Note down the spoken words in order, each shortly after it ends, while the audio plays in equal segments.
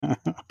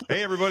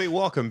Hey, everybody,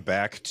 welcome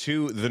back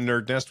to the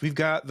Nerd Nest. We've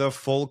got the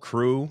full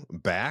crew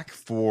back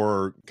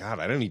for, God,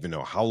 I don't even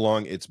know how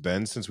long it's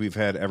been since we've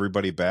had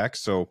everybody back.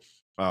 So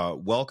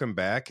welcome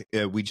back.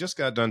 We just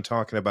got done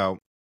talking about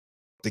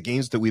the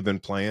games that we've been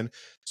playing.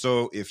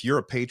 So if you're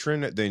a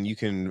patron, then you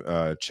can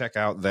check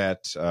out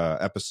that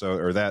episode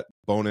or that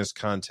bonus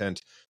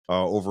content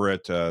over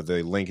at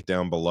the link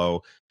down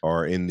below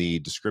or in the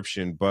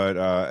description. But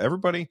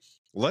everybody,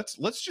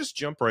 let's just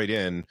jump right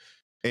in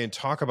and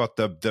talk about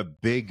the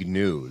big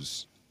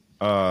news.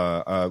 We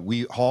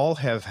all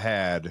have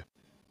had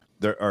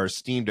our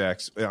Steam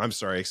Decks. I'm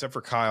sorry, except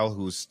for Kyle,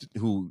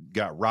 who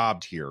got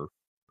robbed here,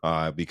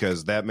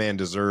 because that man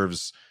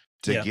deserves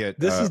to get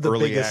this is the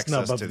early biggest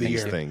snub access of to the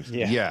these year. things.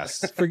 Yeah.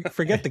 Yes.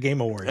 Forget the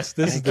Game Awards.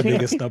 This is the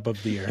biggest snub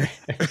of the year.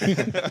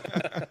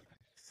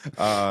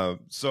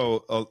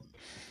 So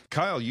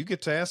Kyle, you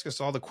get to ask us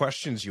all the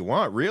questions you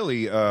want.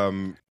 Really,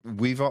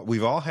 we've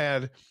all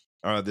had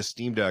the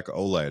Steam Deck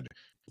OLED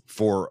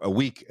for a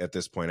week at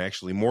this point,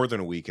 actually more than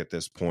a week at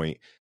this point.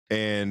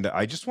 And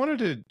I just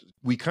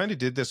we kind of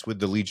did this with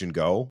the Legion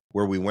Go,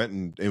 where we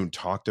went and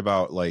talked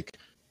about like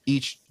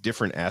each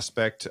different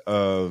aspect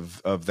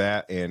of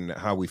that and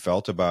how we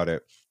felt about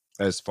it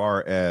as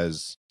far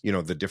as, you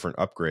know, the different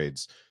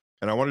upgrades.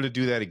 And I wanted to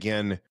do that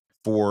again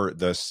for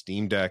the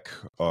Steam Deck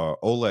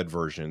OLED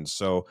version.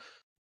 So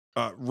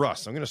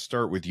Russ, I'm going to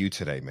start with you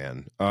today,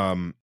 man.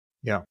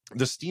 Yeah.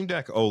 The Steam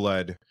Deck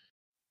OLED,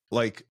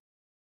 like,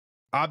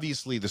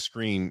 obviously the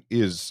screen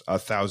is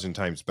 1,000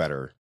 times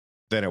better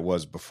than it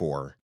was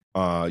before.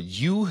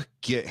 You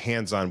get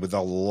hands-on with a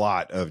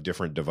lot of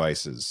different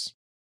devices.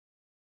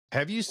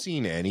 Have you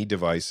seen any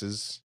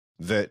devices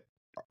that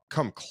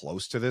come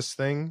close to this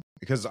thing?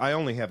 Because I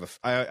only have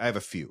I have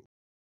a few.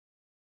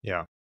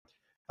 Yeah.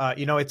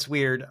 You know, it's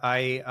weird.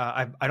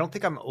 I don't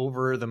think I'm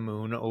over the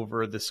moon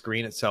over the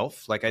screen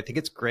itself. Like, I think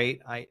it's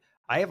great. I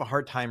have a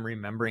hard time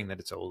remembering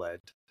that it's OLED.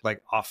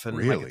 Like, often,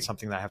 Really? like, it's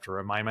something that I have to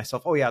remind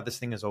myself, oh yeah, this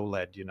thing is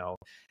OLED, you know.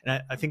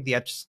 And I think the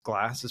etched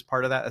glass is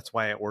part of that. That's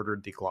why I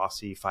ordered the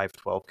glossy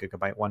 512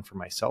 gigabyte one for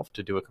myself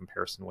to do a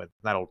comparison with.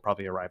 That'll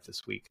probably arrive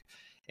this week.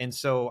 And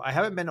so I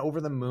haven't been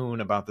over the moon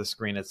about the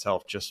screen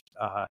itself. Just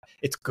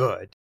it's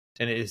good,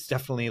 and it is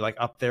definitely like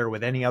up there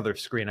with any other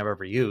screen I've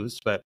ever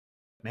used. But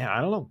man,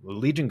 I don't know. The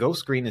Legion Go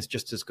screen is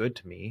just as good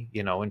to me,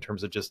 you know, in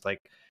terms of just like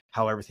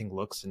how everything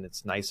looks, and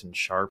it's nice and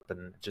sharp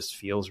and it just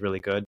feels really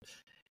good.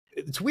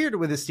 It's weird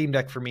with the Steam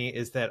Deck for me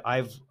is that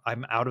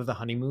I'm out of the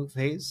honeymoon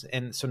phase,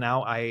 and so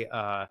now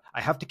I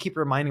have to keep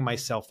reminding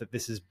myself that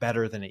this is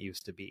better than it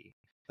used to be.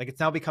 Like,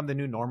 it's now become the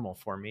new normal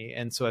for me,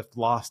 and so I've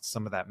lost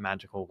some of that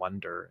magical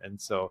wonder,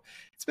 and so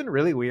it's been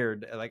really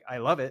weird. Like, I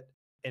love it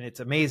and it's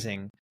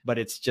amazing, but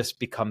it's just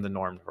become the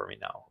norm for me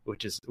now,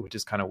 which is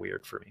kind of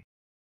weird for me.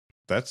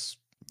 That's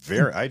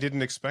I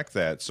didn't expect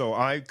that. So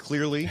I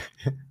clearly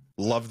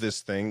love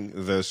this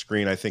thing. The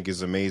screen, I think,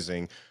 is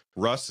amazing.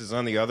 Russ is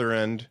on the other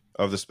end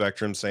of the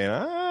spectrum saying,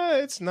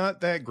 it's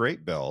not that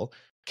great, Bill.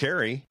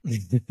 Carrie,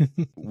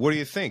 what do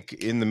you think?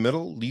 In the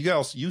middle,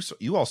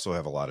 you also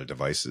have a lot of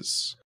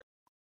devices.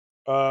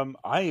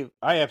 I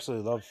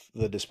absolutely love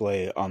the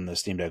display on the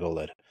Steam Deck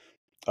OLED.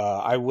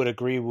 I would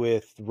agree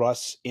with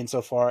Russ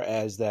insofar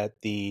as that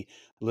the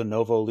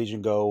Lenovo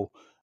Legion Go,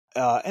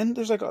 and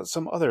there's like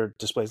some other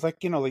displays,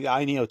 like, you know, like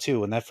iNeo 2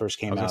 when that first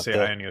came out. I was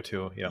gonna say iNeo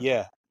 2, yeah.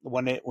 Yeah,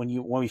 when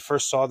we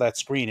first saw that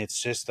screen, it's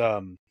just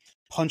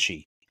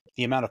punchy.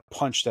 The amount of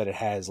punch that it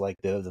has,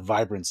 like the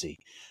vibrancy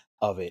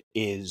of it,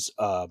 is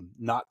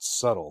not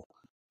subtle.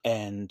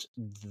 And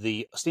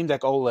the Steam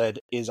Deck OLED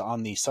is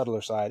on the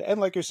subtler side. And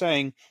like you're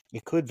saying,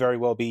 it could very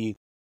well be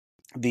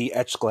the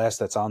etched glass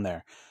that's on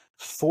there.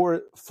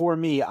 For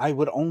me, I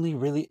would only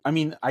really, I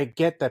mean, I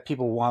get that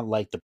people want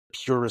like the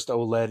purest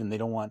OLED and they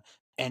don't want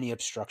any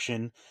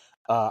obstruction.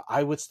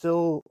 I would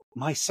still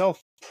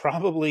myself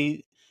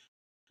probably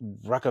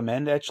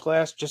recommend etched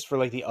glass just for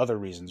like the other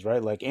reasons,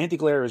 right? Like,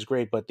 anti-glare is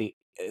great, but the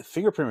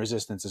fingerprint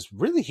resistance is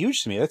really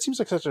huge to me. That seems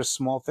like such a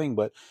small thing,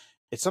 but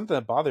it's something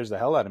that bothers the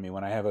hell out of me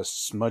when I have a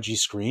smudgy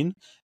screen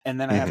and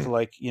then I have to,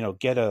 like, you know,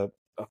 get a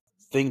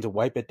thing to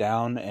wipe it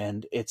down,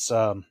 and it's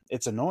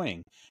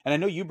annoying. And I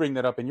know you bring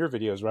that up in your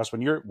videos, Russ,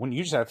 when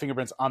you just have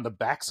fingerprints on the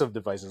backs of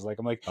devices. Like,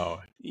 I'm like, oh,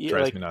 it yeah,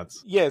 drives like, me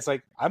nuts. Yeah, it's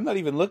like I'm not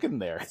even looking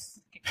there.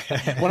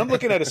 When I'm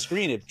looking at a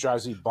screen, it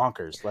drives me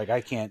bonkers. Like, I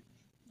can't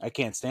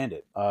stand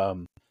it.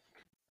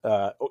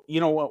 You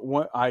know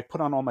what? I put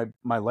on all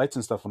my lights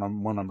and stuff when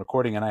I'm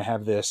recording, and I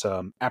have this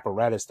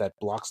apparatus that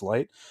blocks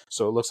light,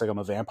 so it looks like I'm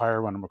a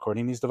vampire when I'm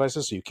recording these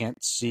devices, so you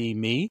can't see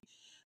me.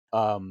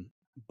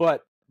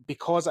 But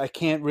because I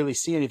can't really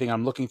see anything,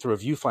 I'm looking through a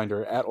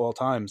viewfinder at all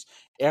times.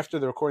 After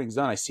the recording's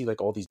done, I see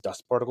like all these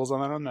dust particles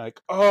on it. I'm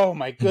like, oh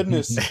my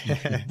goodness,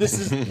 this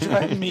is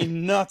driving me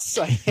nuts.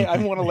 I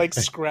want to like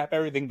scrap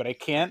everything, but I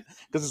can't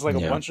because it's like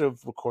a bunch of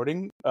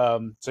recording.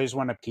 So I just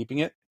wind up keeping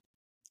it.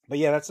 But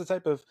yeah, that's the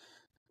type of,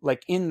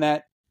 like, in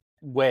that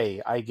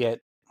way, I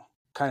get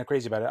kind of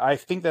crazy about it. I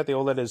think that the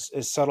OLED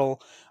is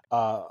subtle.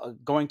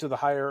 Going to the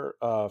higher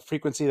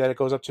frequency that it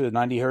goes up to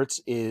 90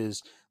 hertz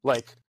is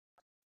like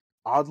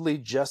oddly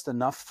just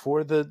enough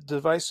for the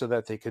device so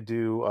that they could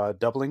do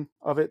doubling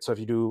of it. So if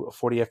you do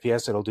 40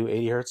 FPS, it'll do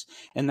 80 hertz,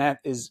 and that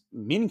is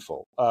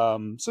meaningful.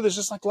 So there's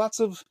just like lots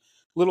of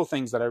little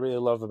things that I really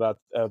love about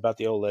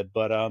the OLED.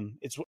 But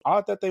it's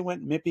odd that they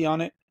went MIPI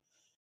on it.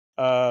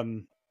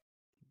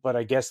 But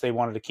I guess they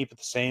wanted to keep it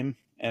the same,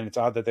 and it's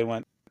odd that they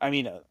went. I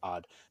mean,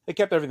 odd. They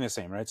kept everything the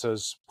same, right? So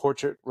his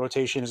portrait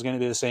rotation is going to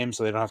be the same,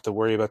 so they don't have to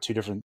worry about two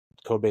different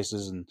code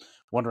bases and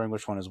wondering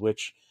which one is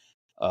which.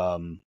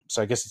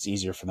 So I guess it's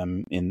easier for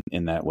them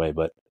in that way.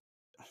 But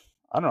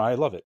I don't know. I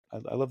love it.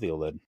 I love the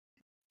OLED.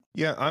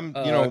 Yeah,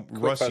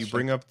 Russ, question. you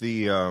bring up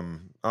the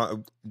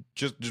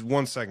just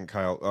 1 second,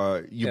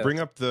 Kyle. You bring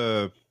up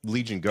the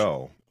Legion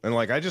Go, and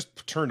like I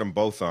just turned them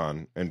both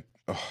on and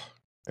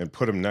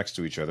put them next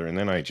to each other, and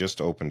then I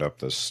just opened up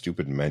the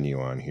stupid menu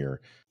on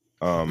here.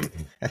 While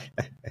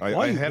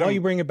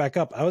you bring it back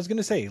up, I was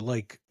gonna say,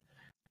 like,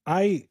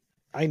 I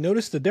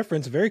noticed the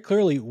difference very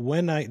clearly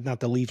when not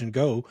the Legion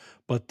Go,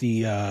 but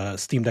the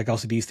Steam Deck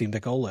LCD, Steam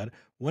Deck OLED,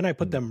 when I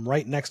put them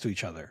right next to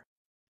each other.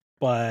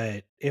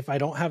 But if I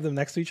don't have them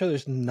next to each other,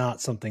 it's not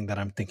something that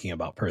I'm thinking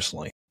about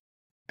personally.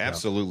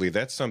 Absolutely.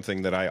 That's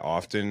something that I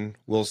often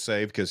will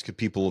say, because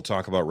people will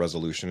talk about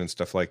resolution and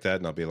stuff like that.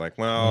 And I'll be like,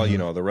 well,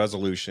 the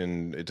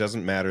resolution, it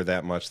doesn't matter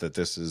that much that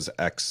this is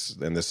X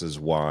and this is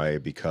Y,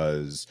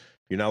 because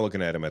you're not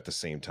looking at them at the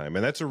same time.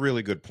 And that's a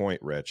really good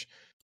point, Rich.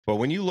 But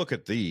when you look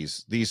at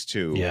these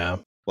two,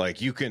 like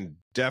you can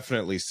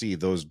definitely see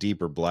those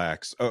deeper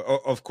blacks.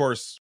 Of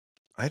course,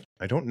 I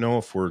don't know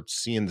if we're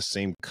seeing the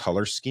same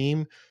color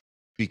scheme,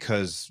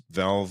 because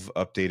Valve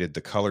updated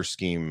the color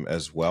scheme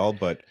as well,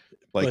 but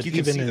like you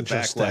can see the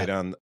backlight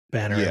on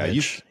banner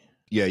image.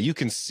 You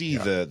can see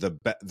the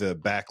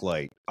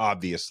backlight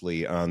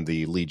obviously on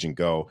the Legion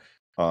Go,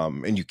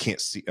 and you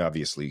can't see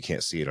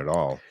it at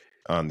all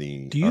on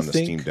the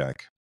Steam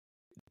Deck.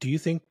 Do you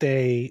think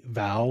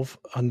Valve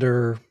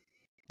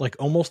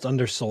almost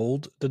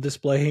undersold the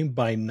display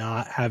by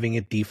not having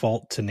it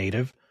default to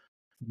native?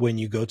 When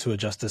you go to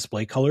adjust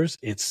display colors,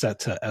 it's set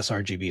to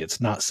sRGB. It's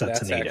not set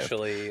to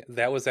native.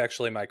 That was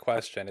actually my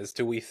question, is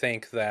do we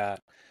think that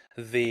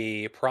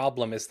the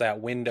problem is that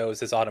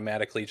Windows is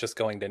automatically just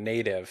going to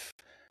native,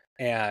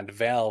 and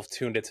Valve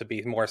tuned it to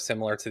be more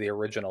similar to the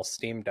original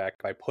Steam Deck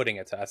by putting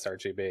it to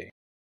sRGB?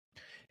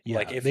 Yeah,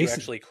 like if you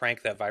actually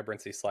crank that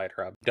vibrancy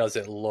slider up, does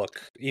it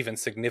look even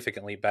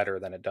significantly better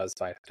than it does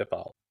by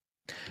default?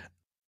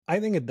 I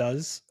think it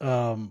does.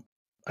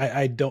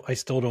 I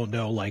still don't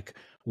know, like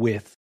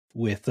with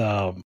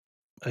a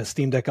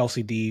Steam Deck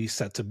LCD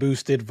set to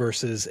boosted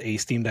versus a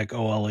Steam Deck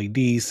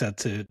OLED set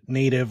to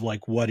native,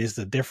 like what is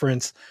the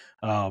difference?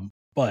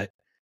 But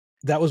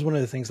that was one of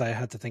the things I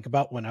had to think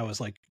about when I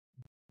was like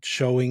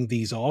showing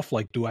these off.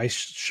 Like, do I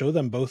show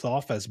them both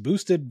off as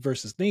boosted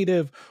versus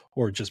native,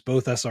 or just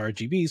both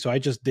sRGB? So I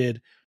just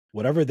did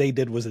whatever they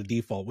did was the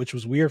default, which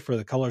was weird for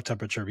the color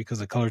temperature, because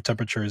the color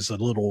temperature is a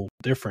little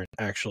different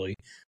actually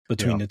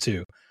between the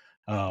two.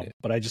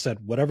 But I just said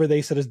whatever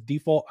they said is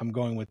default, I'm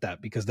going with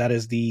that, because that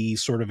is the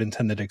sort of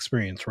intended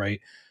experience, right?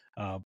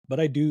 But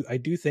I do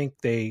think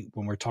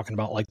when we're talking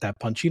about like that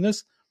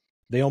punchiness,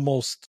 they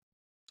almost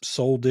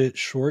sold it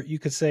short, you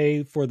could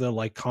say, for the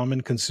like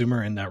common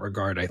consumer in that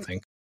regard, I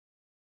think.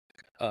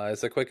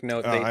 As a quick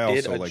note, they I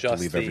did also adjust like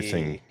to leave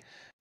everything.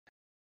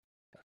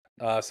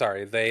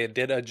 They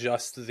did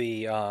adjust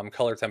the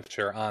color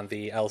temperature on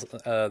the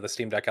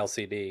Steam Deck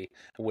LCD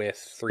with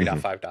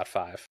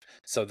 3.5.5,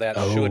 so that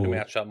should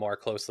match up more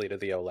closely to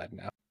the OLED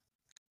now.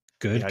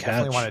 Good catch. I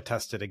definitely want to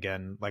test it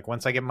again. Like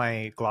once I get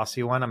my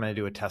glossy one, I'm going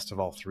to do a test of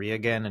all three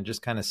again and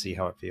just kind of see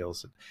how it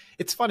feels.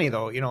 It's funny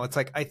though, it's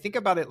like I think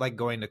about it like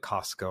going to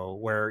Costco,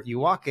 where you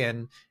walk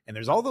in and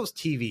there's all those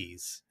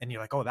TVs and you're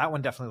like, oh, that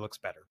one definitely looks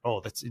better.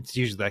 Oh, it's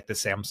usually like the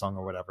Samsung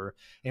or whatever.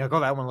 And you're like, oh,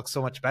 that one looks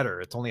so much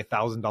better. It's only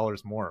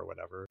 $1,000 more or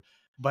whatever.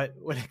 But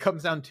when it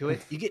comes down to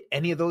it, you get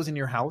any of those in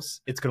your house,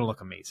 it's going to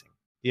look amazing.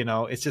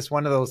 It's just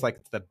one of those, like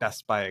the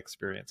Best Buy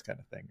experience kind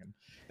of thing. And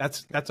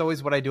that's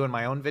always what I do in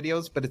my own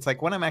videos. But it's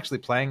like when I'm actually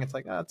playing, it's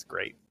like, oh, that's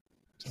great.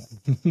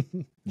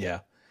 Yeah.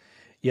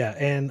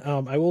 And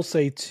I will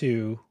say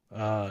too,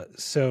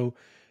 so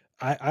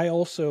I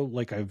also,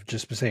 like I've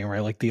just been saying,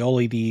 right, like the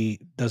OLED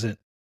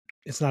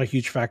it's not a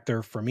huge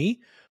factor for me,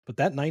 but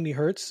that 90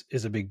 hertz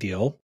is a big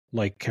deal,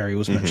 like Carrie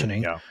was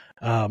mentioning.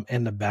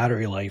 And the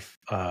battery life,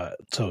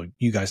 so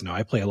you guys know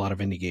I play a lot of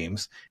indie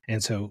games,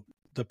 and so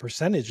the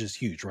percentage is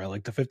huge, right?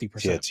 Like the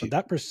 50%, but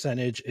that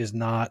percentage is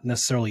not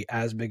necessarily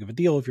as big of a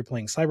deal if you're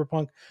playing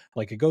Cyberpunk.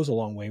 Like it goes a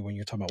long way when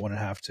you're talking about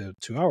 1.5 to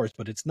 2 hours,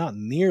 but it's not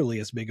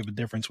nearly as big of a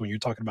difference when you're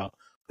talking about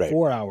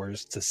 4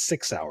 hours to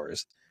 6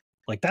 hours.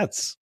 Like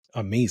that's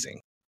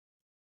amazing.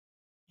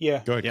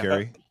 Yeah. Go ahead,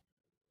 Gary.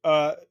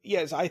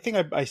 Yes, I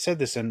think I said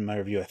this in my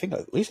review. I think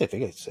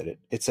I said it.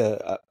 It's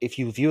if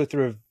you view it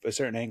through a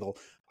certain angle.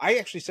 I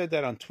actually said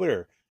that on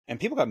Twitter, and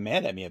people got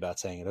mad at me about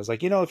saying it. I was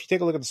like, if you take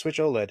a look at the Switch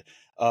OLED,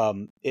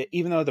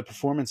 even though the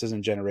performance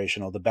isn't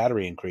generational, the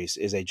battery increase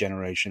is a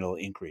generational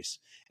increase.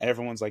 And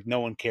everyone's like,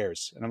 no one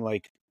cares. And I'm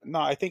like, no,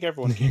 I think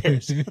everyone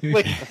cares.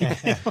 Like,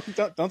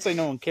 don't say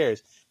no one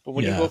cares. But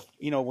when you go,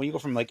 when you go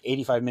from like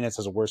 85 minutes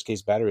as a worst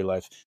case battery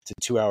life to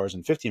 2 hours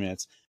and 50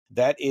 minutes,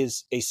 that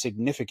is a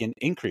significant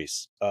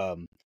increase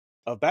of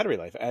battery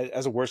life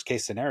as a worst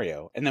case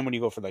scenario. And then when you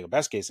go for like a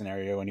best case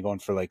scenario and you're going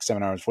for like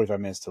 7 hours, 45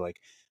 minutes to like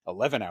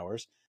 11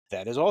 hours,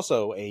 that is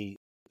also if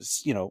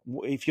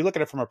you look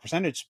at it from a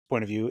percentage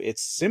point of view,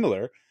 it's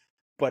similar,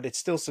 but it's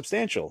still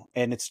substantial.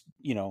 And it's,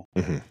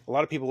 Mm-hmm. a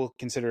lot of people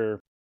consider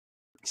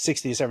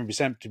 60 to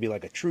 7% to be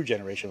like a true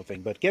generational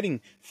thing, but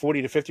getting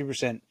 40 to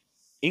 50%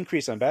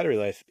 increase on battery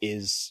life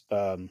is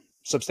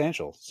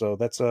substantial. So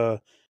that's I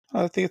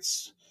think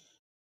it's,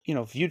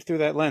 viewed through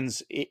that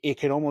lens, you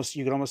could almost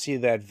see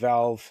that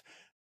Valve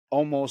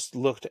almost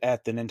looked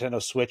at the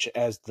Nintendo Switch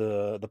as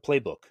the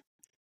playbook.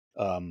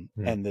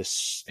 And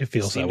this It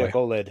feels Steam that Deck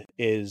way. OLED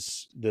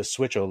is the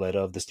Switch OLED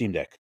of the Steam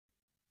Deck.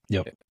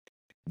 Yep.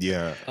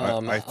 Yeah, I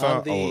On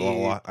thought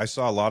the- I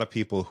saw a lot of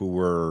people who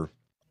were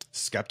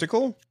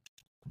skeptical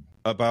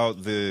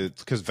about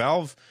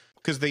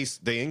because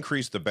they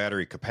increased the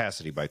battery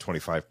capacity by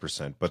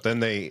 25%, but then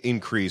they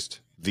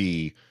increased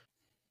the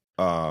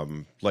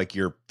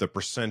the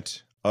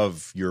percent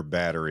of your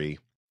battery,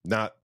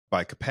 not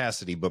by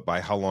capacity but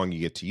by how long you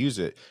get to use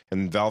it.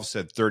 And Valve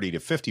said 30 to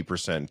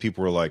 50%.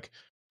 People were like,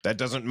 that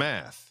doesn't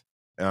math.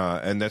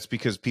 And that's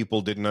because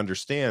people didn't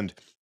understand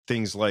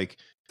things like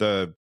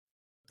the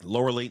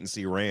lower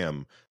latency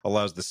RAM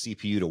allows the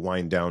CPU to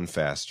wind down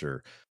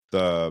faster.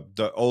 The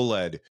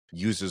OLED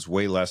uses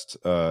way less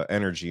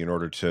energy in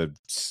order to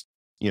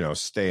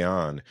stay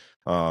on.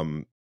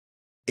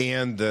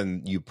 And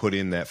then you put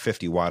in that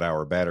 50 watt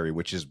hour battery,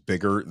 which is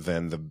bigger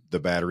than the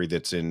battery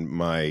that's in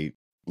my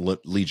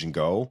Legion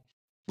Go.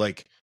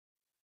 Like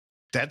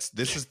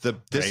this is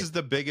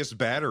the biggest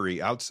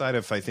battery outside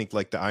of, I think,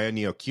 like the Aya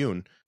Neo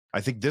Qun. I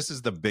think this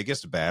is the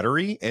biggest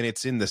battery, and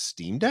it's in the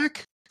Steam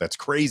Deck. That's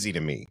crazy to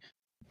me.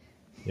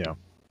 Yeah.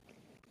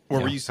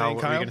 What were you saying,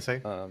 What Kyle? were you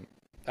going to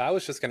say? I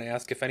was just going to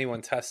ask if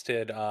anyone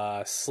tested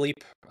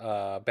sleep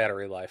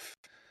battery life,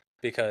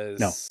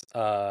 because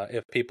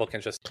if people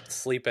can just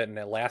sleep it and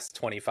it lasts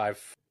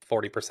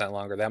 25-40%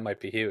 longer, that might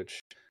be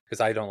huge,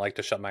 because I don't like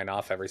to shut mine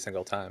off every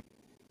single time.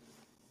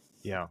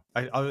 Yeah,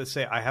 I would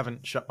say I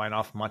haven't shut mine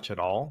off much at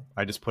all.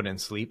 I just put in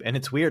sleep, and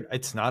it's weird.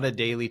 It's not a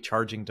daily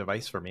charging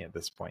device for me at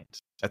this point.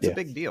 That's a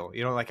big deal.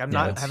 Like, I'm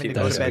not having to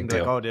go to bed and be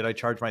like, oh, did I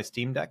charge my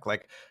Steam Deck?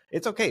 Like,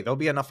 it's okay. There'll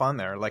be enough on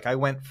there. Like, I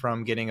went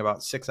from getting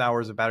about 6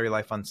 hours of battery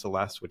life on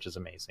Celeste, which is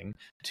amazing,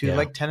 to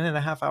like 10 and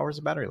a half hours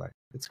of battery life.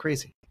 It's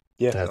crazy.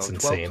 Yeah, that's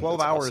insane. 12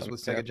 That's hours awesome.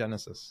 with Sega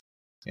Genesis.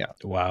 Yeah.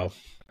 Wow.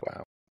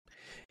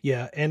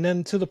 Yeah, and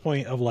then to the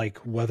point of like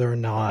whether or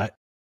not.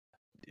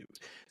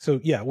 So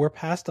yeah, we're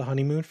past the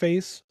honeymoon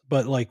phase,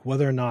 but like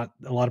whether or not,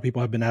 a lot of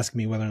people have been asking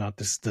me whether or not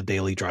this is the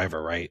daily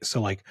driver, right? So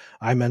like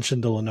I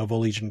mentioned the Lenovo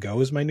Legion Go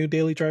is my new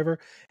daily driver,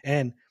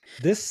 and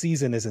this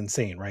season is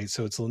insane, right?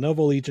 So it's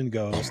Lenovo Legion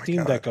Go,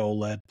 Steam Deck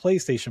OLED,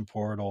 PlayStation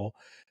Portal.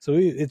 So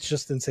it's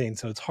just insane.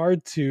 So it's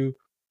hard to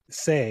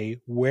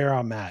say where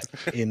I'm at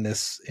in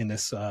this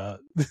this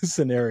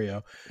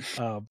scenario.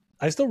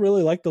 I still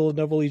really like the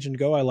Lenovo Legion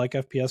Go. I like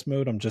FPS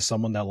mode. I'm just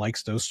someone that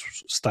likes those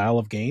style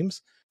of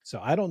games. So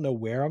I don't know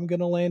where I'm going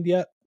to land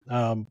yet,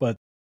 but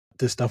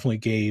this definitely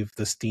gave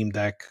the Steam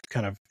Deck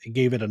it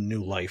gave it a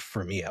new life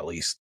for me, at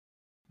least.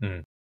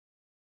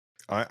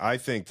 I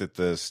think that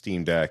the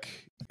Steam Deck,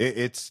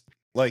 it's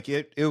like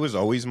it was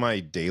always my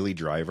daily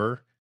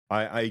driver.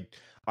 I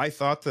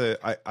thought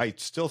I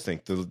still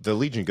think the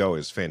Legion Go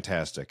is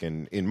fantastic,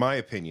 and in my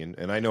opinion,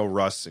 and I know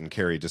Russ and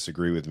Carrie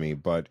disagree with me,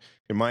 but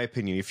in my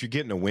opinion, if you're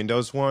getting a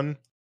Windows one,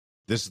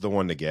 this is the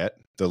one to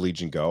get, the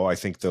Legion Go. I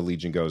think the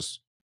Legion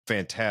Go's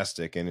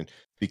fantastic, and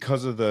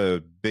because of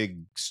the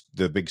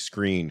big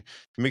screen,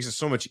 it makes it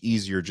so much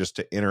easier just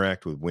to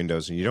interact with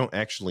Windows, and you don't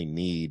actually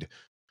need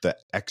the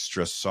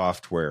extra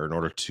software in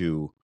order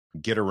to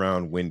get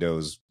around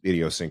Windows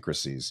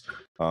idiosyncrasies.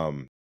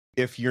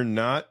 If you're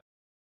not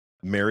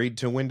married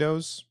to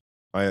Windows,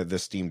 the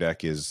Steam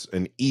Deck is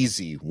an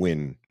easy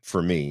win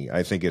for me.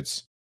 I think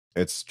it's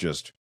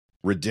just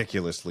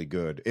ridiculously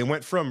good. It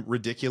went from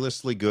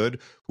ridiculously good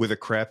with a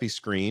crappy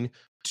screen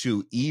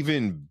to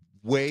even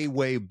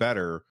way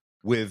better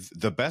with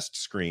the best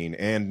screen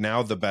and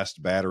now the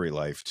best battery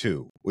life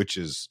too, which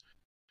is,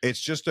 it's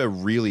just a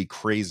really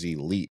crazy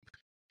leap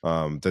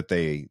that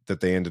they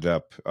ended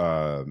up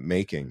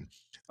making.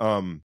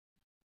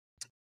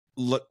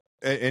 Look,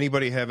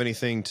 anybody have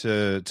anything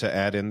to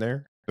add in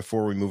there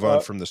before we move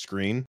on from the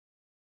screen?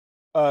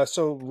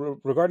 So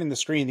regarding the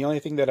screen, the only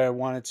thing that I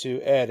wanted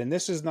to add, and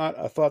this is not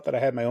a thought that I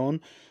had my own,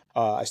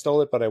 I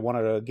stole it, but I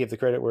wanted to give the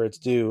credit where it's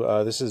due.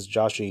 This is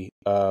Joshi,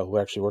 who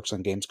actually works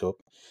on GameScope.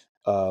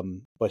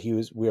 But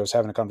we was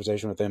having a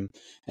conversation with him,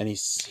 and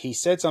he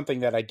said something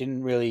that I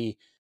didn't really,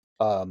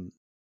 at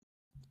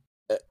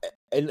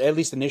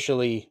least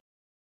initially,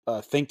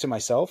 think to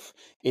myself,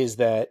 is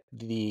that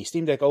the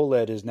Steam Deck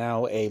OLED is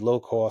now a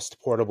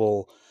low-cost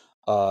portable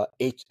a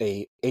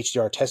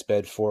HDR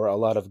testbed for a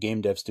lot of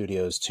game dev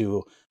studios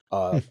to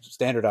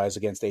standardize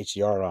against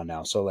HDR on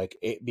now. So like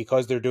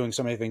because they're doing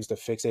so many things to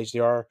fix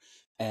HDR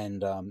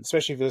and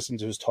especially if you listen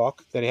to his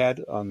talk that he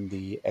had on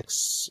the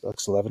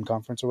X11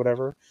 conference or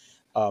whatever,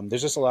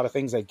 there's just a lot of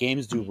things that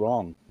games do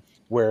wrong,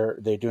 where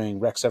they're doing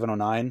Rec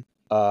 709,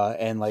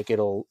 and like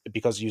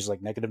because you use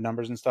like negative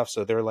numbers and stuff,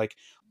 so they're like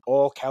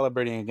all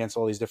calibrating against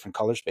all these different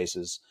color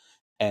spaces,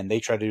 and they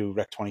try to do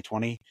Rec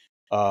 2020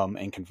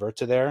 and convert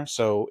to there.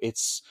 So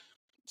it's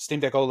Steam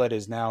Deck OLED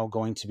is now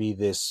going to be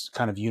this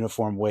kind of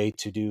uniform way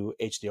to do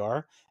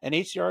HDR, and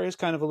HDR is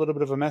kind of a little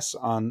bit of a mess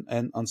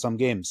on some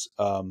games.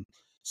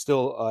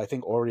 Still, I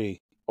think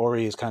Ori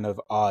is kind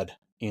of odd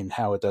in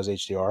how it does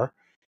HDR,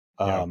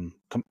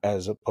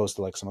 as opposed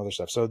to like some other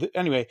stuff. So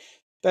anyway,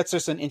 that's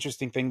just an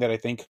interesting thing that I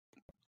think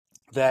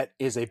that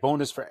is a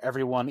bonus for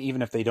everyone,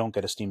 even if they don't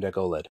get a Steam Deck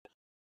OLED.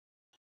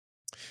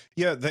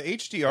 Yeah, the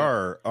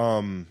HDR,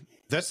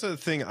 that's the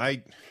thing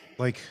I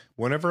like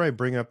whenever I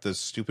bring up this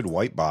stupid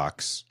white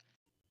box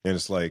and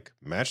it's like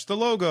match the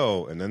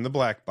logo and then the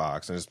black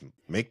box and just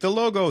make the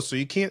logo so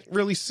you can't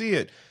really see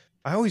it.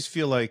 I always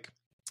feel like,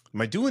 am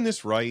I doing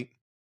this right?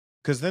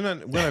 Because then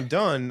when I'm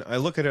done, I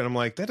look at it and I'm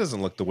like, that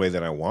doesn't look the way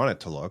that I want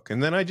it to look.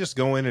 And then I just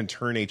go in and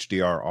turn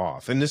HDR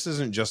off. And this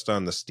isn't just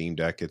on the Steam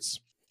Deck. It's,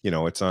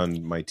 it's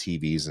on my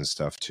TVs and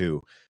stuff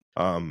too.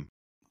 I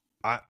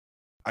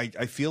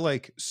feel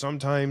like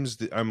sometimes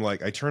I'm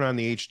like, I turn on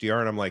the HDR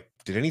and I'm like,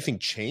 did anything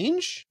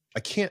change? I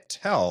can't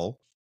tell.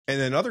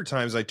 And then other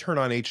times I turn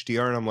on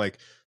HDR and I'm like,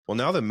 well,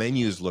 now the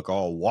menus look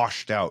all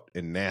washed out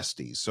and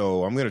nasty.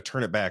 So I'm going to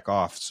turn it back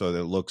off so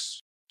that it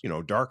looks,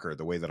 darker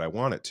the way that I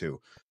want it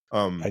to.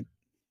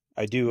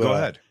 I do. Go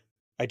ahead.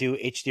 I do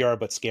HDR,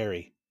 but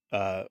scary.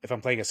 If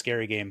I'm playing a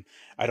scary game,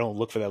 I don't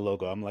look for that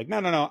logo. I'm like,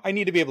 no. I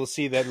need to be able to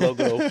see that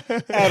logo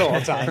at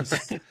all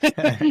times.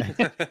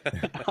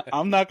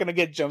 I'm not going to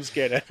get jump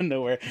scared out of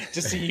nowhere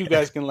just so you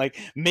guys can like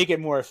make it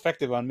more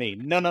effective on me.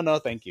 No,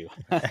 thank you.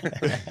 I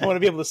want to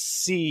be able to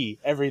see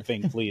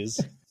everything, please.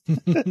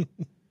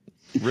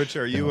 Rich,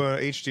 are you a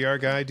HDR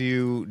guy? Do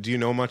you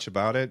know much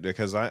about it?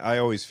 Because I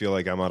always feel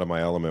like I'm out of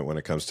my element when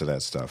it comes to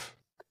that stuff.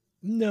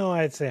 No,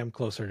 I'd say I'm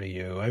closer to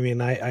you. I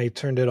mean, I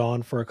turned it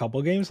on for a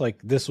couple of games. Like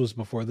this was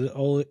before the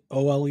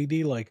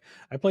OLED. Like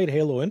I played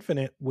Halo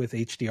Infinite with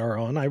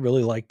HDR on. I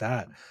really like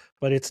that,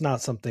 but it's not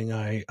something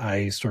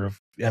I sort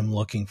of am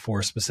looking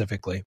for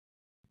specifically.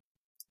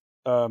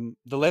 The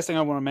last thing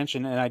I want to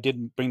mention, and I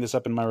did bring this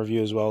up in my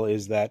review as well,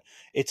 is that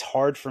it's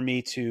hard for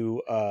me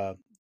to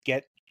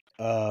get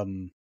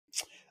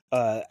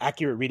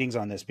accurate readings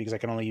on this because I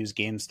can only use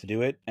games to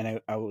do it.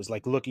 And I was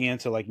like looking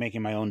into like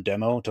making my own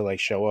demo to like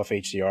show off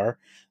HDR.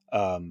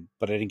 But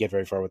I didn't get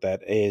very far with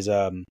that. Is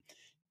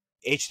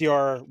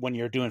HDR when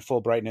you're doing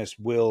full brightness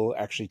will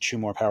actually chew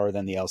more power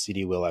than the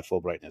LCD will at full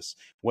brightness.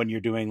 When you're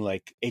doing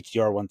like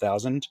HDR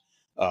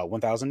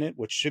 1000 nit,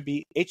 which should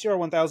be HDR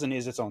 1000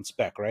 is its own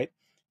spec, right?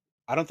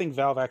 I don't think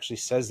Valve actually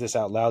says this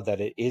out loud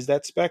that it is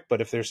that spec,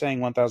 but if they're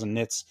saying 1000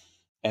 nits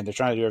and they're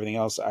trying to do everything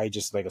else, I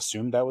just like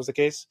assumed that was the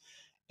case.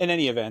 In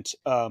any event,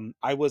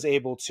 I was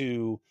able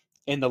to,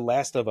 in The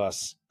Last of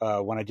Us,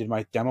 when I did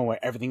my demo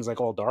where everything's like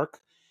all dark,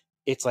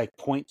 it's like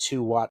 0.2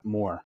 watt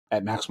more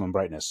at maximum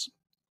brightness.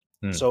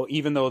 So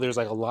even though there's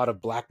like a lot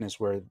of blackness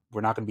where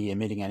we're not going to be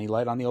emitting any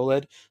light on the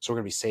OLED, so we're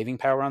going to be saving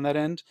power on that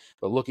end,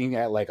 but looking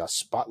at like a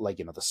spot, like,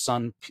 the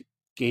sun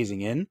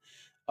gazing in.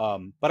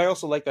 But I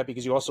also like that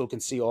because you also can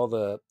see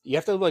you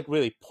have to like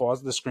really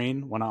pause the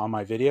screen when on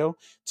my video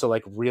to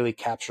like really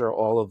capture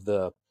all of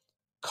the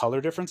color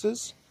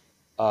differences.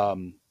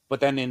 But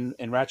then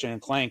in Ratchet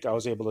and Clank, I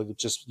was able to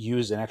just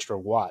use an extra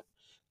watt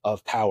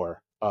of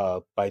power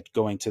by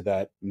going to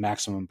that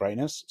maximum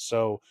brightness.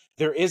 So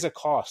there is a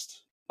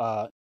cost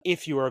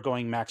if you are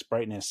going max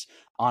brightness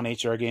on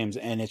HDR games,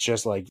 and it's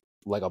just like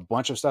a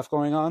bunch of stuff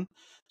going on.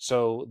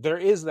 So there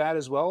is that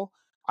as well.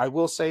 I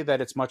will say that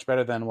it's much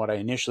better than what I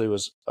initially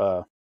was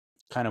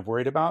kind of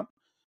worried about,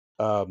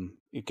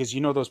 because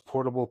those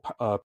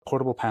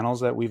portable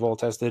panels that we've all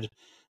tested.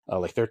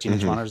 Like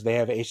 13-inch monitors, they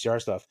have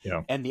HDR stuff.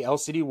 Yeah. And the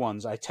LCD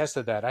ones, I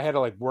tested that. I had to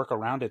like work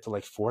around it to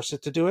like force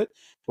it to do it.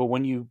 But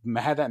when you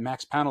had that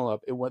max panel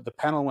up, the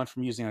panel went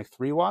from using like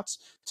 3 watts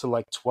to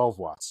like 12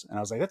 watts. And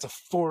I was like, that's a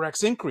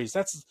 4x increase.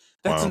 That's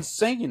Wow.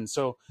 insane.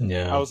 So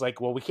Yeah. I was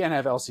like, well, we can't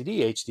have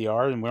LCD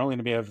HDR, and we're only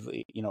going to have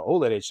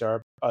OLED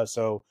HDR.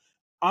 So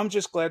I'm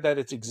just glad that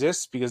it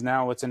exists, because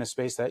now it's in a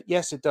space that,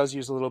 yes, it does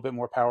use a little bit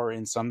more power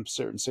in some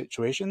certain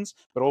situations,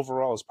 but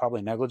overall it's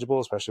probably negligible,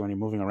 especially when you're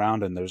moving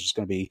around and there's just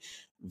going to be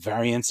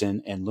variance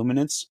and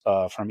luminance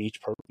from each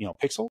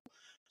pixel.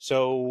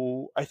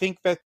 So I think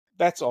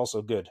that's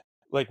also good.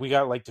 Like we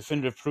got like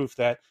definitive proof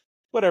that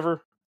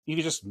whatever, you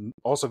can just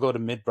also go to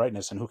mid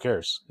brightness and who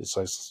cares? It's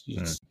like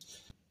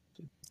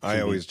I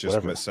always just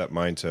whatever. set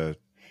mine to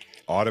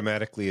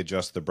automatically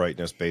adjust the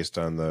brightness based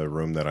on the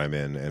room that I'm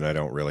in, and I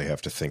don't really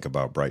have to think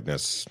about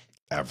brightness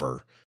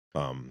ever.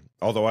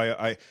 Although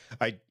I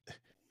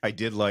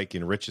did like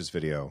in Rich's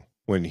video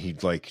when he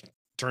like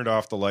turned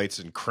off the lights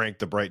and cranked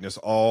the brightness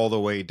all the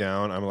way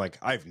down. I'm like,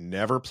 I've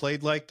never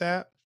played like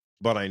that,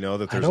 but I know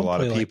that there's a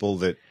lot of people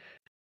that.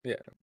 Yeah.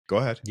 Go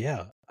ahead.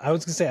 Yeah. I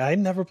was gonna say I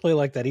never play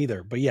like that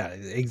either, but yeah,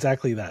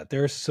 exactly that.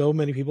 There are so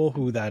many people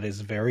who that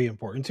is very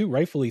important to,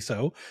 rightfully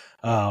so.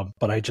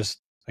 But I guess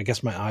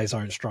my eyes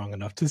aren't strong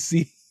enough to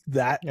see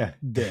that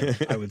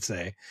diff, I would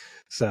say.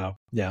 So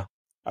yeah.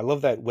 I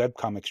love that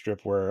webcomic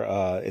strip where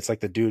it's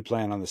like the dude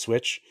playing on the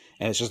Switch,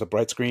 and it's just a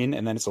bright screen,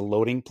 and then it's a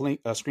loading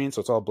screen,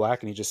 so it's all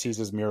black, and he just sees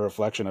his mirror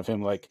reflection of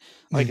him, like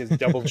his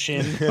double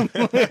chin,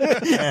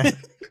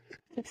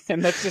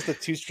 and that's just a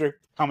 2-strip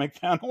comic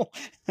panel.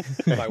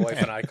 My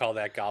wife and I call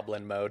that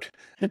goblin mode.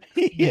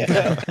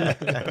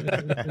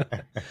 Yeah.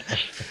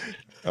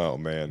 Oh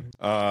man.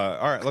 All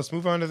right, let's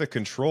move on to the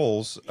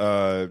controls.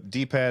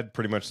 D-pad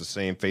pretty much the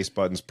same. Face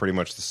buttons pretty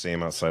much the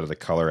same outside of the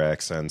color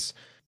accents.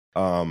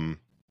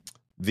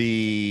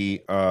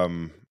 The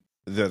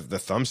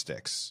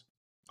thumbsticks.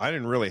 I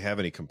didn't really have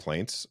any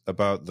complaints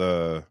about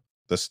the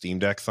Steam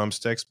Deck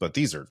thumbsticks, but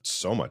these are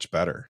so much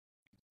better.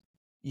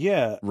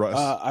 Yeah. Russ,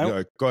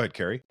 go ahead,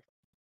 Carrie.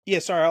 Yeah,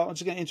 sorry, I'm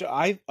just gonna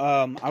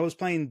I was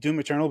playing Doom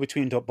Eternal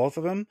between both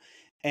of them,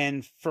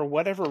 and for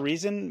whatever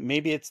reason,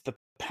 maybe it's the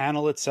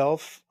panel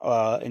itself,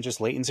 and just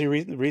latency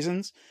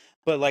reasons,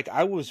 but like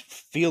I was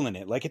feeling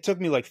it. Like it took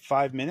me like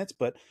 5 minutes,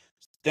 but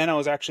then I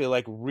was actually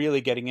like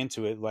really getting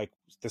into it. Like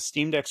the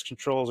Steam Deck's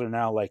controls are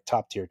now like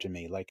top tier to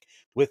me. Like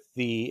with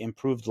the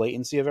improved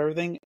latency of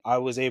everything, I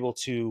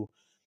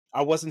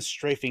wasn't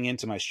strafing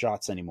into my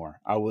shots anymore.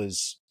 I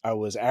was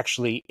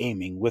actually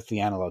aiming with the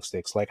analog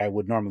sticks like I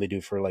would normally do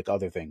for like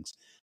other things,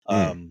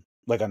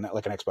 like an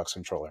Xbox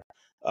controller.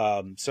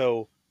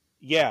 So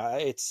yeah,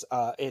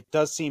 it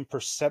does seem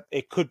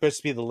it could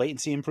just be the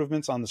latency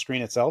improvements on the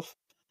screen itself,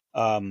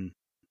 but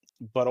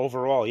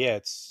overall, yeah,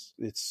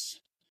 it's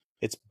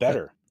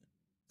better.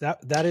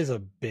 That is a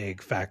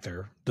big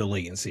factor, the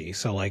latency.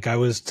 So like I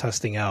was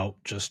testing out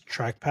just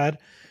trackpad,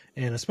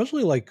 and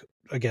especially like,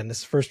 again, this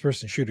is first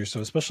person shooter, so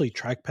especially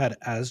trackpad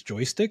as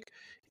joystick,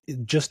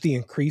 just the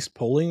increased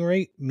polling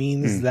rate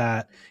means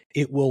that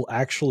it will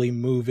actually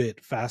move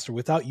it faster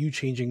without you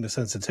changing the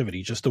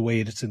sensitivity, just the way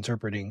it's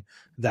interpreting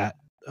that,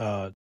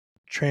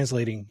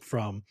 translating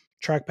from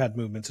trackpad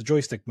movement to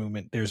joystick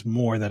movement. There's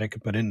more that I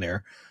could put in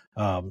there.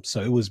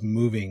 So it was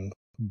moving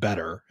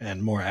better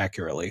and more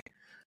accurately.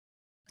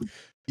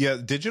 Yeah,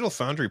 Digital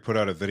Foundry put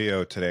out a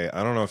video today.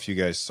 I don't know if you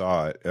guys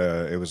saw it.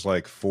 It was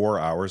like 4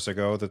 hours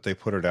ago that they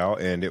put it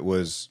out, and it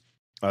was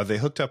they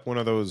hooked up one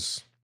of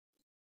those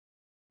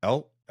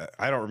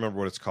I don't remember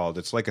what it's called.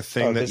 It's like a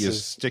thing that you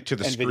stick to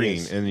the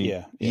screen, and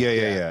yeah,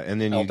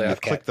 and then you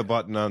click LDAP. the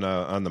button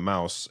on the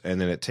mouse, and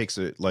then it takes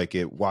it, like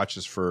it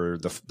watches for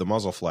the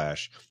muzzle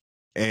flash,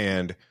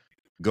 and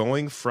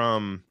going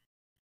from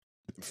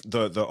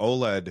the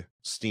OLED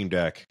Steam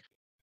Deck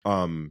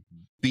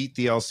beat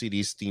the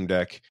LCD Steam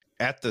Deck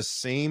at the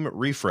same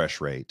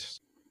refresh rate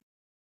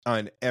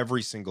on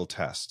every single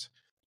test.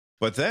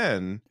 But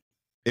then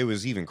it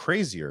was even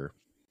crazier.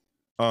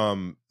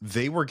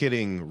 They were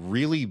getting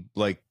really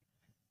like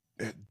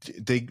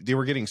they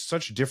were getting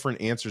such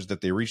different answers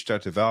that they reached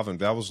out to Valve, and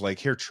Valve was like,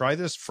 here, try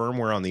this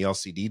firmware on the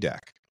LCD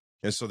deck.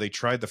 And so they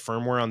tried the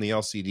firmware on the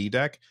LCD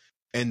deck,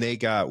 and they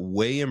got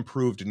way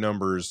improved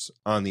numbers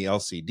on the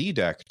LCD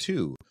deck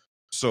too.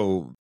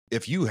 So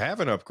if you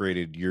haven't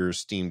upgraded your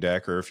Steam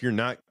Deck, or if you're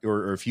not,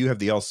 or if you have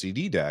the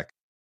LCD deck,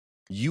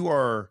 you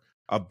are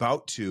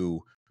about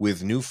to,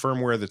 with new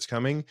firmware that's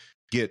coming,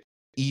 get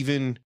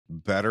even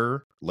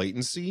better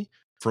latency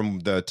from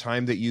the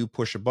time that you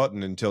push a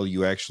button until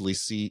you actually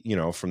see,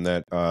 from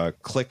that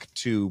click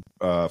to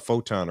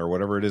photon or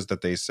whatever it is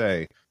that they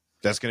say.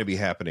 That's going to be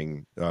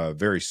happening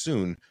very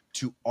soon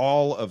to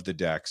all of the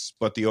decks,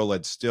 but the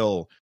OLED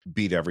still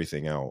beat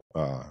everything out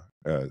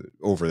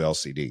over the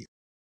LCD.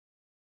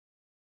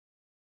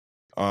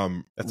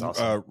 That's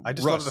awesome. I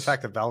just Russ, love the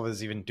fact that Valve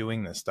is even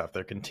doing this stuff.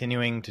 They're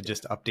continuing to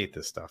just update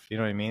this stuff. You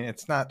know what I mean?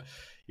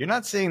 You're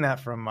not seeing that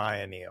from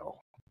Maya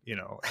Neo.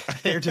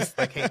 They're just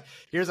like, hey,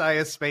 here's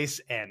IS Space,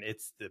 and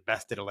it's the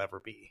best it'll ever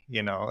be.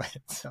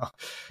 So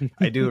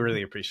I do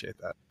really appreciate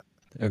that.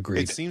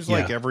 Agreed. It seems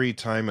like every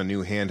time a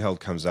new handheld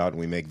comes out and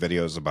we make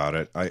videos about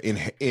it,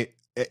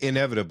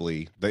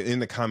 inevitably, in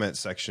the comment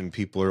section,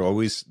 people are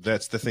always,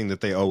 that's the thing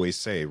that they always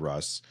say,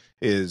 Russ,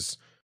 is,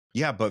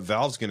 yeah, but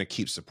Valve's going to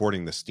keep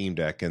supporting the Steam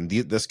Deck, and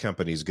this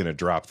company is going to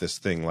drop this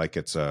thing like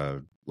it's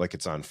on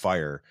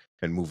fire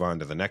and move on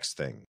to the next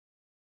thing.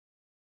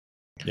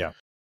 Yeah.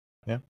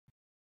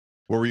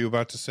 What were you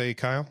about to say,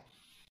 Kyle?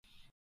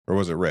 Or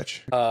was it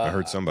Rich? I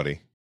heard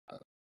somebody.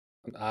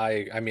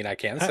 I mean, I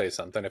can say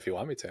something if you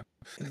want me to.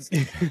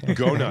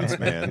 Go nuts,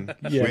 man.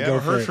 Yeah, we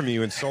haven't heard from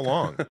you in so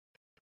long.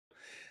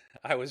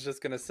 I was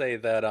just going to say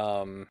that,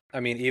 I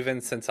mean, even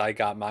since I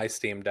got my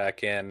Steam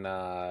Deck in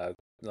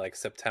like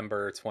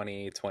September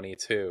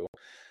 2022,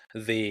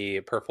 the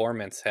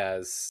performance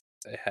has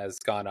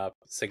gone up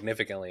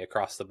significantly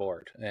across the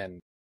board and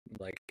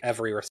like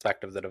every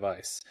respect of the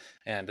device.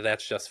 And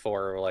that's just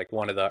for like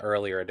one of the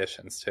earlier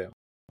editions too.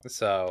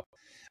 So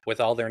with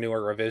all their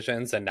newer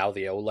revisions and now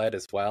the OLED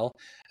as well,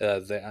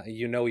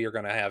 you're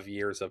going to have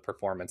years of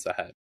performance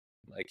ahead.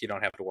 Like you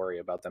don't have to worry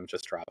about them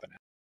just dropping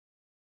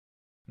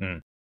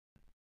it.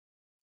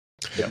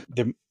 Yeah.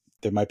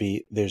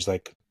 there's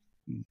like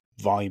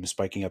volume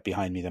spiking up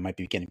behind me that might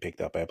be getting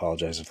picked up. I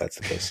apologize if that's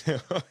the case.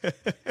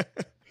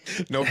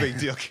 No big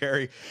deal,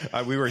 Carrie.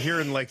 We were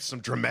hearing like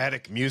some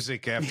dramatic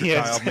music after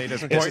Yes. Kyle made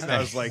his point, and I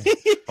was like,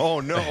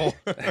 "Oh no!"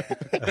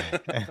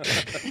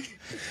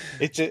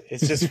 It's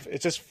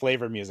just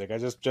flavor music. I'm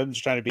just trying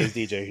to be a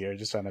DJ here,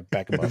 just trying to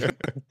back him up.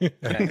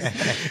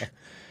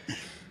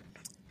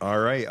 All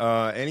right.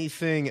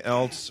 Anything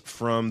else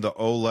from the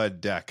OLED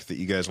deck that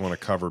you guys want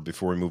to cover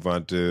before we move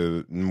on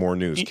to more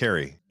news?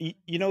 Carrie?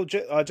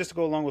 Just to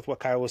go along with what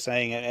Kyle was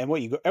saying and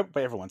what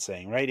everyone's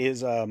saying, right?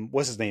 Is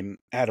what's his name?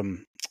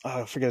 Adam.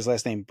 I forget his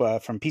last name.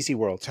 From PC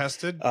World.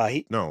 Tested?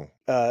 No.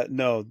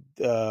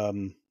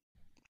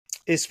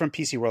 It's from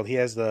PC World. He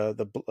has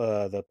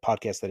the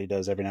podcast that he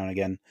does every now and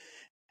again.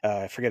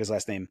 I forget his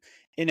last name.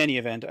 In any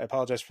event, I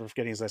apologize for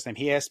forgetting his last name.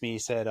 He asked me, he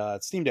said,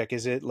 Steam Deck,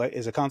 is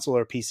a console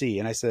or PC?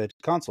 And I said,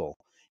 console.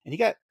 And he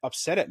got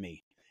upset at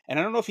me. And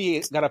I don't know if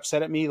he got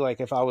upset at me,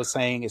 like if I was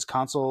saying, is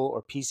console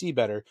or PC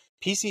better?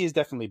 PC is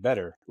definitely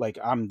better. Like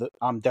I'm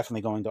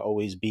definitely going to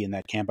always be in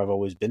that camp. I've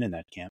always been in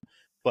that camp.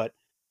 But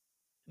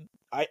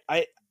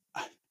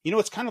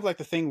it's kind of like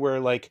the thing where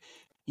like,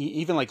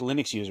 even like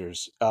Linux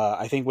users,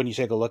 I think when you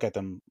take a look at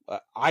them,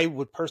 I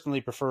would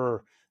personally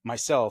prefer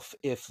myself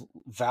if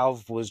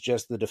Valve was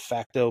just the de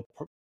facto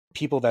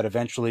people that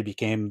eventually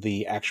became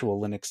the actual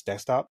Linux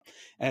desktop.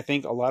 And I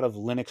think a lot of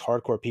Linux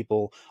hardcore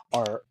people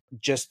are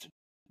just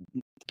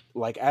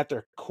like at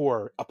their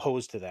core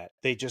opposed to that.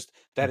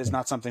 That is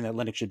not something that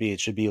Linux should be. It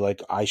should be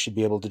like, I should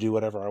be able to do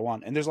whatever I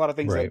want. And there's a lot of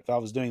things that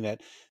Valve is doing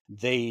that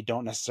they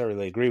don't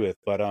necessarily agree with.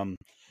 But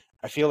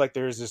I feel like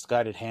there is this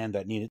guided hand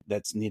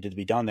that's needed to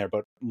be done there.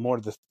 But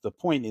more the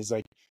point is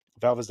like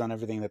Valve has done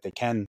everything that they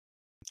can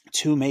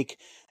to make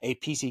a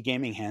PC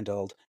gaming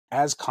handheld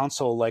as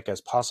console-like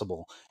as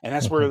possible. And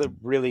that's where it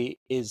really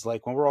is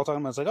like when we're all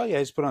talking about, it's like, oh yeah,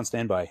 just put it on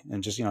standby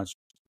and just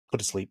put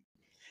to sleep.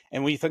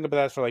 And when you think about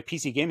that for like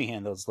PC gaming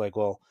handhelds, like,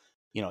 well,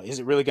 is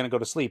it really going to go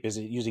to sleep? Is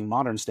it using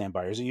modern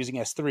standby? Or is it using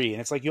S3?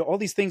 And it's like, all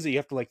these things that you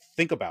have to like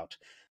think about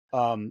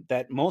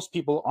that most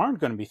people aren't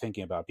going to be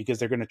thinking about because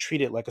they're going to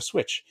treat it like a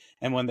switch.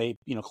 And when they,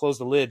 close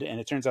the lid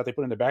and it turns out they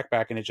put it in their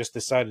backpack and it just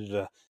decided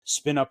to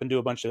spin up and do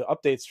a bunch of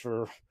updates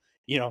for,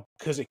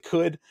 because it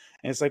could.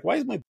 And it's like, why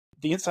is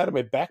the inside of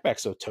my backpack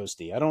so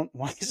toasty?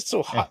 Why is it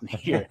so hot in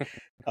here?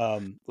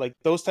 Like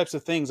those types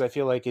of things I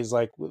feel like is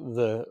like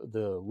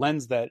the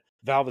lens that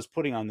Valve is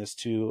putting on this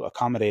to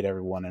accommodate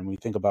everyone. And we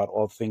think about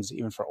all the things,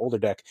 even for older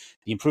deck,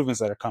 the improvements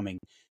that are coming.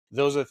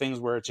 Those are the things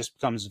where it just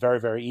becomes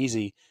very, very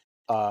easy.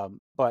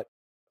 But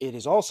it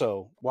is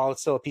also, while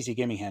it's still a PC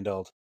gaming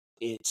handheld,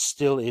 it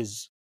still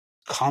is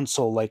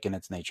console-like in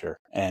its nature.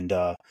 And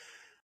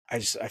I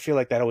feel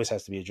like that always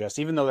has to be addressed,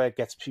 even though that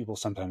gets people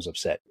sometimes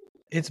upset.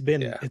 It's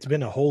been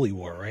a holy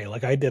war, right?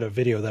 Like I did a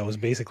video that was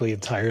basically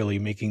entirely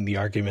making the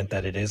argument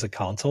that it is a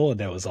console, and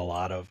there was a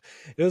lot of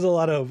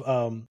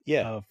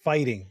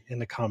fighting in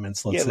the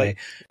comments. Let's say.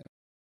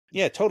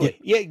 Yeah, totally.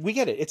 Yeah, we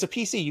get it. It's a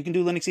PC. You can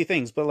do Linuxy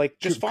things, but like,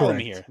 just follow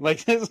me here.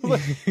 Like,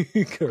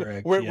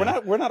 correct.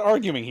 We're not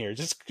arguing here.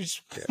 Just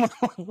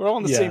we're all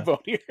in the same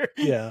boat here.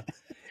 Yeah,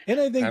 and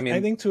I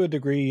think to a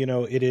degree,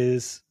 it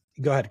is.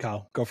 Go ahead,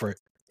 Kyle. Go for it.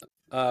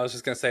 I was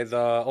just going to say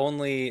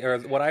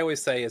what I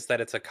always say is that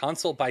it's a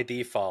console by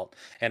default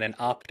and an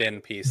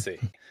opt-in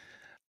PC.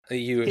 If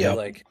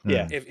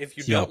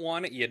you don't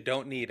want it, you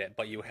don't need it,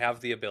 but you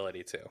have the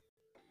ability to.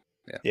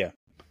 Yeah.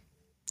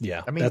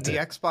 I mean, the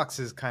Xbox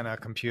is kind of a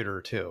computer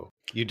too.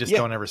 You just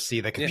don't ever see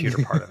the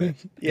computer part of it.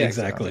 Yeah,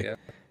 exactly.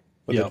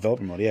 With the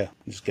developer mode,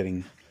 just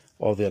getting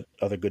all the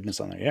other goodness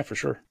on there. Yeah, for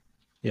sure.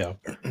 Yeah,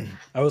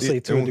 I would say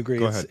to a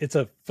degree, it's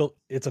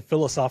a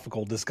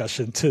philosophical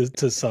discussion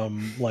to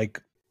some like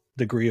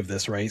degree of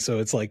this, right? So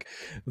it's like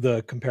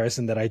the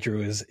comparison that I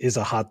drew is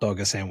a hot dog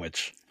a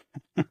sandwich?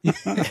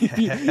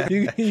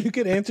 You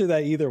can answer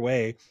that either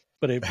way,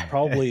 but it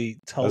probably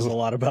tells a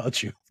lot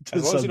about you to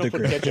as long some as you don't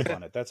degree. put ketchup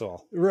on it, that's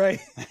all. Right.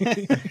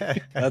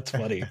 That's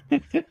funny.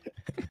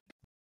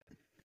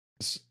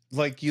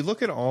 Like you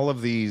look at all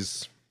of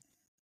these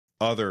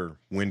other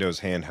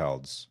Windows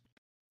handhelds,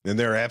 and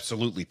they're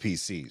absolutely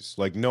PCs.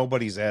 Like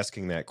nobody's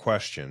asking that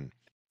question.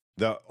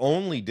 The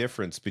only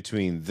difference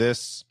between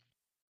this,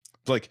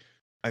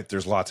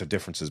 there's lots of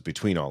differences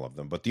between all of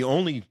them, but the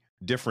only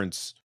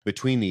difference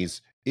between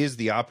these is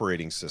the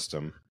operating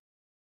system.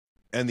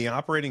 And the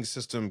operating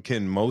system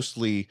can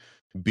mostly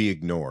be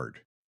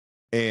ignored.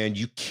 And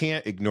you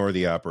can't ignore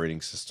the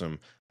operating system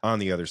on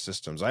the other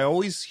systems. I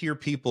always hear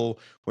people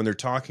when they're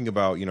talking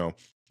about,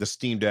 the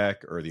Steam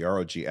Deck or the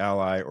ROG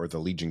Ally or the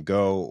Legion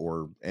Go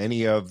or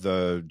any of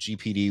the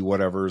GPD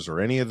whatevers or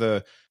any of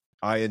the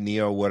Aya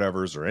Neo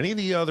whatevers or any of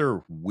the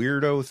other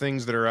weirdo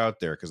things that are out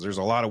there, because there's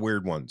a lot of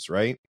weird ones,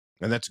 right?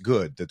 And that's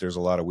good that there's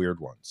a lot of weird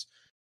ones.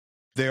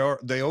 They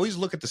always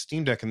look at the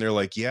Steam Deck and they're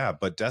like, yeah,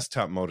 but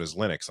desktop mode is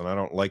Linux and I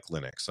don't like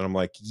Linux. And I'm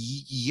like,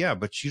 yeah,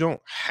 but you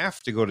don't have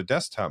to go to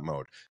desktop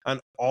mode. On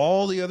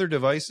all the other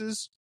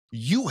devices,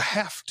 you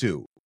have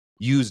to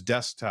use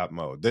desktop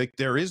mode.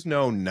 There is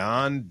no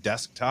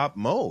non-desktop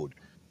mode.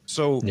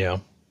 So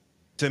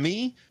to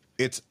me,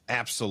 It's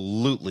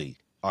absolutely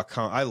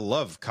I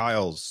love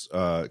Kyle's.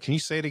 Can you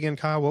say it again,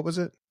 Kyle? What was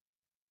it?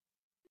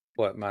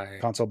 What my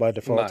Console by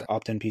default, my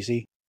opt-in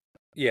PC.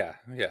 yeah.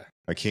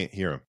 I can't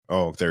hear him.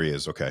 Oh, there he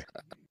is. Okay.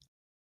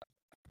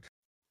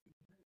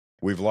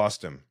 We've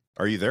lost him.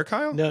 Are you there,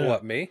 Kyle? No,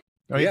 What, me?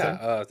 Oh, he's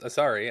there?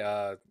 Sorry.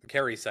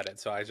 Carrie said it,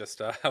 so I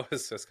just I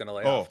was just gonna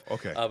lay off.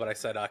 Okay. But I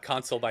said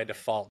console by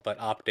default, but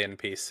opt-in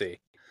PC.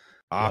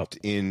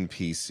 Opt-in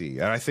PC.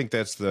 And I think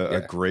that's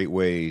a great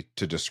way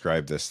to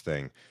describe this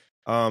thing.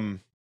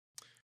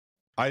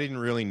 I didn't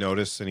really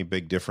notice any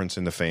big difference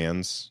in the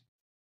fans.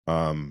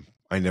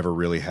 I never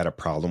really had a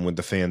problem with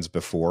the fans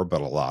before,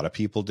 but a lot of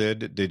people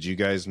did. Did you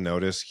guys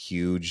notice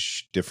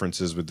huge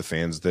differences with the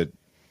fans that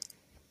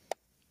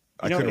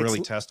I couldn't really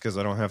test because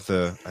I don't have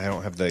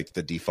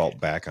the default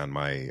back on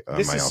my my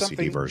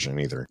LCD version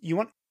either. You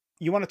want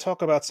to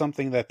talk about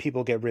something that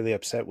people get really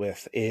upset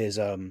with is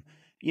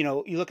you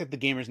look at the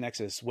Gamers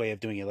Nexus way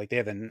of doing it. Like they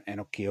have an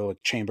anechoic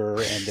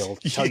chamber and they'll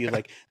tell you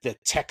like the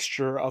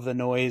texture of the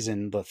noise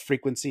and the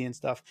frequency and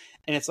stuff.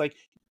 And it's like,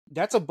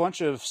 that's a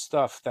bunch of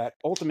stuff that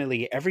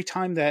ultimately every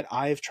time that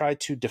I've tried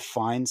to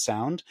define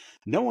sound,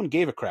 no one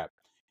gave a crap.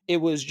 It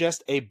was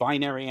just a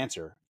binary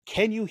answer.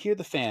 Can you hear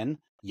the fan?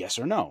 Yes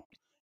or no.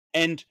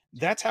 And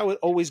that's how it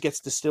always gets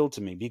distilled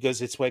to me,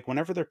 because it's like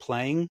whenever they're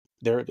playing,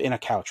 they're in a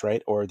couch,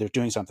 right? Or they're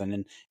doing something.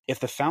 And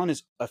if a fan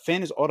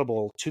is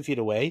audible 2 feet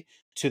away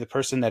to the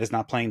person that is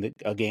not playing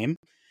a game,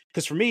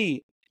 because for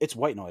me, it's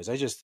white noise. I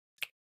just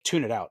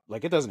tune it out.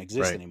 Like it doesn't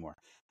exist anymore.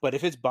 But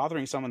if it's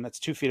bothering someone that's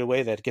 2 feet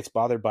away that gets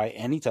bothered by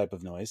any type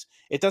of noise,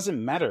 it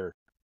doesn't matter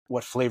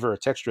what flavor or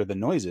texture the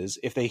noise is.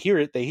 If they hear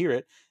it, they hear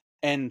it.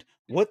 And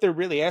what they're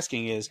really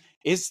asking is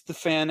the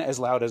fan as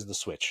loud as the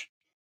Switch?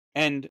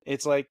 And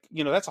it's like,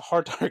 that's a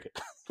hard target.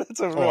 That's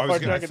a real hard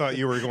target. I thought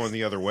you were going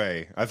the other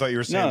way. I thought you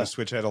were saying the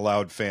Switch had a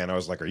loud fan. I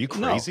was like, are you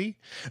crazy?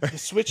 No. The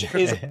Switch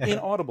is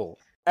inaudible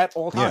at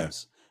all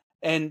times.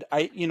 Yeah. And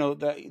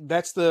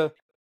that's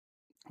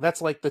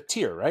like the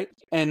tier, right?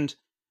 And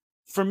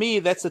for me,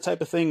 that's the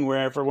type of thing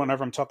whenever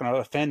I'm talking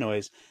about fan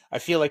noise, I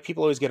feel like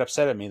people always get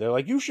upset at me. They're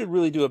like, you should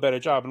really do a better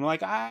job. And I'm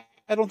like, I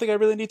don't think I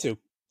really need to.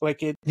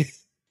 Like it.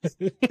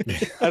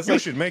 You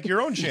should make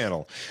your own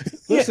channel.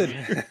 Listen,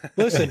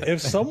 if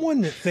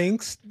someone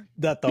thinks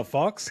that the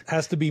Fox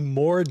has to be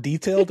more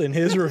detailed in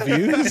his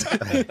reviews,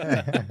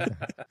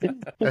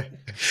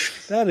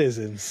 that is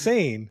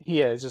insane.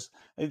 Yeah,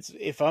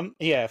 if I'm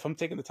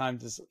taking the time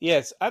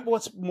to,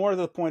 what's more to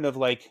the point of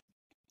like,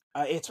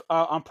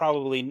 I'm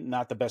probably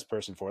not the best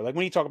person for it. Like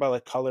when you talk about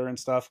like color and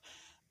stuff,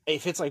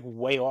 if it's like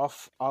way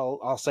off,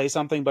 I'll say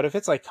something. But if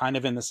it's like kind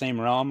of in the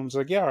same realm, I'm just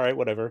like, yeah, all right,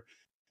 whatever.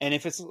 And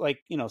if it's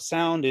like,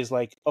 sound is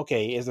like,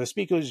 okay, is the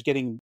speakers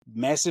getting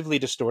massively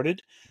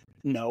distorted?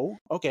 No.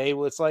 Okay,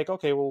 well, it's like,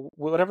 okay, well,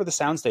 whatever the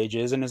soundstage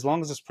is, and as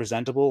long as it's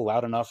presentable,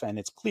 loud enough, and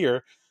it's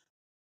clear,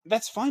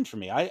 that's fine for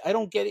me. I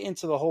don't get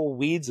into the whole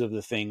weeds of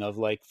the thing of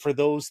like, for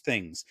those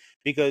things,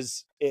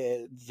 because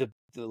the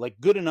like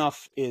good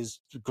enough is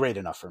great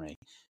enough for me.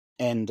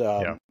 And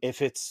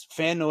if it's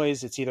fan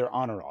noise, it's either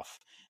on or off.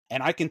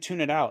 And I can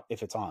tune it out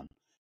if it's on.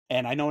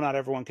 And I know not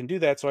everyone can do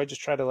that, so I just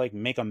try to like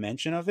make a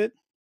mention of it.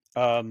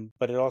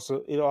 But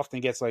it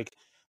often gets like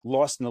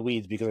lost in the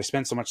weeds because I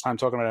spend so much time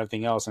talking about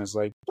everything else, and it's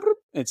like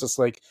it's just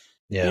like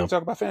you didn't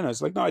talk about fan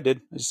noise. Like, no, I did.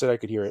 I just said I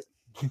could hear it.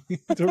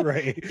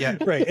 Right. Yeah.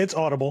 Right. It's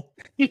audible.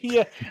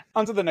 Yeah.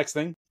 On to the next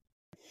thing.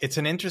 It's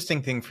an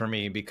interesting thing for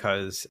me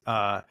because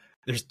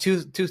there's two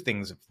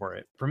things for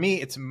it. For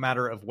me, it's a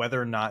matter of whether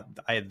or not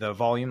the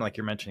volume, like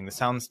you're mentioning, the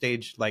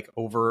soundstage, like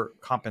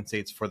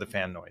overcompensates for the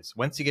fan noise.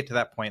 Once you get to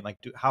that point, like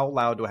how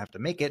loud do I have to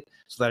make it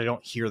so that I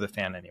don't hear the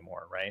fan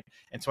anymore, right?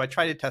 And so I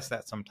try to test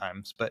that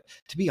sometimes. But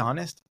to be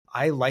honest,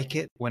 I like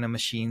it when a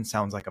machine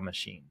sounds like a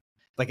machine.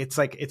 Like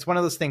it's one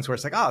of those things where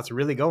it's like, oh, it's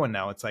really going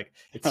now. It's like,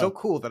 it's so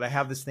cool that I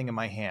have this thing in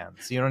my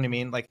hands. You know what I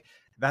mean? Like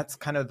that's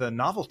kind of the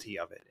novelty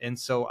of it. And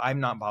so I'm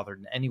not bothered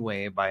in any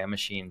way by a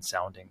machine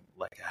sounding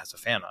like it has a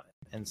fan on it.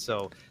 And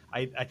so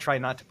I try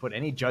not to put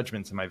any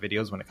judgments in my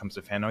videos when it comes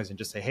to fan noise and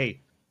just say,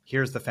 hey,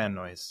 here's the fan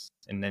noise.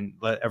 And then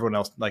let everyone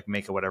else like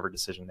make whatever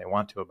decision they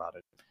want to about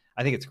it.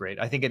 I think it's great.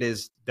 I think it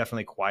is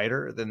definitely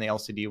quieter than the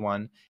LCD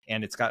one.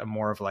 And it's got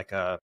more of like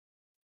a,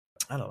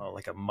 I don't know,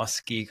 like a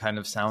musky kind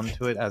of sound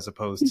to it, as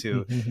opposed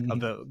to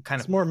the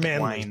kind of more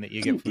whine that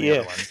you get from the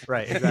other ones.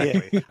 Right,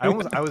 exactly. Yeah. I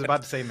was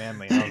about to say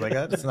manly, and I was like,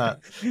 that's not.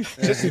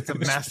 It's a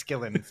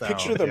masculine sound.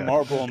 Picture the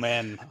Marlboro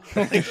Man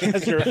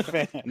as your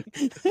fan.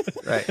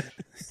 Right.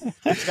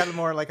 It's got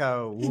more like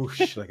a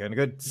whoosh, like a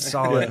good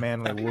solid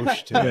manly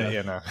whoosh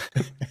to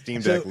it.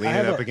 Steam Deck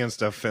leaning up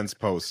against a fence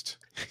post.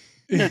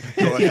 Go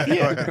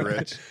ahead,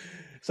 Rich.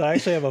 So I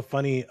actually have a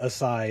funny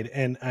aside,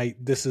 and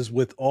this is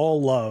with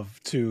all love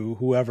to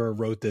whoever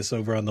wrote this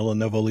over on the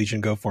Lenovo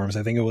Legion Go forums.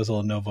 I think it was a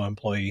Lenovo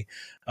employee.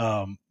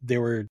 They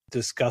were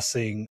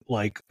discussing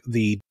like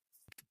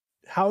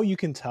how you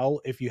can tell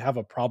if you have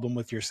a problem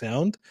with your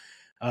sound.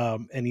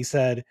 And he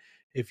said,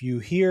 if you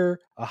hear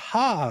a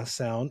ha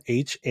sound,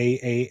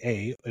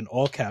 HAAA in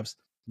all caps,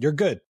 you're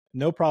good.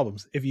 no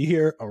problems. If you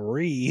hear a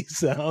re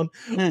sound,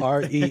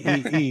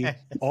 REEE,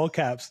 all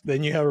caps,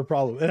 then you have a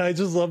problem. And I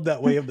just love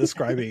that way of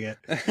describing it.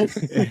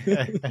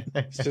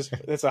 It's just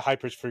it's a high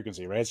pitch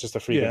frequency, right? It's just a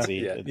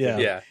frequency.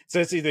 Yeah. So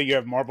it's either you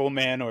have Marble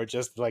Man or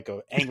just like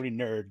an angry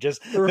nerd.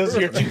 Just those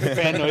are your two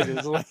fan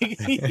noises. Like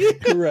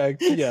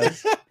correct.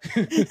 Yes.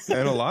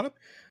 And a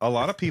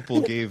lot of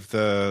people gave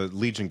the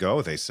Legion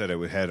Go. They said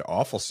it had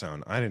awful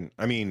sound. I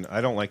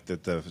don't like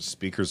that the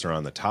speakers are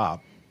on the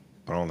top.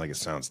 I don't think it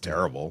sounds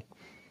terrible.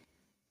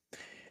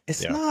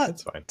 It's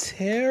not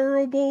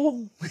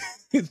terrible.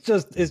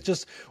 It's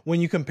just when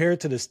you compare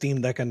it to the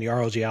Steam Deck and the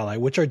ROG Ally,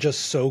 which are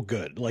just so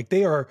good. Like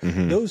they are,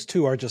 those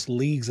two are just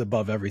leagues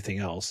above everything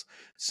else.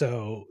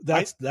 So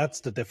that's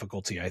the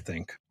difficulty, I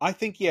think. I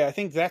think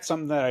that's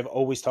something that I've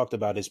always talked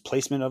about is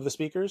placement of the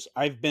speakers.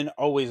 I've been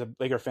always a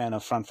bigger fan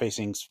of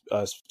front-facing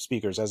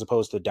speakers as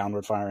opposed to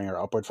downward firing or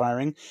upward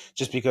firing,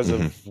 just because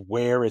of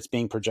where it's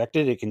being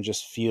projected. It can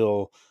just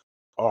feel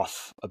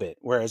off a bit.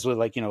 Whereas with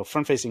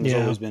front-facing has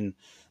always been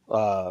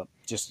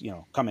just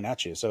coming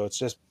at you, so it's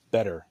just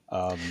better.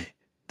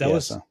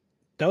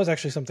 That was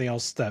actually something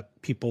else that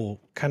people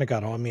kind of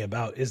got on me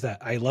about, is that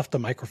I left the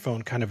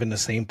microphone kind of in the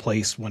same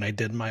place when I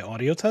did my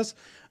audio test.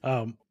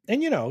 And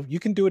you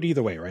can do it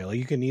either way, right? Like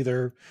you can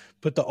either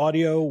put the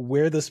audio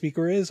where the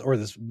speaker is, or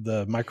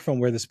the microphone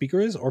where the speaker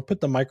is, or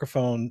put the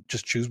microphone,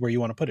 just choose where you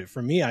want to put it.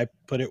 For me, I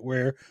put it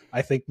where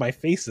I think my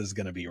face is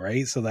going to be,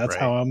 right? So that's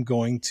how I'm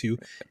going to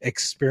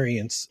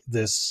experience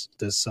this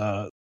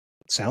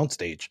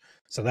soundstage.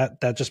 So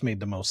that just made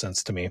the most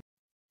sense to me.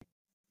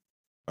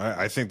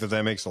 I think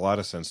that makes a lot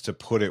of sense, to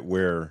put it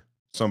where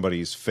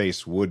somebody's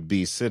face would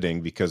be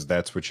sitting, because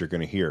that's what you're going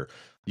to hear.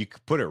 You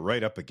could put it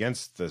right up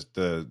against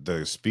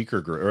the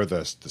speaker grill, or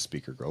the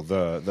speaker grill,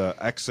 the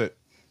exit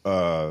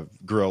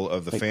grill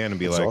of the fan, and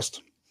be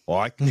exhaust.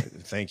 Like, well,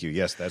 thank you.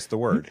 Yes, that's the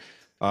word.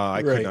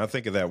 I could not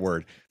think of that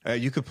word.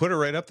 You could put it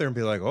right up there and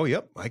be like, oh,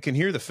 yep, I can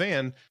hear the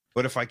fan.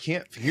 But if I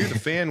can't hear the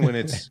fan when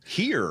it's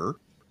here,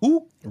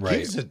 who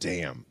gives a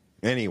damn?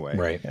 Anyway,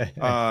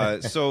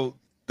 right. So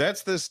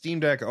that's the Steam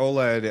Deck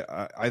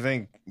OLED. I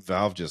think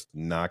Valve just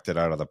knocked it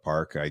out of the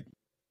park.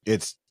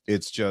 It's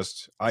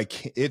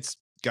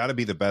got to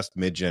be the best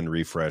mid-gen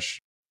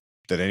refresh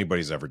that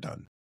anybody's ever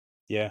done.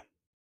 Yeah.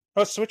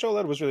 Oh, Switch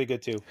OLED was really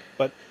good too,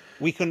 but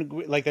we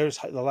couldn't, like, there's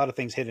a lot of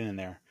things hidden in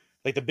there,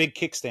 like the big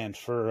kickstand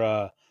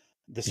for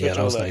the Switch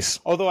that was OLED. nice.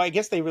 Although I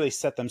guess they really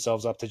set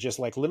themselves up to just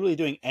like literally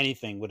doing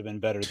anything would have been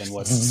better than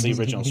what the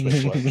original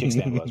Switch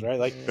kickstand was, right?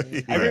 Like,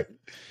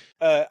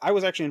 I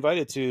was actually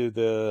invited to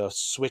the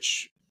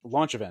Switch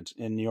launch event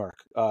in New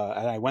York,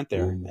 and I went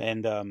there,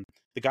 and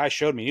the guy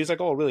showed me. He was like,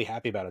 "Oh, really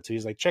happy about it too."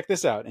 He's like, "Check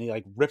this out," and he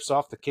like rips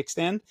off the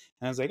kickstand, and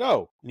I was like,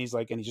 "Oh," and he's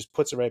like, and he just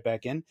puts it right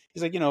back in.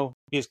 He's like,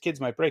 his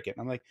kids might break it.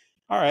 And I'm like,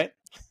 "All right."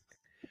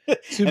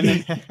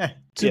 To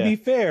be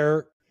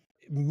fair,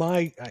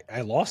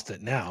 I lost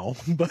it now,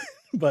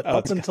 but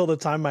up until the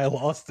time I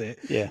lost it,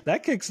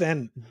 that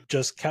kickstand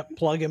just kept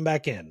plugging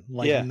back in,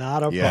 like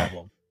not a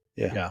problem.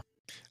 Yeah.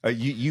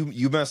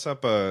 You mess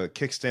up a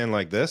kickstand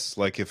like this,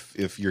 like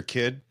if your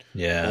kid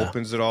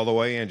opens it all the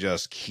way and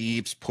just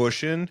keeps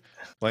pushing,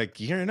 like,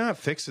 you're not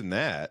fixing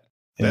that.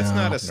 That's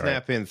not a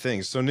snap-in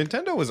thing. So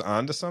Nintendo was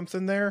onto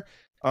something there.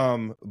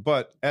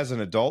 But as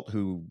an adult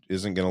who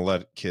isn't going to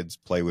let kids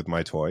play with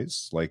my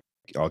toys, like,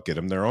 I'll get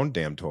them their own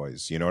damn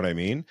toys. You know what I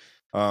mean?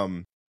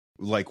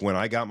 Like when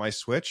I got my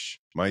Switch,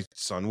 my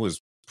son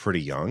was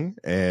pretty young,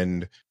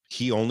 and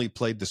he only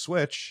played the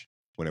Switch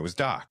when it was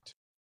docked.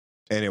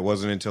 And it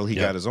wasn't until he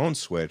got his own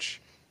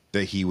Switch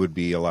that he would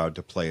be allowed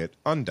to play it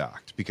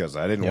undocked, because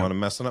I didn't want him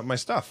messing up my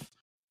stuff.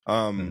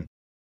 I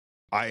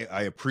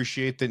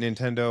appreciate that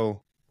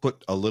Nintendo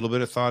put a little bit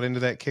of thought into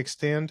that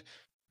kickstand,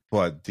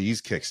 but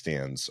these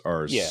kickstands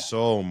are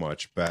so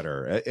much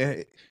better.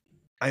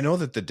 I know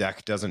that the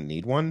deck doesn't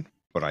need one,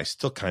 but I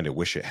still kind of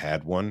wish it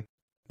had one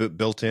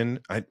built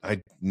in. I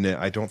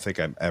don't think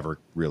I'm ever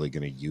really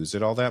going to use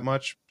it all that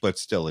much, but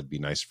still, it'd be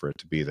nice for it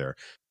to be there.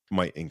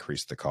 Might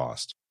increase the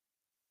cost.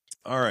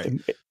 All right.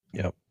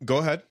 Go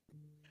ahead.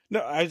 No,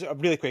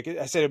 really quick.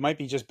 I said it might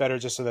be just better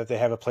just so that they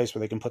have a place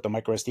where they can put the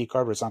micro SD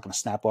card, but it's not going to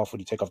snap off when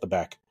you take off the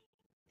back.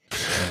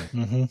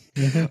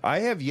 I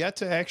have yet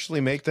to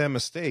actually make that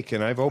mistake,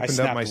 and I've opened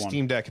up my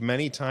Steam Deck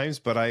many times,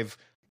 but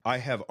I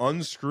have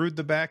unscrewed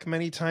the back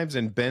many times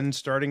and been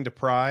starting to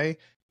pry,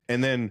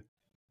 and then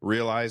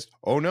realized,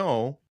 oh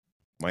no,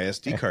 my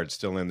SD card's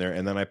still in there,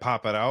 and then I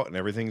pop it out and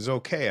everything's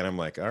okay, and I'm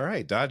like, all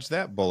right, dodge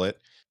that bullet.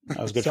 That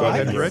was good. So for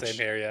ahead, Rich.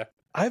 Same here,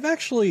 I've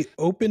actually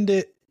opened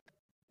it,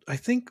 I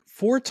think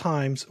 4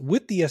 times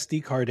with the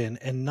SD card in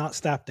and not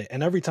snapped it.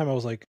 And every time I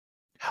was like,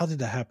 how did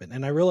that happen?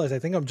 And I realized I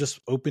think I'm just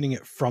opening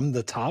it from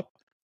the top,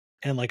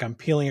 and like I'm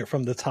peeling it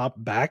from the top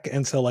back.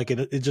 And so like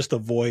it just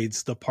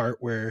avoids the part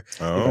where if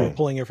I'm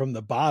pulling it from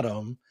the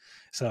bottom.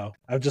 So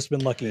I've just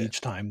been lucky each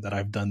time that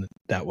I've done it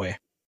that way.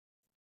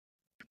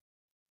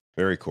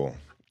 Very cool.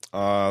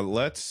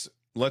 Let's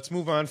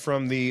move on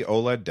from the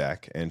OLED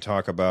deck and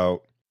talk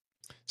about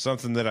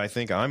something that I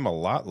think I'm a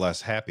lot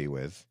less happy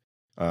with.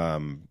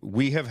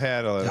 We have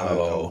had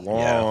a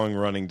long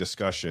running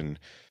discussion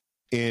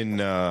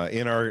in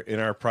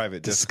our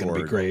private This Discord. is going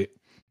to be great.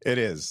 It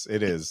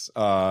is.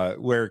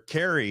 Where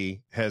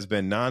Carrie has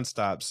been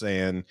nonstop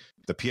saying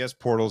the PS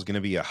Portal is going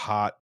to be a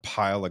hot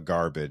pile of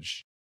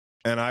garbage,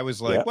 and I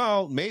was like,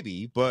 well,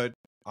 maybe, but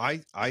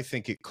I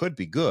think it could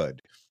be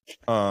good.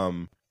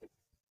 And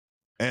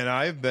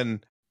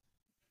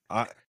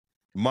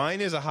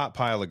mine is a hot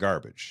pile of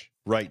garbage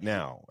right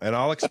now, and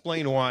I'll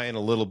explain why in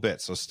a little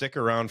bit. So stick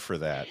around for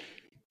that.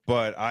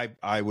 But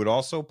I would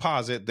also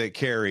posit that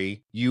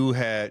Carrie,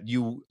 I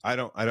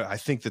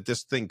think that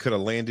this thing could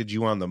have landed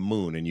you on the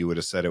moon and you would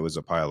have said it was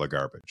a pile of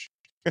garbage.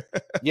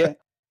 Yeah.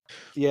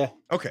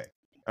 Okay.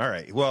 All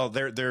right. Well,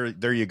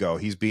 there you go.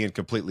 He's being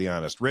completely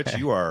honest. Rich,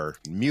 you are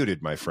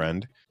muted, my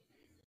friend.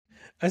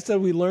 I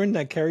said we learned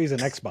that Carrie's an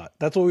Xbot.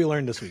 That's what we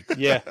learned this week.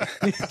 Yeah.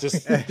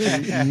 Just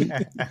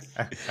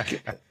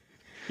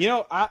you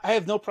know, I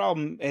have no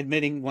problem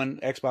admitting when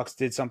Xbox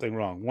did something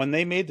wrong. When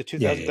they made the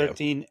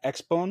 2013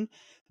 Xbone,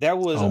 that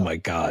was oh my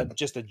God,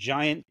 just a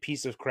giant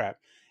piece of crap.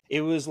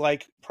 It was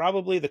like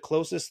probably the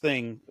closest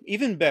thing,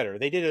 even better.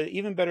 They did an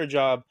even better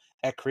job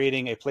at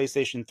creating a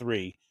PlayStation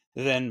 3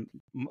 than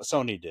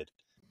Sony did.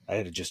 I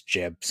had to just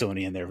jab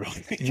Sony in there real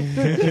quick.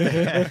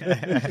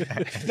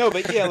 No,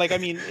 but yeah, like, I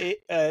mean,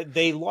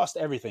 they lost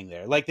everything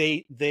there. Like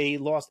they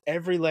lost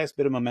every last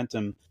bit of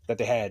momentum that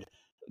they had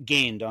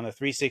gained on the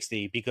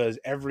 360 because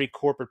every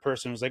corporate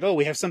person was like, oh,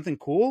 we have something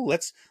cool,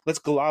 let's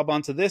glob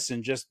onto this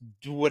and just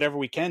do whatever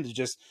we can to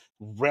just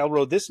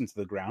railroad this into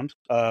the ground.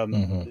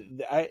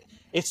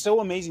 It's so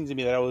amazing to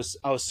me that I was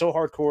so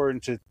hardcore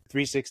into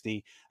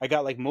 360. I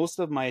got like most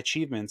of my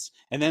achievements,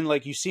 and then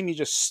like you see me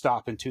just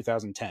stop in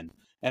 2010,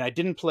 and I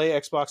didn't play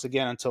Xbox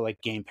again until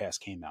like Game Pass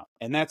came out,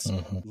 and that's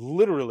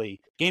literally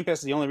Game Pass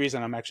is the only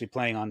reason I'm actually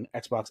playing on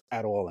Xbox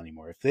at all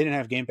anymore. If they didn't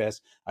have Game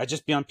Pass, I'd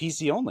just be on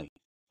PC only.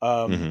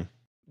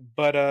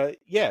 But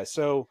yeah,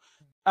 so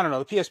I don't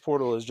know. The PS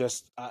Portal is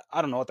just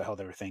I don't know what the hell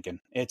they were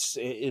thinking.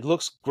 It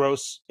looks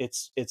gross.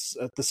 It's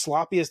the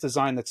sloppiest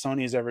design that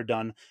Sony has ever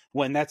done.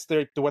 When that's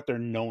what they're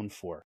known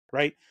for,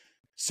 right?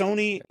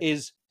 Sony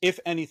is, if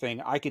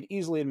anything, I could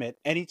easily admit,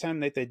 anytime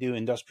that they do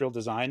industrial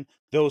design,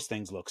 those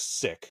things look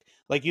sick.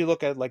 Like you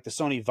look at like the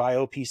Sony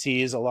Vaio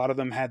PCs, a lot of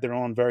them had their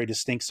own very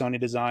distinct Sony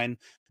design.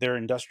 Their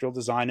industrial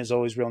design is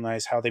always real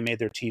nice. How they made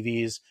their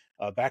TVs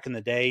back in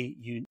the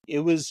day,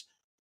 it was.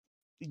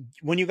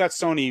 When you got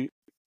Sony,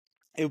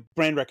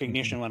 brand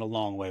recognition went a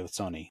long way with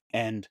Sony.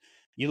 And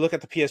you look at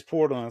the PS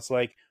Portal and it's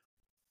like,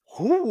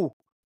 who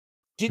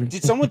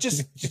did someone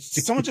just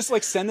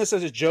like send this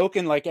as a joke,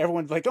 and like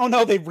everyone's like, oh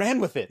no, they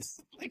ran with it.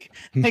 Like,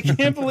 I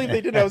can't believe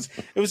they did it.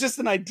 It was just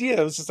an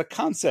idea. It was just a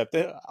concept.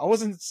 I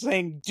wasn't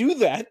saying do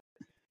that.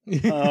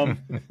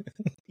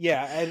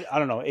 Yeah, I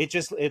don't know.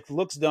 It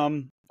looks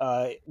dumb.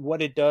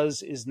 What it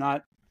does is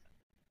not.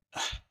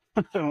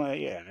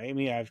 Yeah, I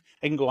mean, I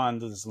can go on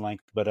to this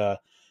length, but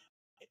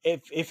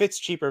if it's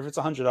cheaper, if it's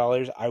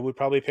 $100, I would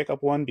probably pick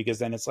up one, because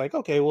then it's like,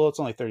 okay, well, it's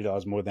only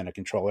 $30 more than a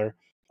controller.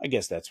 I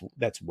guess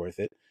that's worth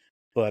it.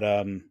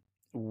 But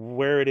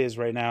where it is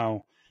right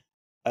now,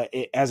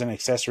 as an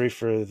accessory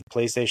for the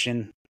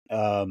PlayStation,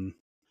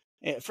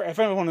 if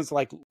everyone is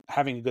like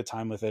having a good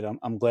time with it,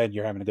 I'm glad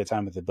you're having a good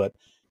time with it. But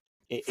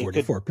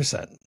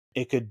 44%.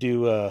 It could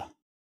do.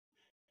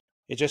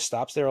 It just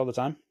stops there all the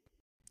time.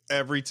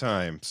 Every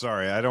time.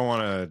 Sorry, I don't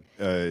want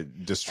to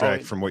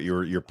distract from what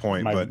your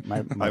point, but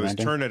I was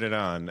turning it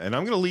on, and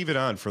I'm going to leave it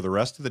on for the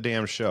rest of the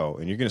damn show,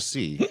 and you're going to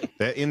see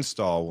that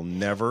install will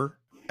never,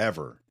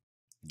 ever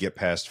get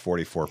past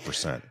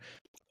 44%.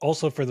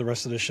 Also, for the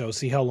rest of the show,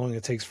 see how long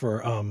it takes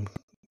for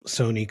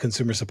Sony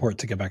consumer support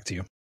to get back to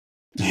you.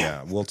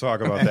 Yeah, we'll talk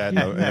about that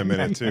in a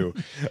minute too.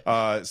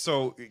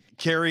 So,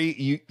 Carrie,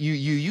 you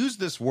used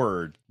this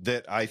word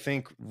that I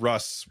think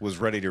Russ was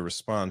ready to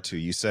respond to.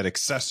 You said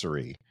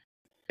accessory.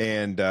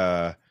 And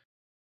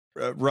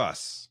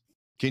Russ,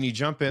 can you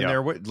jump in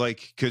there? What,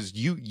 like, because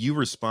you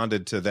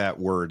responded to that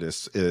word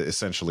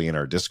essentially in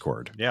our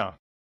Discord. Yeah.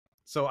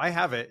 So I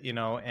have it,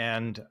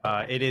 and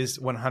it is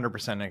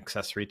 100% an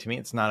accessory to me.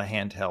 It's not a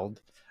handheld.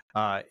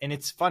 And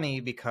it's funny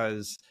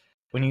because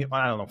I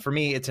don't know, for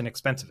me, it's an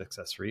expensive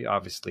accessory.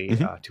 Obviously,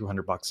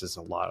 $200 is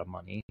a lot of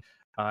money.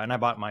 And I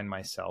bought mine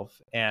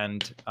myself.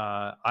 And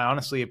I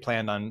honestly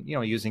planned on,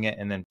 using it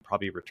and then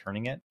probably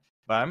returning it.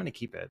 But I'm going to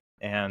keep it.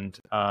 And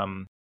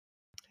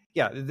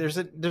yeah, there's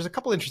a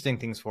couple interesting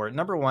things for it.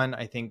 Number one,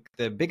 I think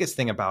the biggest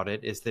thing about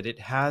it is that it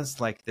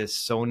has like this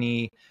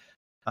Sony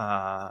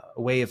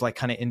way of like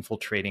kind of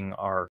infiltrating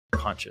our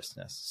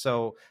consciousness.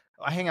 So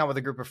I hang out with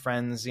a group of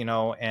friends,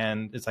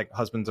 and it's like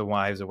husbands and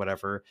wives or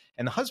whatever.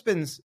 And the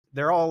husbands,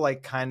 they're all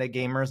like kind of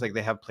gamers, like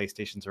they have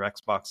PlayStations or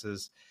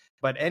Xboxes.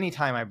 But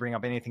anytime I bring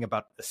up anything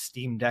about a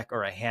Steam Deck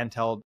or a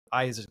handheld,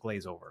 eyes just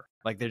glaze over.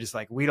 Like they're just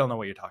like, we don't know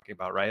what you're talking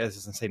about, right? This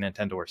doesn't say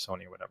Nintendo or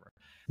Sony or whatever.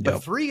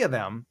 But 3 of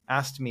them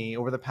asked me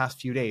over the past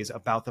few days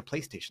about the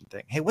PlayStation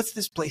thing. Hey, what's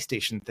this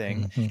PlayStation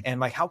thing? And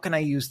like, how can I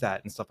use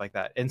that and stuff like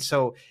that? And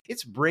so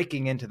it's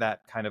breaking into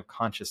that kind of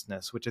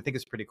consciousness, which I think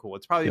is pretty cool.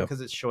 It's probably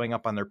because it's showing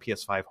up on their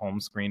PS5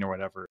 home screen or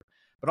whatever.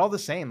 But all the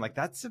same, like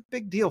that's a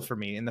big deal for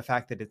me in the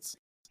fact that it's,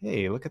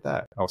 hey, look at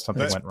that. Oh,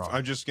 something went wrong.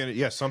 I'm just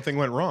gonna, something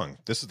went wrong.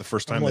 This is the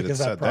first time I'm like, that it is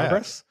that said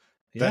progress?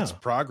 that. That's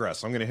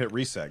progress. I'm gonna hit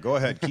reset. Go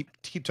ahead,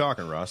 keep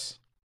talking, Russ.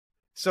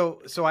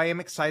 So I am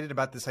excited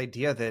about this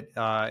idea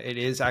that it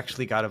is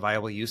actually got a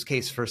viable use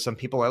case for some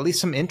people, at least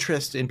some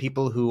interest in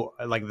people who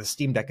like the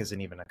Steam Deck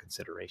isn't even a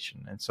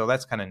consideration, and so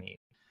that's kind of neat.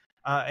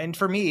 And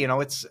for me,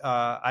 it's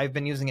I've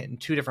been using it in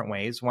two different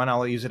ways. One,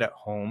 I'll use it at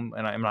home,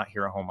 and I'm not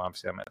here at home.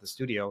 Obviously, I'm at the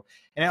studio,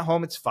 and at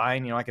home it's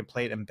fine. I can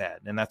play it in bed,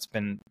 and that's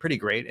been pretty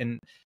great. And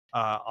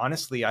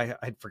honestly,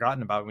 I'd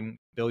forgotten about when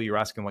Bill, you were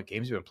asking what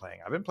games you've been playing.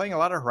 I've been playing a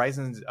lot of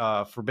Horizon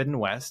Forbidden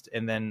West,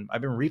 and then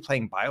I've been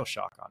replaying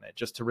BioShock on it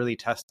just to really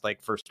test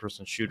like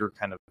first-person shooter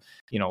kind of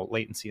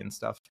latency and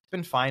stuff. It's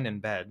been fine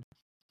in bed.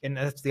 And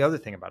that's the other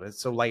thing about it.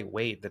 It's so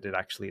lightweight that it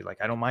actually, like,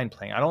 I don't mind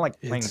playing. I don't like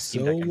playing the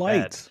Steam Deck in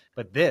bed,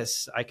 but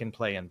this I can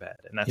play in bed,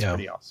 and that's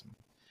pretty awesome.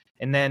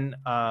 And then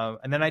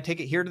I take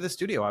it here to the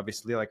studio,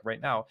 obviously, like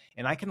right now,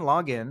 and I can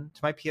log in to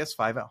my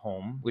PS5 at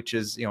home, which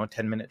is a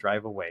 10-minute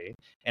drive away,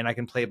 and I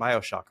can play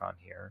BioShock on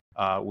here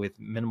with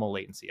minimal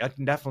latency. I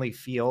can definitely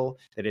feel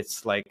that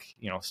it's like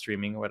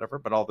streaming or whatever,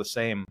 but all the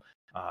same,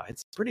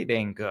 it's pretty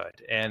dang good,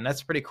 and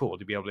that's pretty cool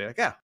to be able to be like,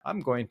 yeah,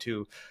 I'm going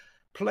to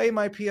play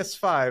my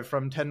PS5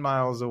 from 10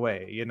 miles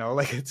away,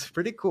 like it's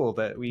pretty cool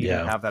that we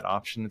even have that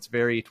option. It's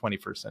very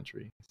 21st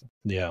century.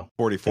 Yeah.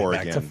 44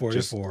 back again. to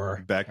 44.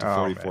 Just back to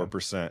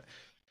 44%.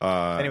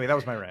 Anyway, that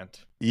was my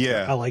rant.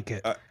 Yeah. I like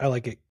it. I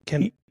like it.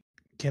 Can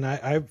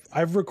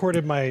I've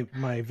recorded my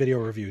video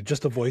review,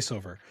 just a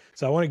voiceover.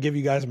 So I want to give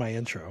you guys my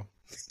intro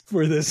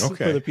for this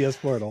for the PS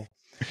Portal.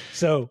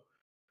 So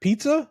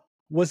pizza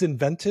was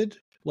invented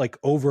like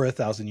over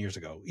 1,000 years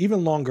ago,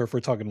 even longer if we're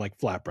talking like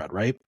flatbread,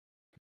 right?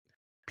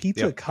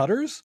 Pizza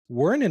cutters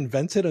weren't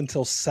invented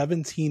until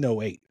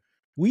 1708.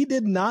 We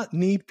did not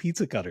need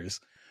pizza cutters.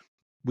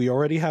 We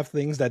already have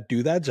things that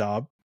do that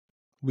job.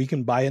 We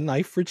can buy a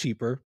knife for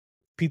cheaper.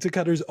 Pizza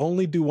cutters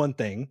only do one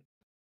thing,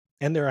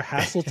 and they're a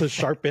hassle to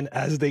sharpen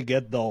as they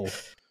get dull.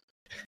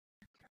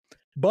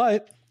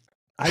 But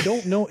I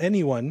don't know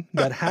anyone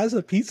that has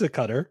a pizza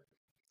cutter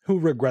who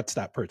regrets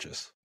that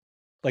purchase.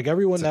 Like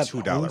everyone it's that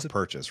a $2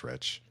 purchase,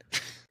 Rich.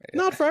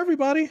 Not for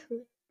everybody.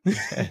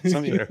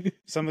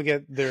 Some will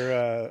get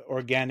their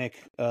organic,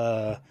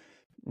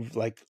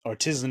 like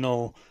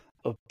artisanal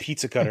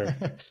pizza cutter.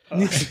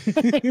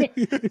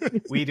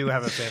 We do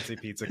have a fancy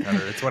pizza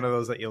cutter. It's one of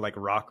those that you like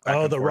rock.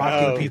 Back the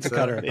rocking pizza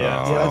cutter.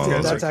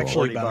 Yeah, that's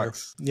actually better.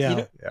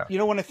 Yeah.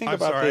 When I think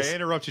about sorry, this, I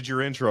interrupted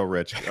your intro,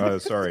 Rich.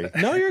 Sorry.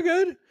 No, you're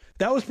good.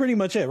 That was pretty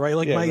much it, right?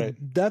 Like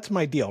that's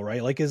my deal,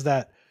 right? Like, is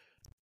that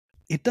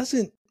it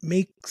doesn't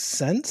make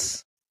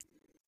sense,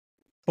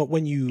 but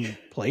when you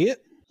play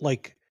it,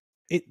 like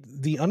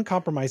the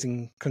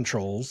uncompromising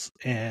controls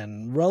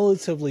and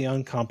relatively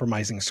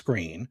uncompromising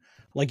screen.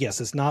 Like,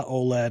 yes, it's not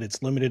OLED,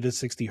 it's limited to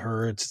 60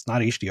 hertz, it's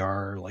not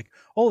HDR, like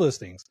all those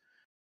things,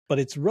 but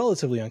it's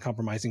relatively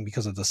uncompromising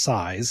because of the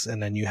size.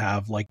 And then you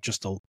have like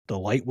just the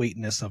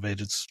lightweightness of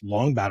it. It's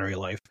long battery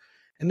life.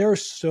 And there are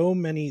so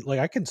many, like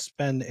I can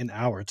spend an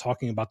hour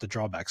talking about the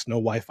drawbacks. No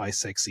Wi-Fi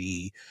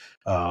 6E.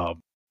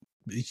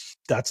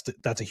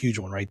 That's a huge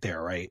one right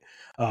there, right?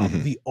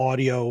 The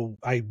audio,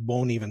 I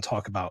won't even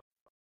talk about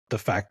the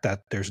fact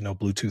that there's no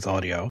Bluetooth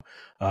audio,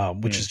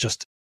 which is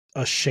just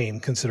a shame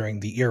considering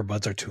the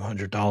earbuds are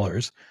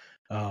 $200.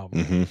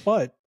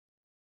 But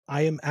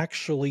I am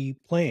actually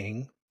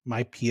playing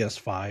my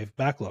PS5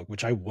 backlog,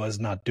 which I was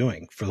not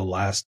doing for the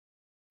last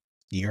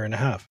year and a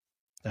half,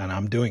 and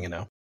I'm doing it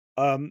now.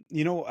 I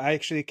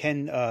actually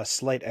can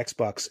slight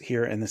Xbox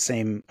here in the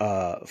same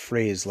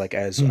phrase like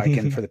as I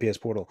can for the PS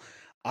Portal.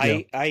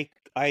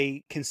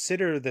 I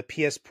consider the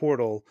PS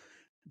Portal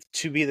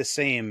to be the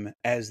same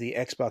as the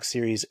Xbox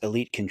Series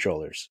Elite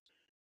controllers.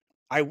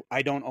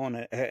 I don't own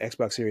an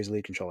Xbox Series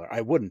Elite controller.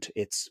 I wouldn't.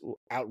 It's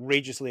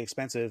outrageously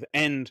expensive,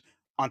 and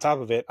on top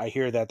of it, I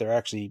hear that they're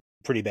actually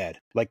pretty bad.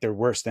 Like they're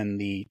worse than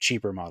the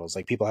cheaper models.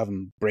 Like people have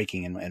them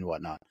breaking and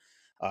whatnot.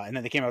 And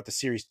then they came out with the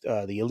Series,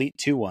 the Elite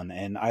 2 one,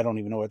 and I don't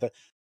even know what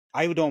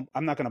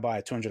I'm not going to buy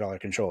a $200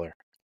 controller.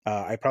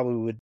 I probably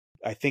would.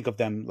 I think of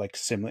them like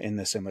in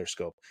the similar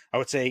scope. I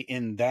would say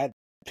in that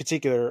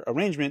particular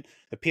arrangement,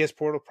 the PS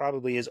Portal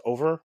probably is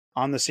over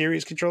on the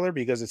Series controller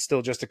because it's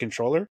still just a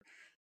controller.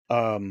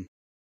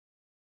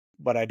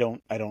 But I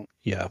don't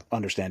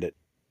understand it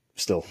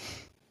still.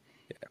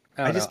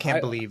 I just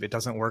can't believe it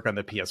doesn't work on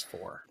the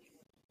PS4.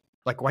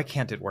 Like, why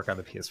can't it work on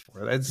the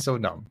PS4? That's so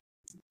dumb.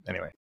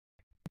 Anyway.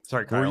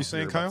 Sorry, Kyle. What were you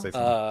saying,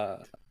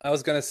 Kyle? I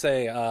was going to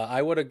say,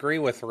 I would agree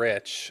with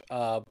Rich,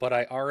 but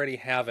I already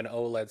have an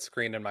OLED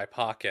screen in my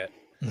pocket.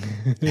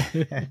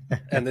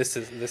 And this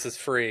is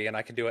free, and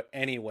I can do it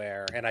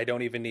anywhere, and I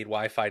don't even need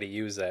Wi-Fi to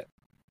use it.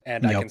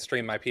 And I can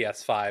stream my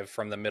PS5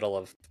 from the middle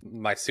of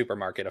my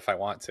supermarket if I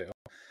want to.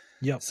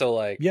 So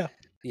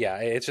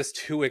it's just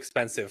too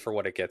expensive for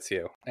what it gets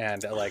you,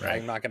 and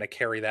I'm not going to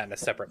carry that in a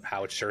separate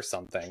pouch or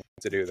something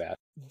to do that.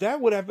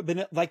 That would have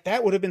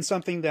been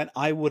something that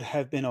I would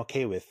have been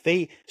okay with.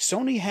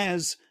 Sony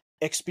has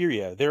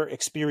Xperia, their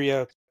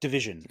Xperia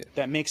division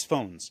that makes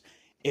phones,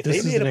 if This they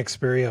is made an a,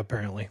 Xperia,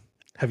 apparently.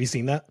 Have you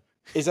seen that?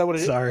 is that what it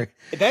is? Sorry.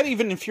 That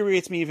even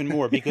infuriates me even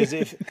more because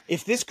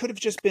if this could have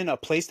just been a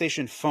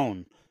PlayStation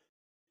phone,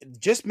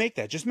 just make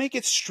that. Just make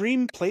it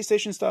stream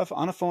PlayStation stuff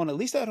on a phone. At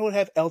least that would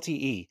have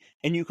LTE,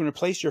 and you can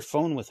replace your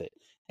phone with it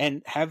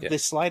and have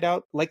this slide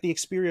out like the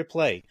Xperia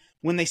Play.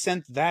 When they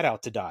sent that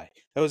out to die,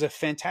 that was a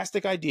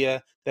fantastic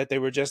idea. That they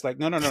were just like,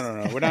 no,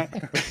 we're not.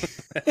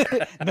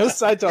 No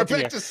side We're talking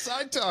back here. to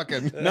side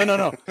talking.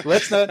 No.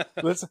 Let's not.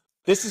 Let's.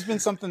 This has been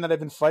something that I've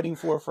been fighting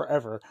for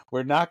forever.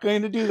 We're not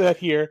going to do that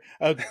here.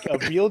 A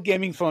real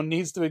gaming phone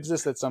needs to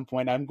exist at some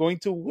point. I'm going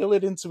to will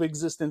it into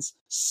existence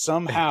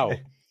somehow.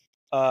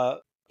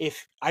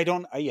 If I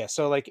don't, yeah.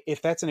 So like,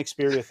 if that's an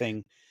Xperia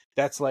thing,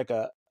 that's like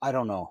I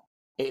don't know.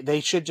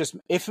 They should just,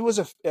 if it was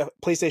a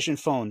PlayStation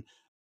phone,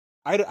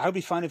 I'd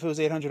be fine if it was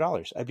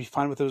 $800. I'd be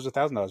fine if it was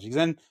 $1,000 because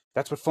then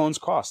that's what phones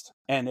cost,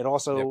 and it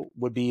also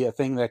would be a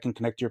thing that can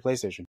connect to your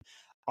PlayStation.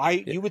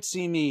 You would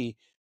see me.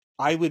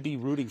 I would be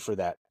rooting for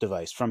that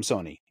device from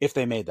Sony if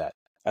they made that,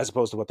 as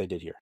opposed to what they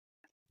did here.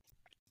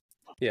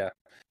 Yeah,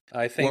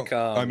 I think.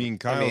 Kyle.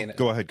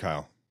 Go ahead,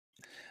 Kyle.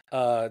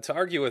 To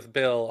argue with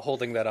Bill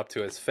holding that up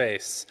to his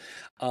face,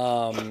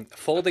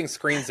 folding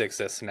screens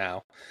exist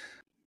now.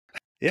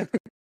 Yeah.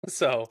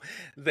 So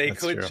they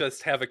That's could true.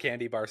 just have a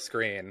candy bar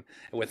screen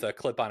with a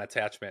clip-on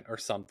attachment or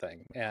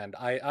something. And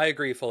I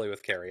agree fully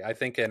with Carrie. I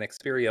think an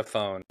Xperia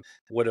phone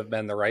would have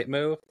been the right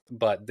move,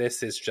 but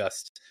this is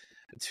just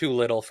too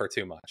little for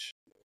too much.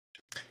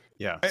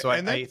 Yeah. So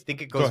I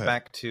think it goes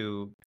back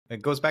to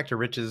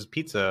Rich's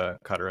pizza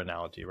cutter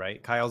analogy,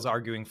 right? Kyle's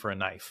arguing for a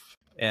knife.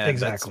 And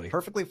Exactly. that's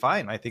perfectly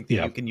fine. I think that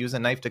you can use a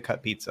knife to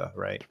cut pizza,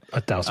 right?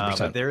 1,000%.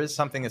 But there is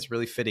something that's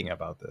really fitting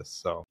about this.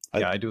 So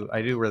yeah, I do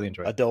really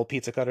enjoy A it. dull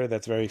pizza cutter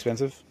that's very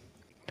expensive.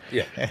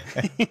 Yeah.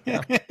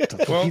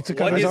 Well, pizza What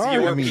cutters is are.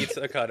 your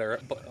pizza cutter?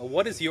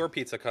 What is your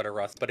pizza cutter,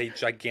 Russ? But a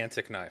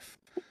gigantic knife.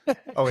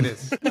 Oh, it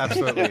is.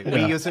 Absolutely.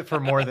 We use it for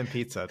more than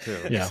pizza too.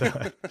 Yeah. So-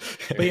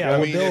 But yeah, I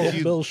well,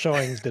 mean, Bill's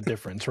showing the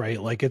difference, right?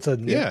 Like it's a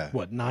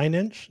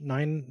 9-inch,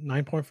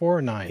 9.4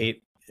 or 9?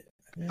 8.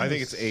 I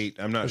think it's 8.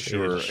 I'm not It's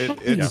sure.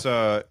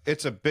 8.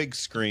 It's a big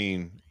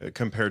screen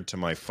compared to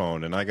my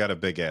phone, and I got a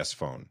big ass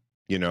phone.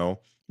 You know,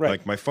 Right.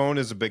 like my phone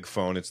is a big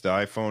phone. It's the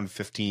iPhone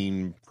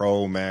 15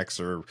 Pro Max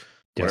or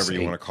whatever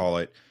you want to call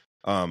it.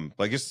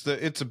 Like it's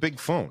a big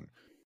phone.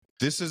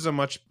 This is a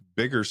much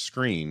bigger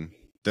screen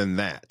than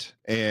that,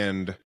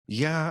 and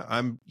yeah,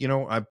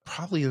 I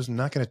probably is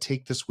not going to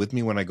take this with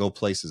me when I go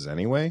places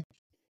anyway.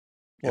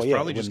 Well, It's yeah,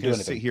 probably it just wouldn't do going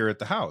to sit anything. here at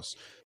the house,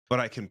 but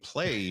I can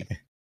play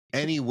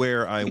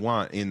anywhere I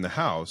want in the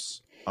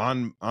house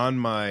on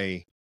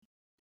my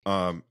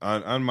on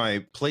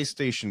my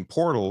PlayStation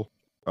Portal.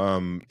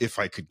 If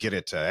I could get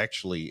it to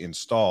actually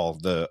install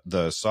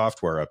the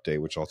software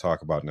update, which I'll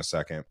talk about in a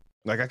second.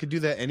 Like I could do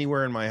that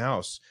anywhere in my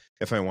house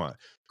if I want.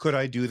 Could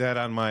I do that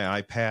on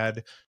my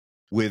iPad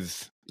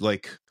with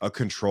like a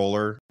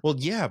controller? Well,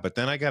 yeah, but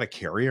then I got a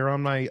carrier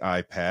on my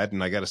iPad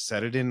and I got to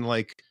set it in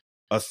like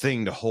a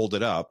thing to hold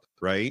it up,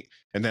 right?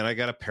 And then I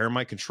got to pair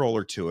my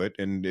controller to it,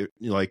 and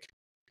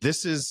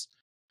this is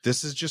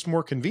just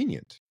more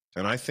convenient.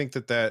 And I think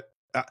that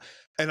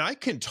and I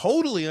can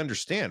totally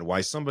understand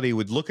why somebody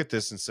would look at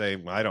this and say,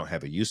 well, I don't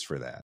have a use for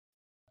that.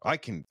 I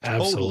can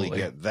totally Absolutely.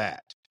 get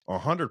that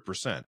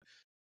 100%.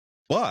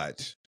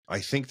 But I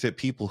think that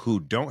people who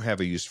don't have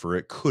a use for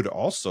it could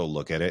also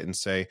look at it and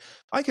say,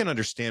 I can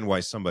understand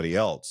why somebody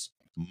else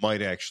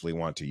might actually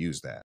want to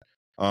use that.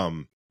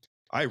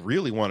 I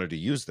really wanted to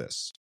use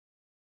this.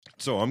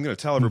 So I'm going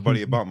to tell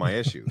everybody about my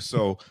issue.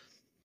 So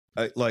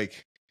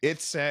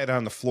it sat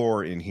on the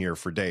floor in here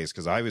for days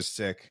because I was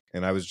sick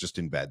and I was just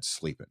in bed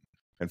sleeping.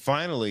 And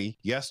finally,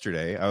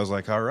 yesterday, I was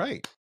like, all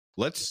right,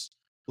 let's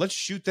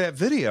shoot that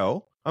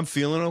video. I'm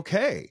feeling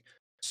okay.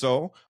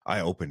 So I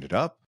opened it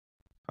up.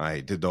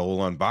 I did the whole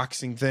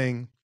unboxing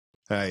thing.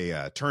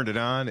 I turned it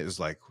on. It was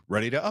like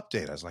ready to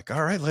update. I was like,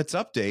 all right, let's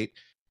update.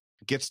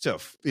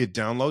 It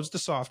downloads the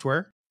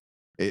software.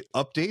 It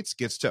updates,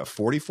 gets to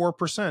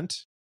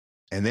 44%.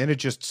 And then it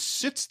just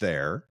sits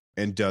there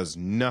and does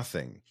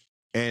nothing.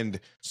 And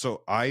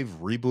so I've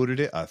rebooted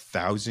it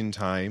 1,000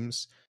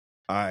 times.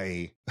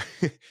 And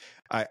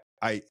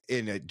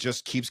it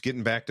just keeps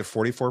getting back to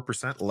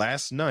 44%.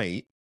 Last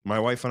night, my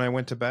wife and I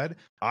went to bed.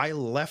 I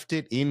left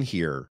it in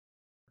here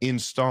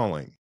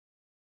installing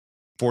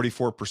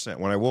 44%.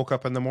 When I woke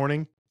up in the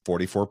morning,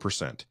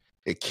 44%.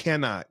 It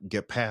cannot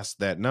get past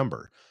that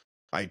number.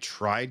 I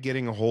tried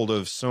getting a hold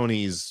of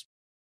Sony's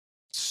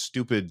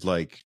stupid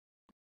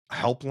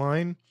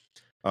helpline.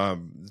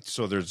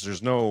 So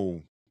there's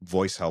no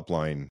voice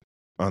helpline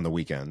on the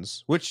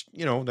weekends, which,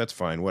 that's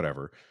fine,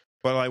 whatever.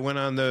 But I went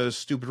on the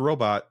stupid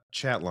robot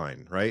chat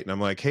line, right? And I'm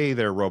like, hey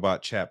there,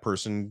 robot chat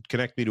person,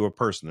 connect me to a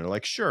person. They're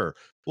like, sure,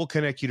 we'll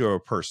connect you to a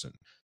person.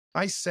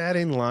 I sat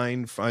in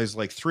line. I was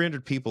like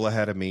 300 people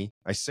ahead of me.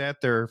 I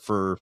sat there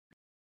for,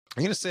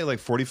 I'm going to say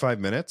 45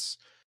 minutes,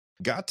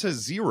 got to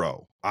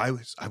 0. I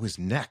was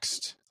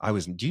next.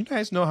 Do you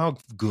guys know how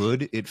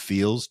good it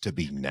feels to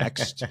be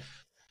next?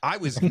 I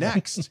was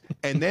next.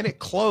 And then it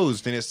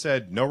closed and it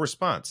said no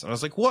response. And I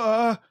was like,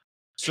 what?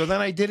 So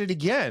then I did it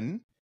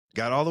again,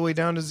 got all the way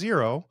down to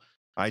 0.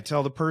 I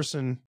tell the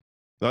person,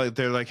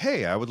 they're like,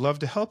 hey, I would love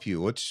to help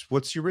you.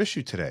 What's your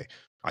issue today?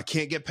 I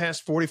can't get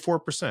past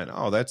 44%.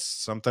 Oh, that's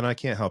something I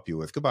can't help you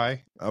with.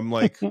 Goodbye. I'm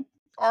like,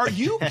 are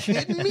you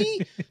kidding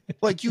me?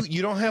 Like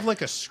you don't have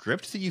like a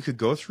script that you could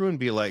go through and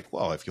be like,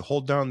 well, if you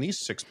hold down these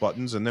 6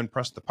 buttons and then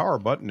press the power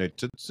button,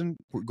 it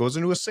goes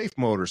into a safe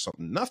mode or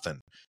something.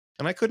 Nothing.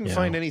 And I couldn't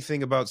find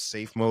anything about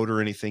safe mode or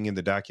anything in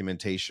the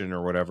documentation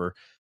or whatever.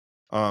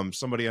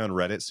 Somebody on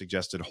Reddit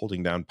suggested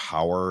holding down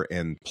power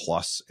and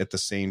plus at the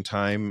same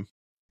time.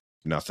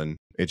 Nothing.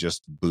 It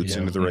just boots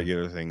into the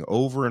regular thing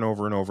over and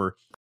over and over.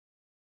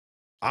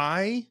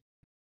 I'm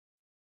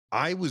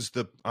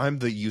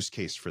the use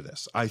case for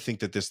this. I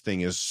think that this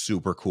thing is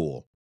super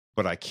cool,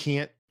 but I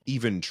can't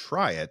even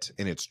try it,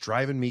 and it's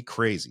driving me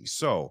crazy.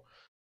 So,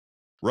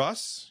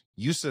 Russ,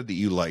 you said that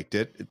you liked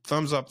it.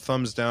 Thumbs up,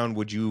 thumbs down.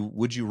 Would you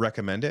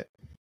recommend it?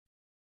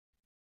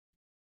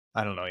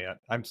 I don't know yet.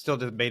 I'm still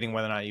debating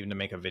whether or not even to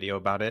make a video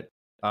about it.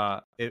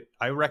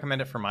 I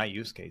recommend it for my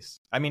use case.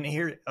 I mean,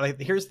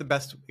 here's the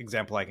best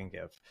example I can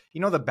give.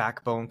 You know the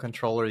Backbone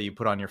controller you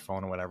put on your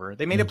phone or whatever?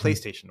 They made a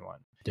PlayStation one.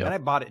 Yep. And I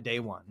bought it day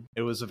one.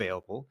 It was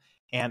available.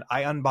 And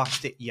I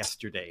unboxed it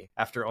yesterday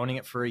after owning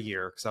it for a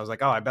year because I was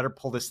like, oh, I better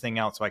pull this thing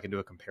out so I can do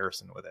a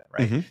comparison with it,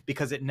 right?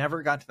 Because it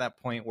never got to that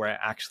point where I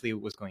actually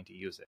was going to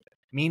use it.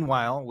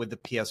 Meanwhile, with the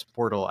PS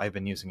Portal, I've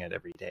been using it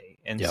every day.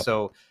 And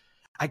so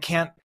I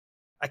can't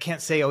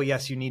say, oh,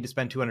 yes, you need to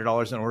spend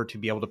 $200 in order to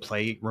be able to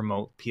play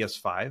remote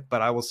PS5.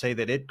 But I will say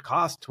that it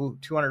cost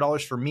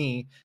 $200 for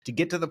me to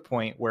get to the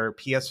point where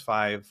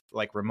PS5,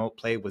 like remote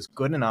play, was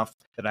good enough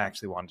that I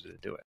actually wanted to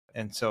do it.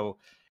 And so,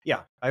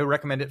 yeah, I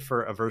recommend it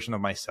for a version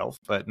of myself,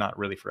 but not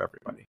really for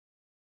everybody.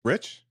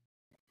 Rich?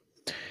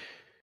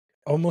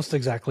 Almost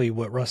exactly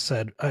what Russ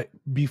said.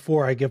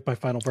 Before I give my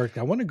final verdict,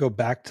 I want to go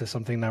back to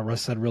something that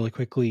Russ said really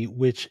quickly,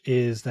 which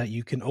is that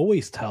you can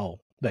always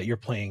tell that you're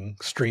playing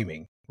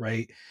streaming,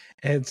 right?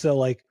 And so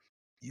like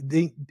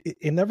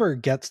it never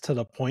gets to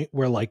the point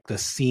where like the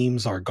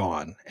seams are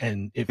gone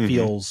and it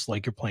feels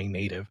like you're playing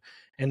native.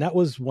 And that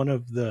was one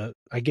of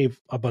I gave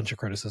a bunch of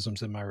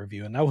criticisms in my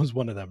review, and that was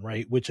one of them,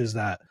 right? Which is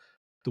that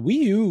the Wii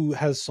U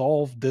has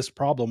solved this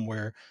problem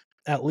where,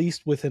 at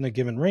least within a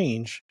given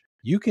range,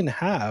 you can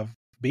have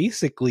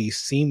basically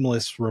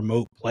seamless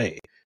remote play.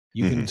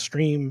 You can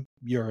stream,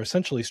 you're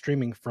essentially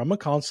streaming from a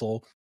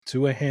console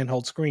to a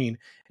handheld screen,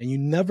 and you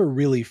never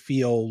really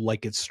feel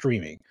like it's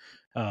streaming.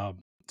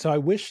 So I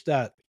wish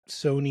that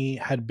Sony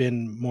had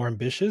been more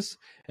ambitious,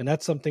 and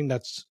that's something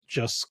that's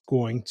just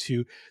going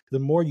to, the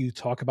more you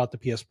talk about the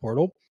PS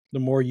Portal, the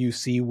more you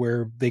see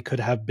where they could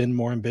have been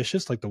more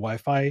ambitious, like the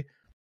Wi-Fi,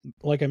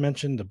 like I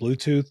mentioned, the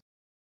Bluetooth.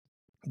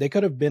 They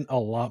could have been a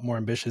lot more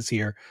ambitious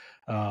here.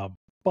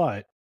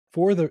 But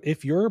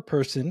if you're a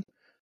person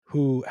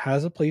who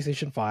has a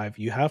PlayStation 5,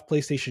 you have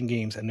PlayStation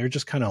games, and they're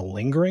just kind of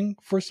lingering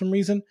for some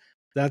reason,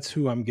 that's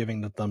who I'm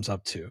giving the thumbs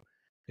up to.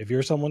 If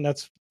you're someone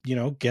that's,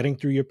 getting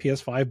through your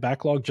PS5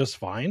 backlog just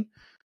fine,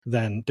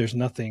 then there's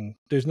nothing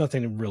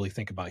to really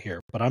think about here.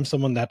 But I'm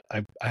someone that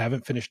I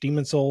haven't finished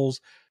Demon's Souls,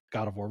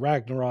 God of War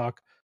Ragnarok,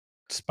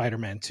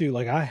 Spider-Man 2.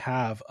 Like, I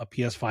have a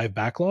PS5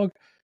 backlog,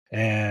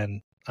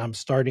 and I'm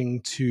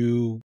starting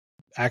to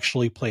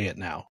actually play it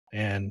now.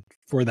 And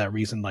for that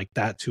reason, like,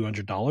 that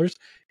 $200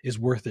 is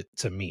worth it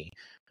to me.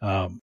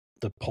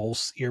 The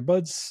Pulse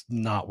earbuds,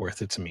 not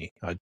worth it to me.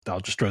 I'll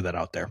just throw that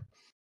out there.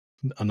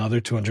 Another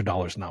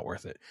 $200, not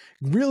worth it.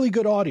 Really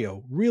good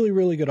audio,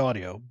 really good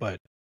audio, but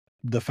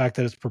the fact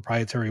that it's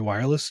proprietary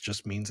wireless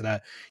just means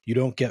that you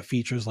don't get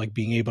features like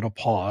being able to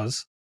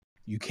pause.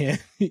 You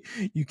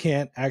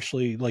can't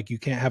actually, like, you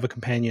can't have a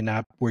companion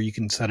app where you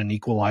can set an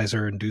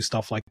equalizer and do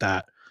stuff like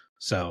that.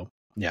 So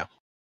yeah.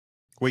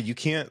 Wait, you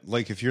can't,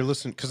 like, if you're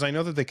listening, because I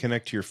know that they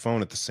connect to your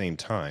phone at the same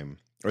time,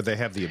 or they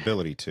have the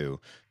ability to.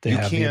 You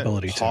can't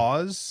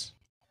pause.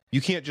 You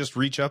can't just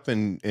reach up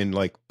and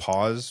like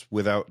pause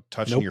without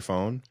touching your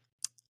phone?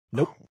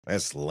 Nope. Oh,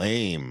 that's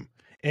lame.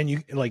 And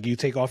you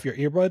take off your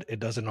earbud, it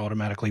doesn't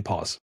automatically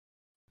pause.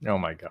 Oh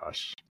my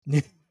gosh.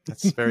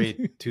 That's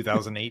very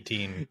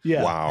 2018.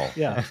 Yeah. Wow.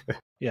 Yeah.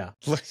 Yeah.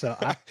 So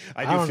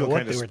I do feel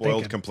kind of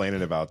spoiled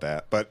complaining about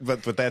that, but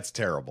that's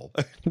terrible.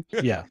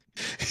 Yeah.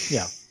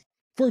 Yeah.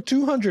 For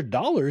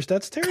 $200,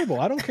 that's terrible.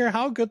 I don't care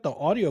how good the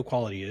audio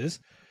quality is.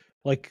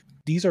 Like,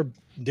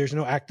 there's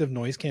no active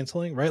noise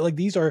canceling, right? Like,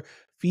 these are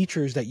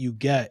features that you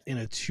get in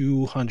a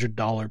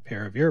 $200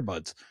 pair of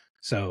earbuds.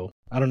 So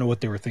I don't know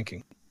what they were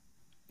thinking.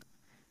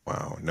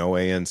 Wow. No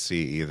ANC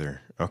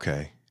either.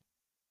 Okay.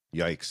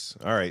 Yikes.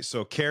 All right.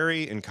 So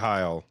Carrie and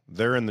Kyle,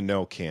 they're in the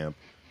no camp.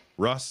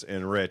 Russ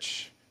and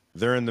Rich,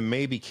 they're in the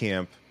maybe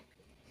camp.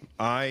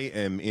 I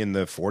am in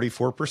the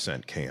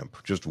 44% camp,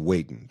 just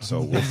waiting.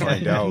 So we'll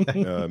find out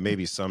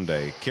maybe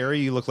someday. Carrie,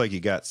 you look like you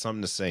got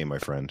something to say, my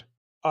friend.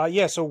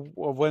 Yeah, so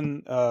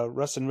when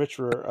Russ and Rich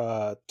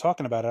were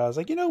talking about it, I was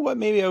like, you know what,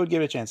 maybe I would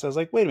give it a chance. I was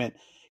like, wait a minute,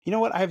 you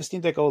know what, I have a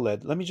Steam Deck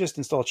OLED. Let me just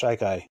install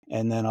Chikai,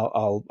 and then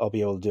I'll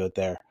be able to do it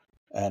there.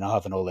 and I'll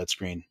have an OLED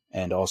screen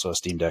and also a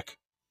Steam Deck.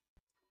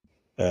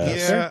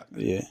 Yeah,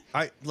 yeah.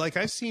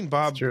 I've seen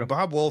Bob true.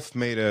 Wolf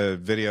made a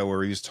video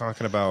where he was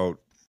talking about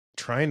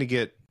trying to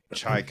get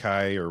Chai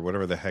Kai or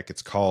whatever the heck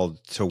it's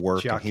called to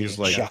work, and he was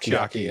like,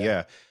 Chiaki,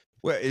 yeah.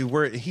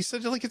 Where he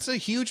said like it's a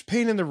huge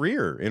pain in the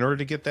rear in order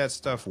to get that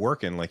stuff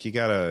working. Like you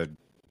gotta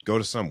go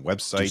to some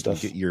website and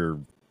get your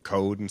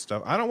code and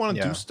stuff. I don't want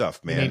to do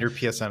stuff, man. You need your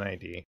PSN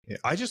ID. Yeah.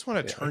 I just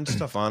want to turn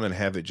stuff on and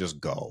have it just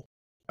go,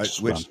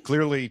 Just which run.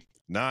 clearly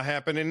not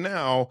happening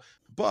now.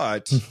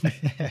 But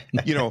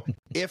you know,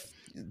 if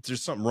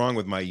there's something wrong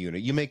with my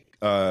unit, you make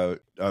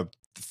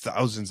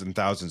thousands and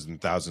thousands and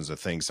thousands of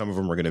things. Some of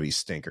them are going to be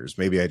stinkers.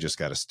 Maybe I just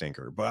got a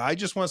stinker, but I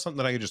just want something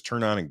that I can just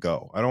turn on and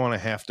go. I don't want to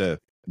have to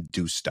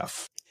do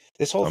stuff.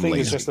 This whole thing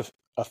lazy. is just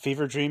a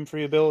fever dream for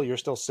you, Bill. You're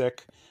still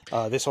sick.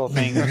 This whole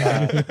thing,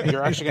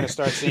 you're actually going to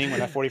start seeing when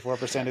that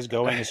 44% is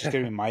going. It's just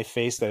going to be my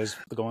face that is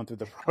going through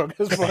the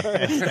progress bar.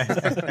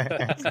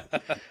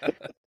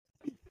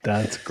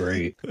 That's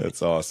great.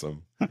 That's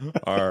awesome.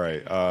 All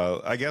right.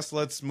 I guess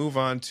let's move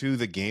on to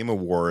the Game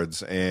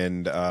Awards.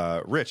 And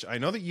Rich, I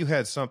know that you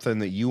had something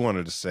that you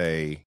wanted to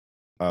say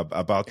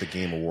about the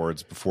Game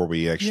Awards before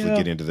we actually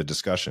get into the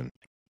discussion.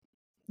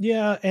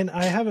 Yeah, and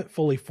I haven't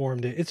fully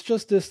formed it. It's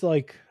just this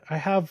like I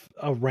have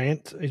a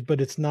rant,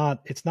 but it's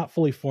not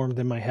fully formed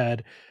in my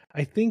head.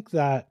 I think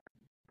that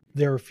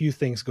there are a few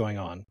things going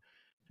on.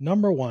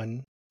 Number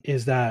one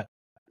is that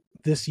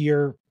this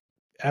year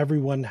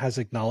everyone has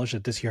acknowledged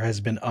that this year has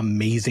been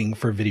amazing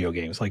for video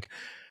games. Like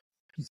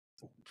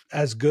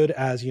as good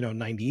as,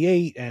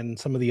 98 and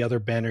some of the other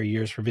banner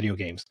years for video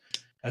games.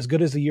 As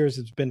good as the years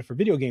it's been for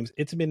video games,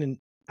 it's been an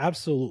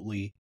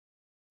absolutely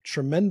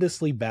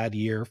tremendously bad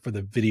year for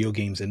the video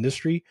games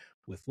industry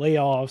with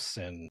layoffs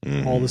and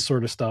all this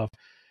sort of stuff.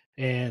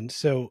 And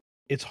so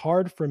it's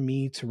hard for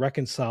me to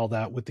reconcile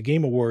that with the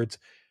Game Awards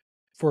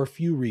for a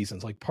few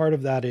reasons. Like part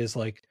of that is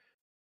like,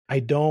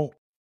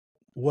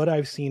 what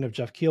I've seen of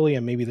Jeff Keighley,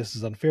 and maybe this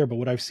is unfair, but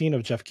what I've seen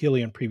of Jeff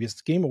Keighley in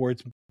previous Game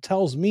Awards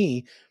tells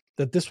me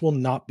that this will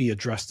not be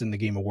addressed in the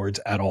Game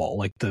Awards at all.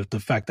 Like the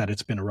fact that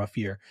it's been a rough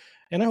year.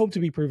 And I hope to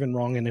be proven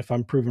wrong. And if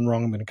I'm proven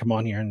wrong, I'm going to come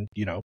on here and,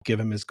 give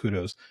him his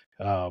kudos.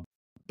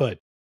 But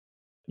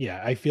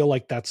yeah, I feel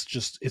like it's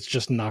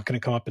just not going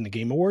to come up in the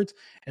Game Awards.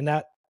 And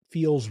that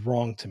feels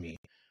wrong to me.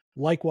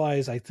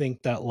 Likewise, I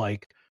think that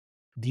like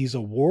these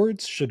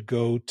awards should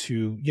go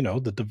to,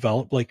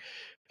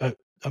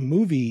 a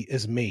movie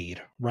is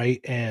made, right?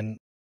 And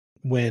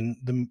when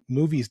the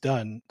movie's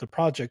done, the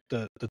project,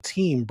 the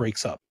team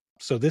breaks up.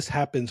 So this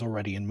happens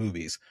already in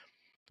movies.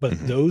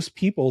 But those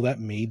people that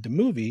made the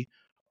movie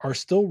are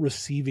still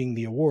receiving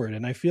the award.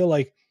 And I feel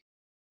like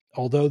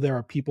although there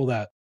are people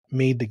that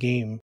made the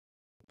game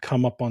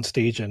come up on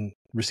stage and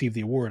receive the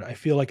award, I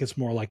feel like it's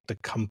more like the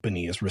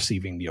company is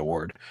receiving the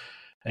award.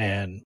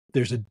 And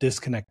there's a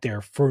disconnect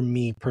there for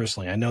me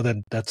personally. I know that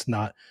that's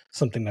not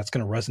something that's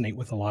going to resonate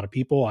with a lot of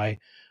people. I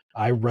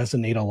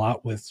resonate a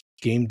lot with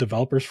game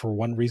developers for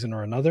one reason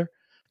or another.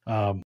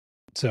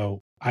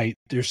 So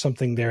there's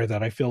something there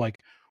that I feel like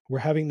we're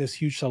having this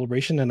huge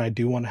celebration, and I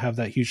do want to have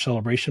that huge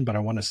celebration, but I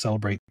want to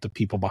celebrate the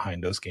people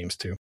behind those games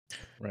too.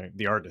 Right.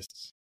 The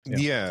artists.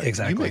 Yeah,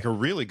 exactly. You make a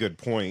really good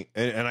point.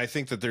 And I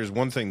think that there's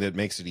one thing that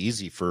makes it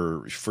easy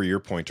for your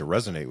point to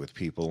resonate with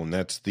people. And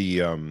that's the,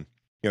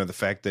 the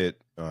fact that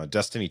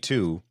Destiny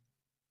 2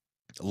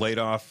 laid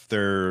off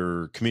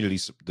their community,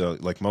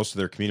 most of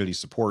their community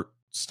support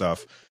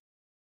stuff.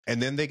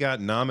 And then they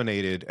got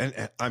nominated.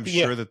 And I'm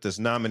sure that this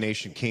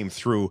nomination came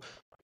through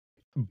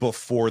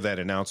before that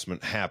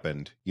announcement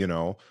happened,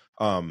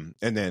 and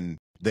then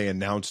they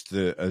announced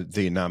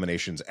the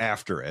nominations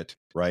after it,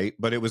 right?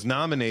 But it was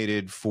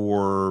nominated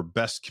for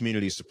best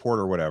community support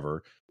or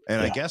whatever. And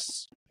I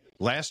guess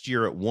last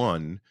year it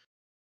won.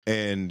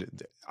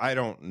 And I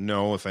don't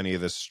know if any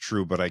of this is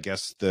true, but I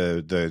guess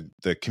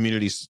the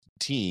community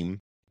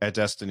team at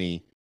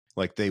Destiny,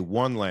 like they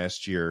won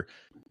last year,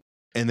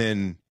 and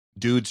then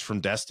dudes from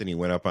Destiny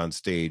went up on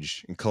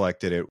stage and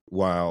collected it,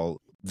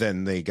 while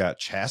then they got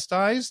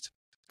chastised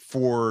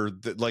for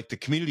the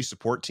community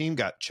support team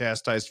got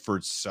chastised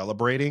for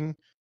celebrating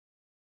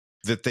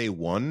that they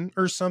won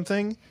or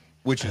something,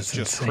 which is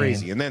just insane.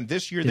 Crazy. And then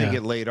this year they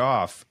get laid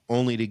off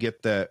only to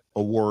get that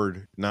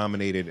award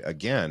nominated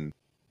again.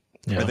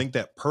 I think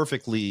that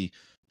perfectly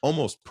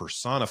almost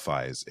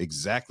personifies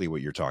exactly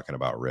what you're talking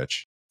about,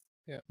 Rich.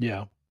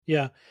 Yeah.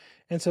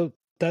 And so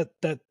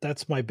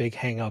that's my big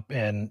hang up.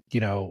 And,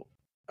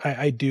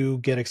 I do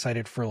get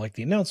excited for like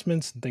the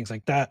announcements and things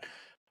like that.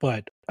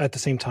 But at the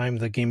same time,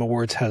 the Game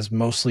Awards has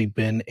mostly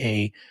been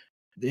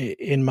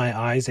in my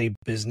eyes, a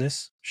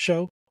business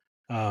show.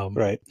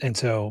 Right. And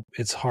so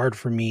it's hard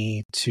for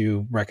me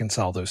to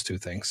reconcile those two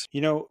things.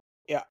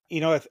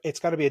 It's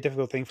got to be a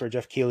difficult thing for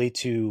Jeff Keighley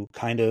to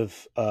kind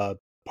of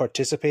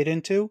participate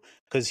into,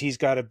 because he's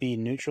got to be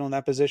neutral in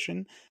that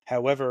position.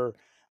 However,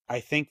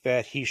 I think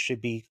that he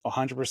should be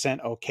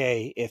 100%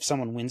 okay if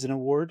someone wins an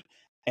award.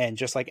 And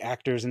just like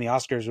actors in the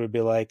Oscars would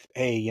be like,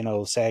 hey,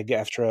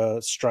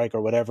 SAG-AFTRA strike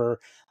or whatever,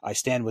 I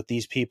stand with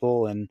these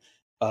people. And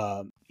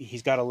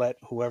he's got to let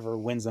whoever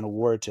wins an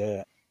award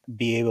to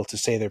be able to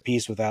say their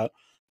piece without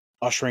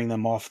ushering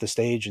them off the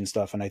stage and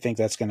stuff. And I think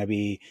that's going to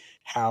be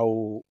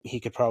how he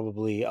could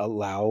probably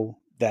allow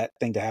that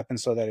thing to happen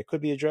so that it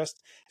could be addressed,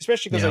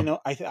 especially because I know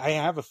I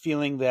have a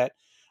feeling that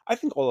I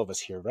think all of us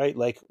here, right?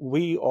 Like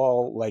we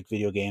all like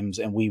video games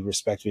and we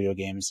respect video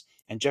games.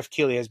 And Jeff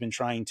Keighley has been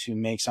trying to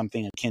make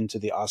something akin to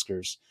the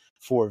Oscars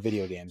for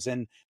video games.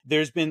 And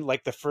there's been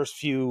like the first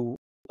few,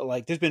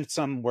 like there's been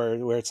some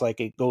where it's like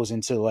it goes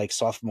into like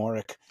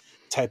sophomoric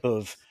type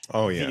of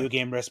video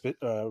game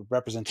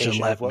representation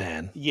Gillette, of what,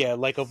 man. Yeah,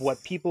 like of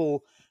what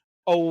people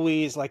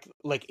always like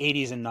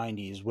 80s and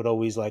 90s would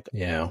always like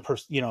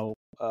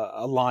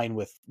align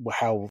with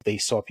how they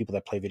saw people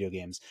that play video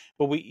games.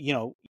 But we,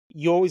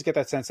 you always get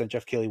that sense that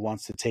Jeff Keighley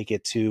wants to take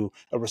it to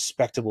a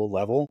respectable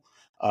level.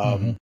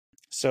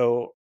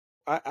 So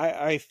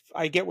I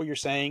get what you're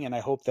saying, and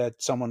I hope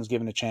that someone is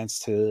given a chance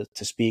to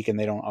speak and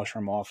they don't usher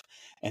him off,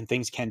 and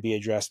things can be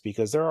addressed,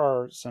 because there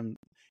are some.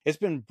 It's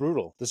been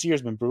brutal. This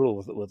year's been brutal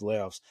with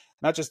layoffs,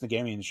 not just in the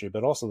gaming industry,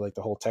 but also like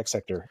the whole tech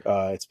sector.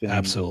 It's been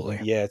absolutely,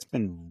 it's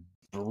been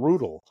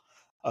brutal.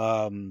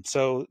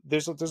 So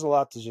there's a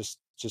lot to just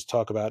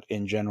talk about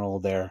in general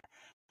there.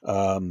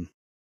 But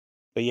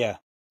yeah,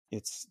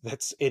 it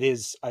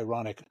is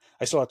ironic.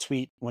 I saw a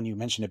tweet when you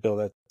mentioned it, Bill,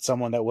 that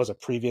someone that was a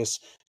previous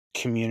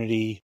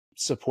community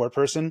support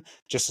person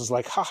just was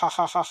like ha ha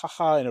ha ha ha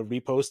ha in a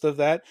repost of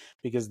that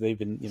because they've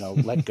been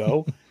let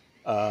go.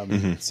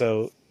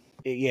 So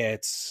yeah,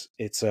 it's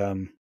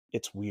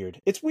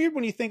weird. It's weird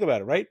when you think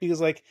about it, right?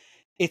 Because like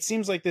it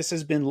seems like this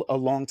has been a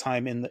long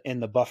time in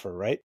the buffer,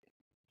 right?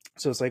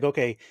 So it's like,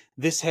 okay,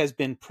 this has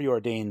been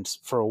preordained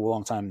for a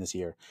long time this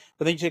year.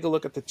 But then you take a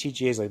look at the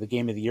TGA's, like the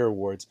Game of the Year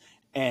awards,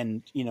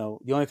 and the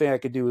only thing I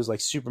could do is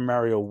like Super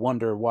Mario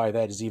wonder why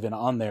that is even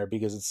on there,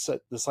 because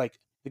it's like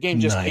the game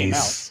just came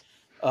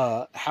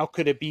out. How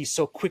could it be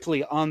so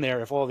quickly on there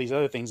if all these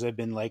other things have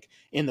been like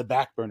in the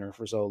back burner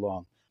for so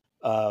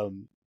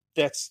long?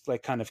 That's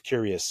like kind of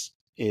curious,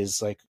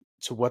 is like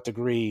to what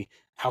degree,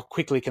 how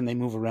quickly can they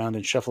move around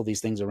and shuffle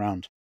these things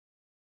around?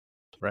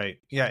 Right.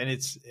 Yeah.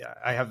 And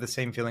I have the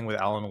same feeling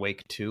with Alan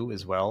Wake 2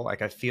 as well.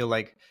 Like, I feel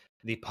like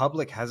the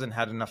public hasn't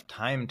had enough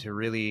time to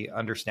really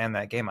understand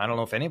that game. I don't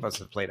know if any of us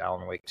have played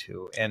Alan Wake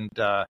 2. And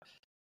I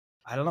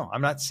don't know.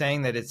 I'm not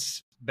saying that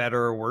it's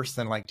better or worse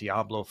than like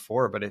Diablo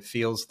 4, but it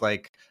feels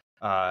like,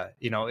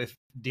 if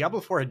Diablo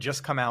 4 had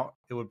just come out,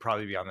 it would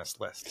probably be on this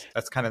list.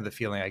 That's kind of the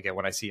feeling I get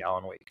when I see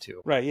Alan Wake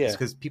 2. Right. Yeah.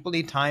 Because people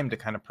need time to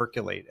kind of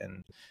percolate,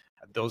 and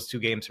those two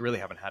games really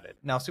haven't had it.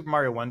 Now, Super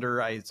Mario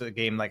Wonder is a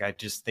game like I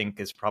just think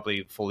is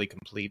probably fully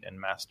complete and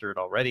mastered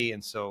already.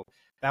 And so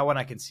that one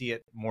I can see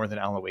it more than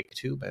Alan Wake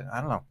 2, but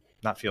I don't know.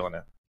 Not feeling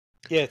it.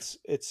 Yeah,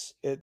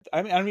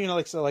 I mean,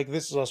 like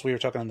this is also, we were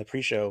talking on the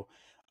pre-show.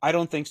 I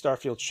don't think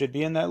Starfield should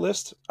be in that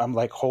list. I'm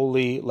like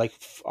wholly, like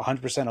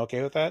 100%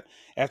 okay with that.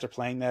 After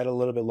playing that a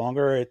little bit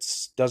longer, it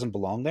doesn't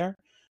belong there.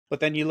 But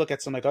then you look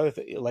at some like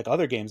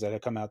other games that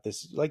have come out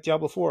this, like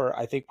Diablo 4,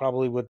 I think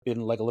probably would have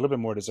been like a little bit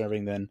more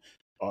deserving than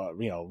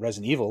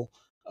Resident Evil.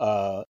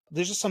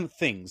 There's just some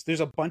things. There's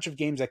a bunch of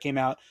games that came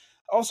out.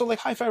 Also, like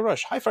Hi-Fi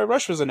Rush. Hi-Fi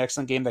Rush was an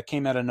excellent game that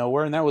came out of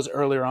nowhere, and that was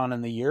earlier on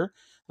in the year.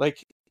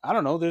 Like, I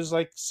don't know. There's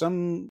like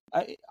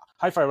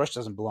Hi-Fi Rush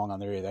doesn't belong on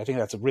there either. I think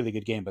that's a really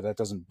good game, but that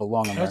doesn't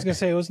belong on there. I was gonna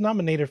say it was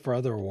nominated for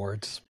other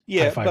awards.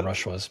 Yeah, Hi-Fi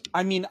Rush was.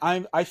 I mean,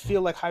 I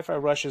feel like Hi-Fi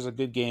Rush is a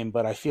good game,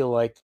 but I feel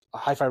like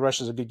Hi-Fi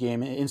Rush is a good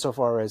game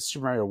insofar as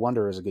Super Mario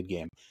Wonder is a good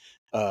game.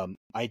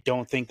 I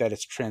don't think that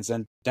it's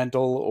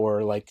transcendental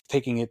or like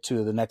taking it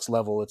to the next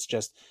level. It's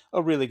just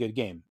a really good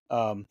game.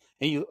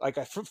 And you like,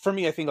 for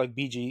me, I think like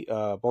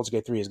Baldur's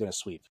Gate 3 is going to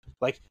sweep.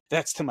 Like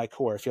that's to my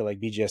core. I feel like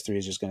BGS 3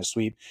 is just going to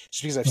sweep,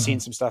 just because I've seen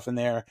some stuff in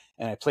there,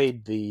 and I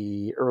played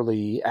the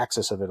early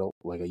access of it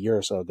like a year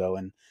or so ago,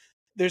 and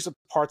there's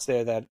parts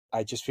there that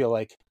I just feel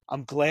like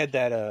I'm glad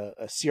that a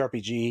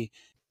CRPG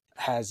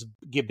has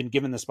been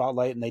given the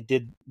spotlight, and they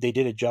did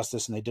it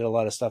justice, and they did a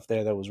lot of stuff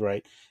there that was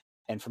right.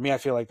 And for me, I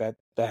feel like that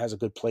has a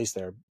good place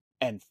there.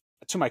 And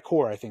to my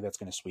core, I think that's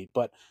going to sweep.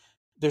 But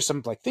there's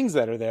some like things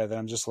that are there that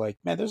I'm just like,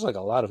 man, there's like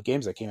a lot of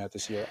games that came out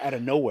this year out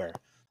of nowhere.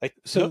 Like,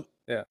 so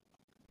yeah,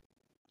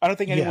 I don't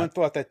think anyone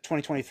thought that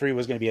 2023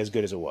 was going to be as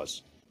good as it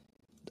was.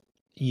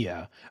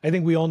 Yeah, I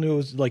think we all knew it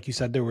was, like you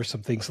said, there were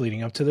some things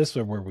leading up to this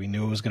where we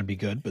knew it was going to be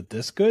good, but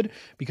this good,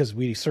 because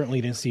we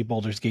certainly didn't see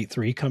Baldur's Gate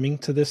 3 coming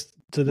to this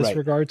right.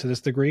 regard, to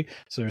this degree.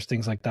 So there's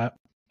things like that.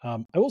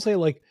 I will say,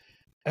 like,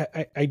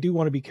 I do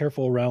want to be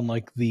careful around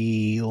like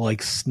the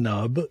like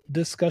snub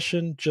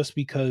discussion, just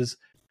because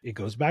it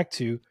goes back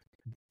to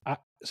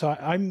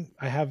I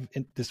have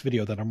this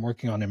video that I'm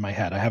working on in my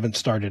head. I haven't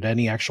started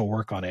any actual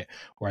work on it,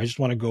 where I just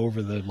want to go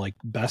over the like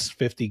best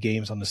 50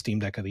 games on the Steam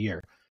Deck of the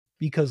year,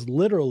 because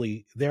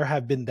literally there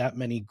have been that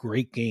many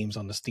great games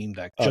on the Steam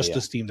Deck,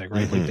 the Steam Deck,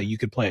 right? Like that you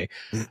could play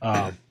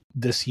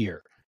this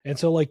year. And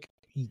so like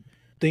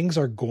things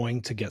are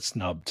going to get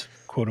snubbed,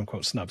 quote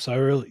unquote snubbed. So I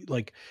really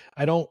like,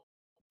 I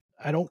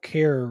don't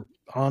care,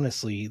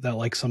 honestly, that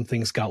like some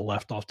things got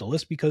left off the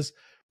list, because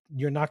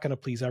you're not going to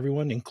please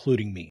everyone,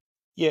 including me.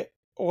 Yeah.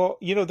 Well,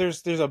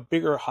 there's a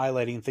bigger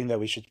highlighting thing that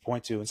we should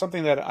point to, and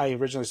something that I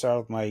originally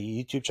started with my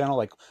YouTube channel.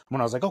 Like when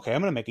I was like, okay,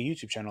 I'm gonna make a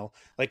YouTube channel,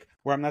 like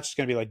where I'm not just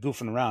gonna be like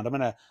goofing around. I'm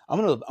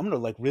gonna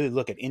like really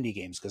look at indie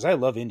games because I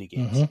love indie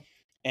games,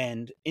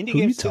 and indie Who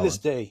you games to this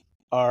telling? day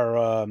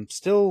are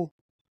still,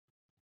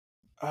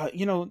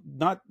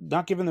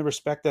 not given the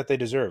respect that they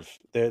deserve.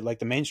 They're like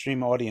the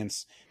mainstream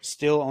audience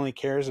still only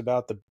cares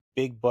about the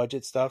big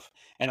budget stuff,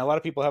 and a lot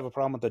of people have a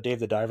problem with the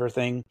Dave the Diver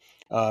thing,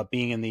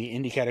 being in the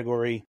indie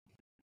category.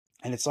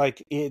 And it's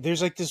like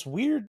there's like this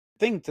weird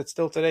thing that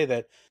still today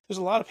that there's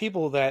a lot of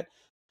people that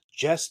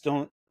just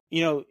don't,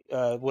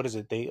 what is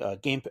it, they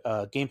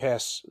Game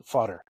Pass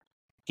fodder,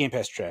 Game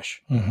Pass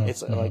trash.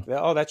 It's like,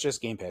 oh, that's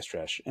just Game Pass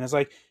trash. And it's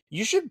like,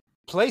 you should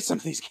play some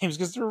of these games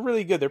because they're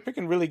really good. They're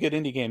picking really good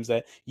indie games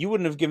that you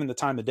wouldn't have given the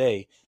time of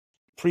day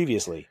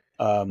previously.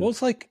 Well,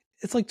 it's like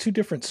two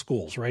different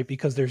schools, right?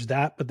 Because there's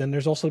that, but then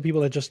there's also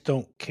people that just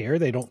don't care.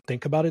 They don't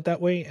think about it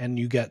that way, and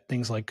you get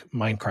things like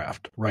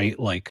Minecraft, right?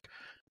 Like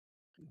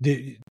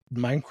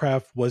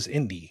Minecraft was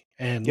indie,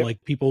 and Yep.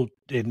 like people,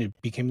 and it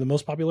became the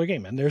most popular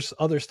game. And there's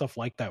other stuff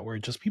like that where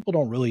just people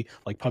don't really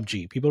like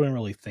PUBG. People didn't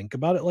really think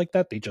about it like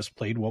that. They just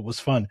played what was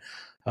fun.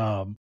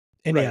 And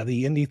Right. yeah,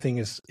 the indie thing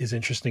is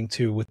interesting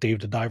too with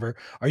Dave the Diver.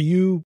 Are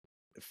you,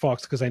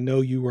 Fox? Because I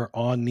know you were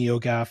on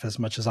NeoGAF as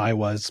much as I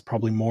was,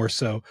 probably more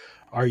so.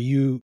 Are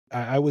you?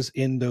 I was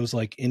in those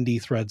like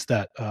indie threads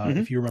that,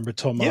 if you remember,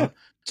 Toma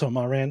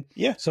ran.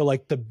 Yeah. So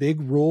like the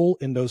big rule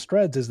in those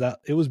threads is that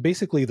it was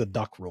basically the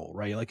duck rule,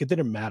 right? Like it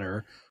didn't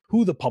matter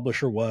who the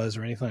publisher was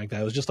or anything like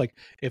that. It was just like,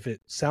 if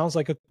it sounds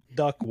like a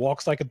duck,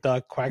 walks like a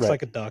duck, quacks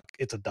like a duck,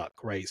 it's a duck,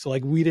 right? So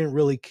like we didn't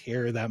really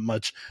care that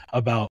much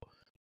about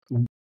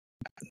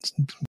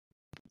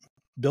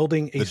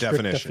building a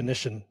strict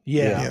definition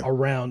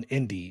around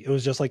indie. It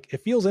was just like,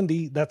 it feels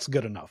indie, that's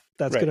good enough.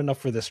 That's good enough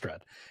for this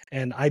thread.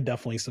 And I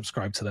definitely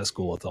subscribe to that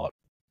school of thought.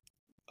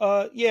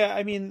 Yeah,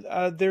 I mean,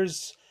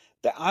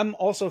 I'm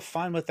also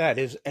fine with that.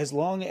 As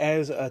long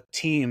as a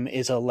team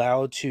is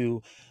allowed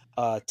to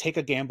take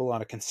a gamble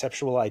on a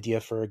conceptual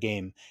idea for a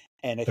game.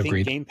 And I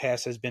think Game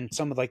Pass has been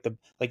some of like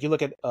you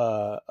look at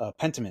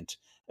Pentiment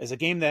as a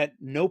game that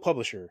no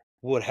publisher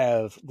would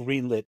have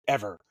greenlit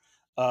ever.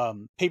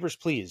 Papers,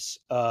 Please.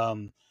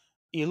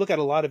 You look at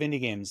a lot of indie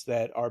games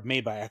that are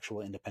made by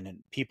actual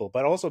independent people,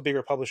 but also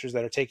bigger publishers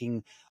that are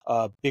taking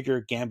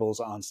bigger gambles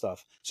on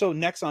stuff. So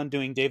Nexon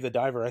doing Dave the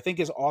Diver, I think,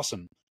 is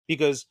awesome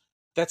because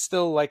that's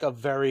still like a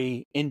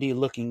very indie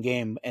looking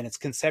game, and it's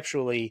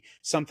conceptually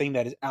something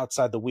that is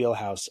outside the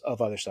wheelhouse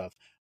of other stuff.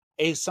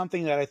 Is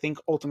something that I think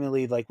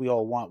ultimately, like, we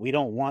all want. We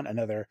don't want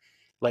another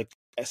like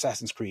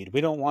Assassin's Creed.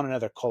 We don't want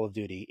another Call of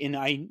Duty. And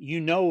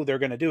they're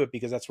going to do it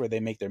because that's where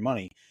they make their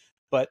money.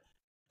 But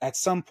at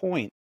some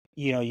point,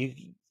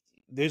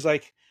 there's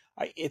like,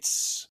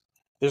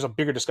 there's a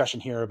bigger discussion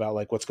here about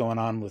like what's going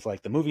on with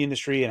like the movie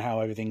industry and how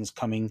everything's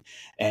coming,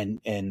 and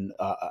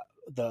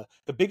the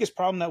biggest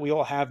problem that we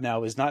all have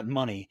now is not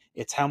money,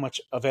 it's how much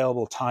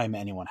available time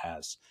anyone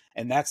has.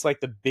 And that's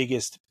like the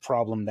biggest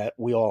problem that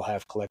we all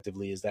have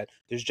collectively, is that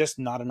there's just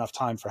not enough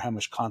time for how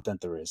much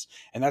content there is.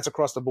 And that's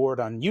across the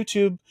board on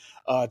YouTube,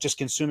 just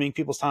consuming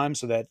people's time,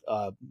 so that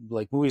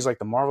like movies like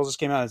the Marvels just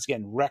came out, it's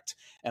getting wrecked.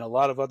 And a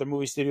lot of other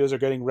movie studios are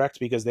getting wrecked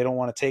because they don't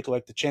want to take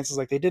like the chances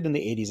like they did in the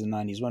 80s and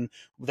 90s, when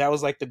that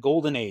was like the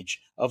golden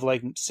age of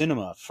like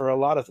cinema for a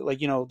lot of, like,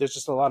 there's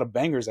just a lot of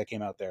bangers that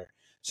came out there.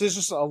 So there's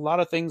just a lot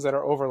of things that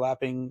are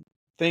overlapping,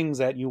 things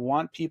that you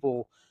want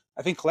people.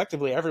 I think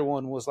collectively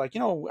everyone was like,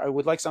 I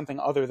would like something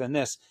other than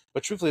this.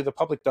 But truthfully, the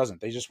public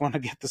doesn't. They just want to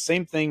get the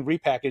same thing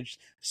repackaged,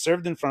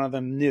 served in front of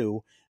them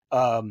new.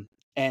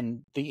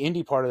 And the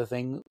indie part of the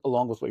thing,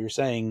 along with what you're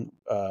saying,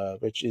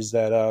 Rich, is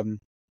that,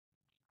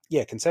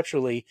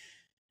 conceptually,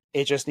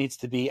 it just needs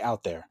to be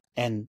out there.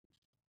 And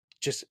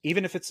just,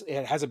 even if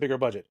it has a bigger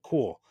budget,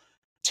 cool.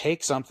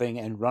 Take something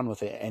and run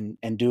with it,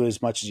 and do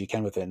as much as you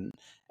can with it.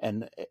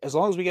 And as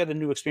long as we get a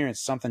new experience,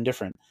 something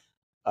different,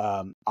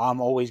 I'm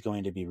always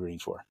going to be rooting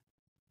for.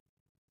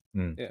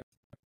 Yeah,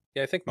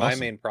 I think my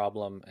main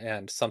problem,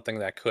 and something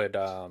that could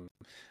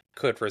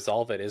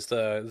resolve it, is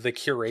the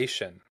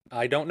curation.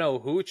 I don't know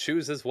who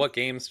chooses what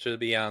games should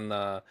be on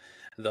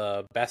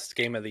the best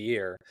game of the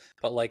year,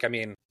 but like, I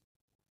mean,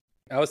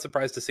 I was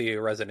surprised to see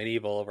Resident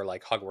Evil over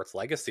like Hogwarts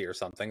Legacy or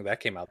something that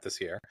came out this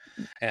year,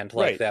 and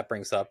like that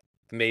brings up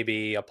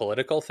maybe a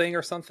political thing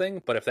or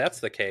something. But if that's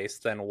the case,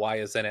 then why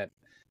isn't it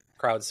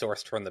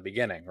crowdsourced from the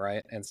beginning,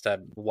 right?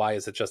 Instead, why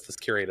is it just this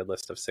curated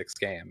list of 6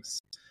 games?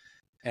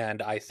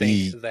 And I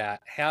think that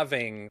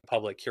having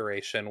public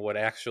curation would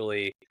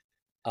actually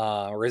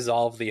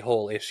resolve the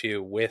whole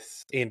issue with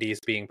indies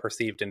being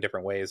perceived in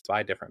different ways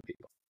by different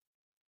people.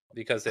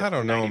 Because if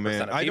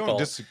 90% of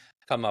people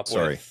come up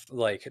with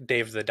like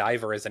Dave the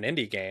Diver as an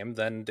indie game,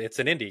 then it's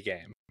an indie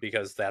game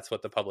because that's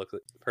what the public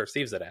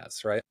perceives it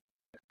as, right?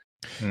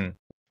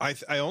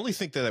 I only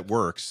think that it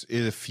works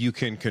if you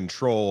can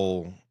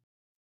control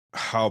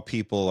how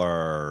people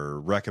are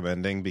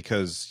recommending,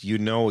 because you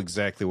know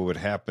exactly what would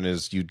happen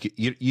is you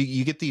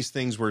get these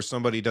things where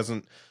somebody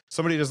doesn't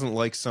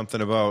like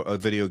something about a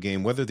video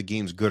game, whether the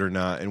game's good or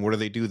not, and what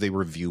do? They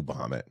review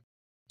bomb it.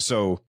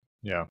 So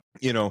Yeah,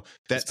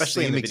 that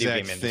especially in same the video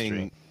exact game thing.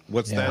 industry.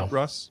 What's Yeah. that,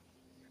 Russ?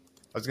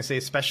 I was gonna say,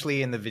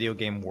 especially in the video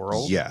game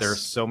world, Yes. there are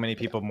so many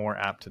people more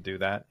apt to do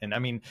that. And I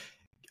mean,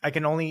 I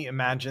can only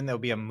imagine there'll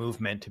be a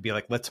movement to be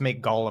like, let's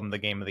make Gollum the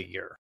game of the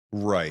year.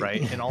 Right,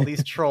 and all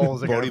these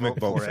trolls are going to vote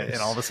for it, and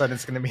all of a sudden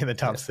it's going to be in the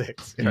top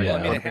 6. Yeah. Well,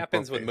 I mean, it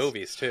happens with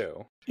movies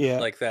too. Yeah,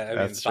 Like that. I mean,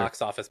 That's true.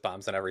 box office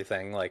bombs and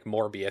everything. Like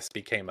Morbius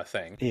became a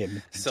thing. yeah.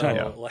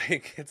 So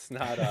like, it's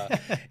not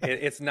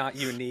it's not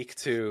unique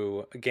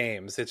to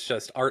games. It's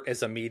just art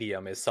as a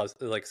medium is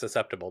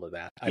susceptible to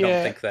that. I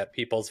don't think that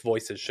people's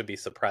voices should be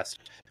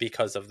suppressed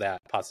because of that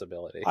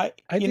possibility. I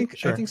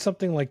think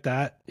something like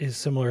that is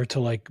similar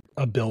to like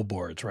a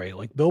billboards, right?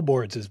 Like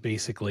billboards is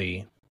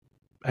basically,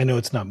 I know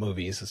it's not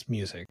movies, it's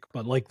music,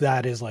 but like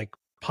that is like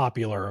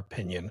popular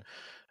opinion.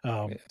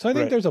 So I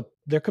think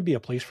there could be a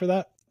place for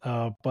that.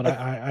 But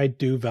I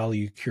do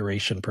value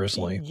curation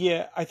personally.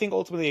 Yeah, I think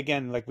ultimately,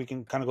 again, like we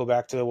can kind of go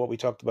back to what we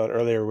talked about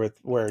earlier with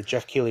where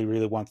Jeff Keighley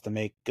really wants to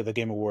make the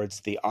Game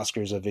Awards the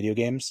Oscars of video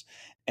games,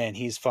 and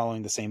he's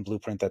following the same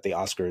blueprint that the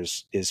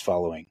Oscars is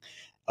following.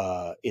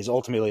 Is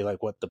ultimately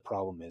like what the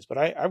problem is. But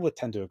I would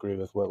tend to agree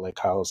with what like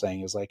Kyle was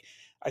saying, is like,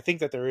 I think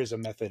that there is a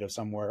method of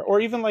somewhere, or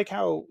even like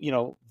how,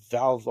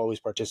 Valve always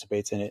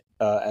participates in it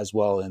as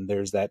well. And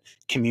there's that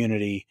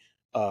community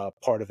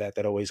part of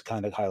that always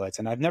kind of highlights.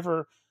 And I've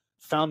never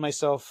found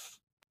myself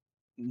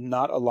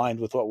not aligned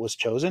with what was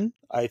chosen.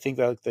 I think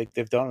that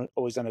they've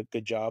always done a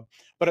good job.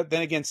 But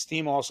then again,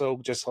 Steam also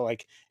just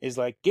like is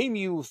like game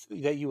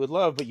that you would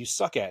love, but you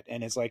suck at.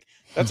 And it's like,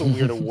 that's a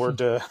weird award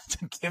to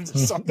give to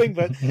something,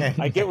 but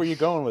I get where you're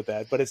going with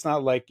that. But it's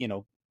not like,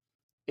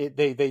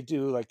 they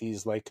do like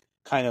these like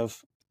kind of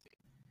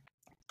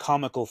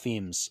comical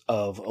themes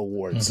of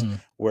awards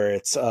where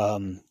it's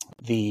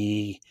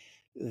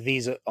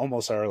these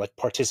almost are like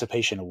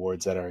participation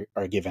awards that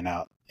are given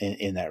out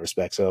in that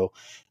respect. So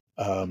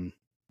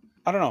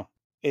I don't know.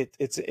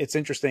 It's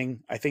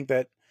interesting. I think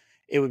that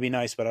it would be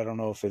nice, but I don't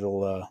know if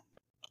it'll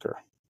occur.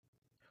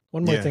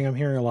 One more thing, I'm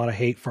hearing a lot of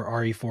hate for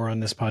RE4 on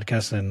this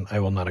podcast, and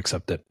I will not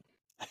accept it.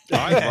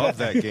 I love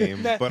that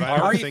game, but I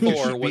don't think it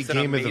should be was an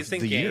game amazing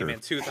of the game year. in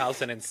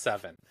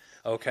 2007.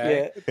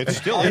 Okay, It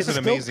still is an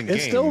amazing game.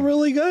 It's still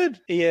really good.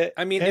 Yeah,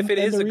 I mean, if it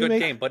is a good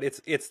game, but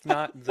it's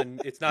not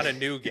a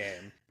new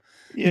game.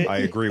 Yeah, I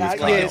agree with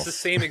Kyle. It's the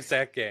same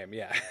exact game.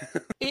 Yeah,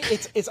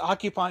 it's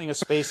occupying a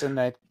space in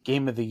that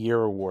Game of the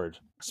Year award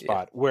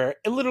spot where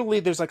literally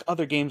there's like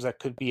other games that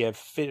could be a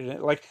fitted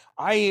in. Like,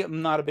 I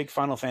am not a big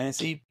Final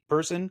Fantasy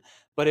person,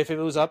 but if it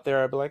was up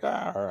there, I'd be like,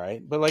 all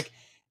right. But like,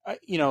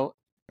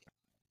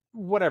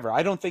 whatever.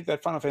 I don't think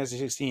that Final Fantasy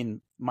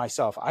 16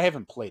 myself, I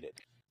haven't played it.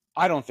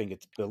 I don't think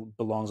it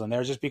belongs on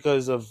there just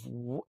because of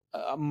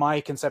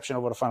my conception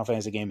of what a Final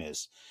Fantasy game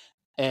is.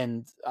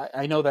 And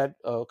I know that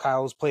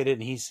Kyle's played it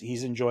and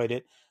he's enjoyed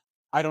it.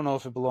 I don't know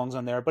if it belongs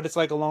on there, but it's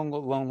like along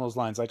those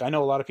lines. Like, I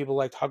know a lot of people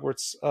liked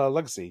Hogwarts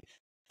Legacy.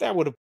 That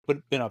would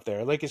have been up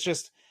there. Like, it's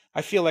just,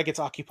 I feel like it's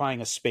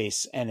occupying a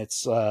space, and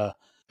it's. I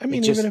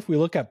mean, even if we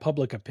look at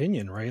public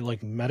opinion, right?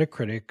 Like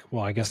Metacritic,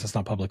 well, I guess that's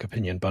not public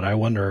opinion, but I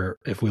wonder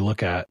if we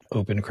look at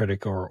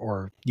OpenCritic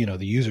or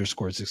the user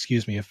scores,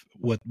 if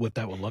what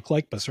that would look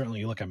like. But certainly,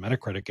 you look at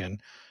Metacritic,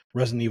 and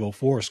Resident Evil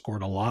 4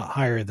 scored a lot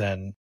higher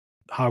than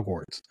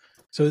Hogwarts.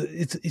 So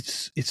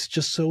it's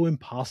just so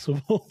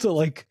impossible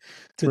to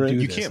do.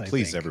 You this, can't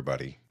please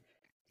everybody.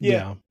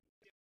 Yeah.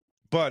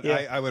 But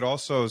I would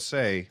also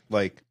say,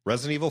 like,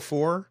 Resident Evil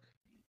 4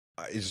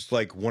 is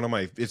like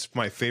it's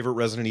my favorite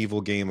Resident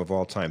Evil game of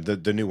all time.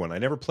 The new one. I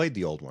never played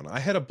the old one. I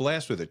had a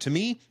blast with it. To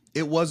me,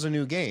 it was a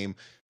new game.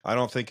 I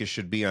don't think it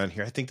should be on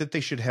here. I think that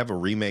they should have a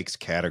remakes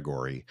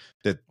category,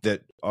 that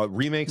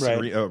remakes,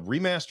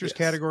 remasters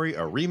category,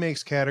 a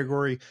remakes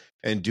category,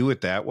 and do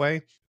it that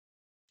way.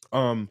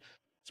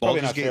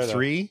 Baldur's Gate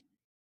 3.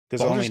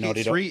 Baldur's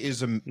Gate 3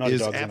 is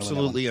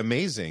absolutely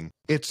amazing.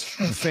 It's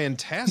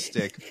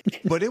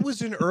fantastic, but it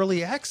was in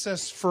early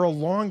access for a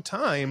long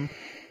time.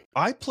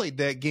 I played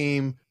that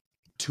game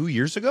 2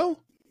 years ago.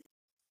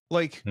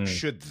 Like,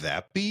 should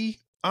that be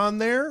on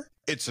there?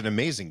 It's an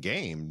amazing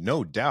game,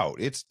 no doubt.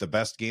 It's the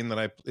best game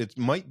it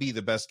might be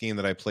the best game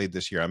that I played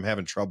this year. I'm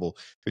having trouble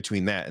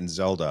between that and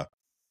Zelda.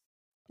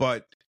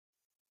 But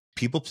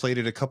people played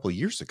it a couple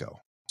years ago.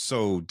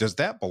 So does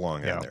that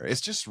belong on there? It's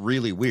just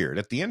really weird.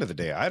 At the end of the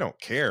day, I don't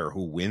care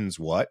who wins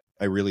what.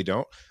 I really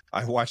don't.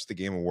 I watch the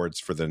Game Awards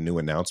for the new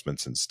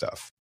announcements and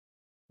stuff.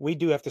 We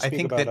do have to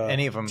speak about that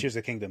any of them. Tears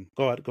of the Kingdom.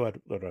 Go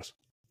ahead, Russ.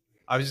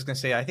 I was just going to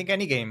say, I think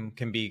any game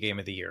can be Game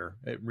of the Year.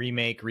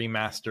 Remake,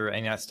 remaster,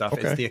 any of that stuff.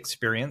 Okay. It's the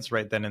experience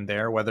right then and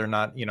there, whether or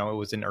not, it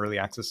was in early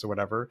access or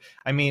whatever.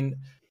 I mean,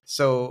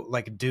 so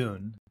like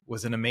Dune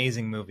was an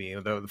amazing movie,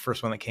 the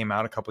first one that came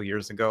out a couple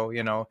years ago,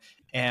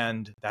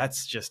 And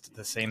that's just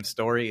the same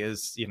story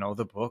as,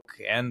 the book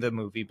and the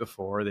movie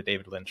before, the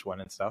David Lynch one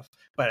and stuff.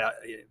 But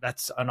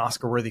that's an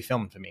Oscar-worthy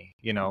film to me.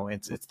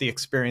 It's the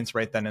experience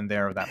right then and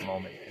there of that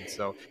moment. And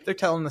so if they're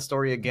telling the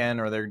story again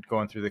or they're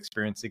going through the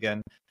experience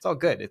again, it's all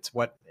good. It's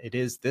what it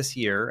is this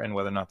year and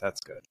whether or not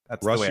that's good.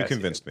 That's Russ, the way you I see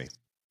convinced me.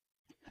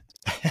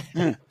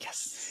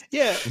 Yes.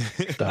 Yeah,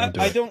 Do I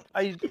it. don't.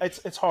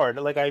 It's hard.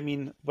 Like, I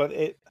mean, but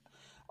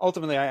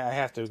ultimately, I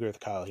have to agree with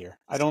Kyle here.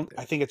 I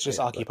think it's just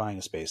occupying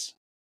a space.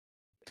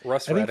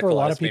 Russ I think for a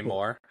lot of radicalized me people-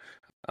 more.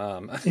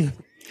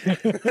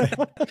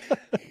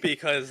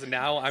 Because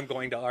now I'm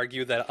going to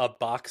argue that a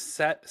box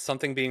set,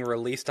 something being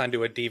released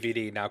onto a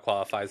DVD, now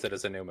qualifies it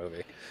as a new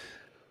movie.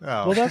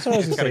 Oh, Well, that's what I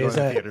was gotta going to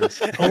say. go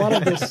Is in that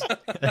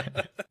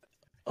theaters.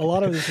 a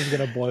lot of this is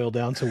going to boil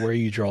down to where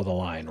you draw the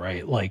line,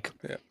 right? Like,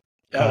 The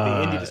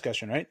indie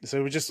discussion, right?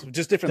 So we're just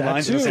different that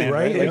lines too, in the sand,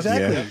 right? Like,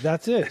 Exactly. Yeah.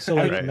 That's it. So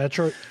like Right.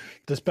 Metroid,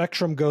 the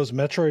spectrum goes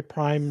Metroid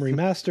Prime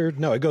remastered.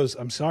 No, it goes.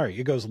 I'm sorry,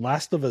 it goes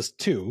Last of Us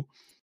 2,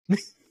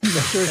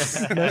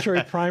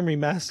 Metroid Prime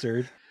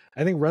remastered.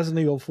 I think Resident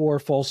Evil 4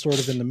 falls sort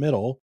of in the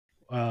middle,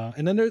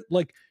 and then there's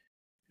like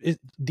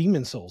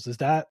Demon Souls. Is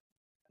that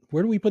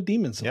where do we put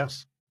Demon Souls? Yeah.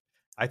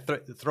 I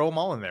throw them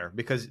all in there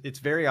because it's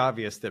very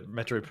obvious that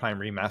Metroid Prime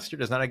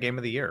Remastered is not a game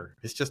of the year.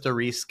 It's just a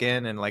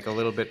reskin and like a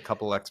little bit,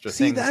 couple extra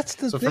See, things. that's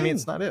the so thing. for me,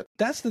 it's not it.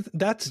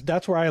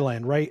 That's where I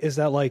land. Right? Is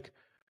that like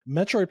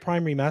Metroid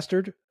Prime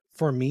remastered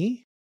for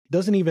me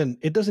doesn't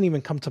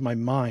even come to my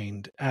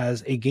mind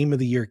as a game of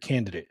the year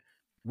candidate.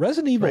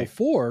 Resident Evil Right.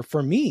 4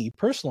 for me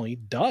personally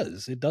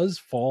does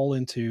fall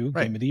into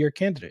Right. game of the year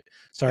candidate.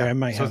 Sorry, Yeah. I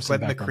might so have it's some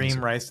letting the background cream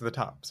music. rise to the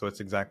top. So it's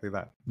exactly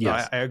that. So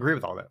Yes. I agree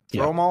with all that.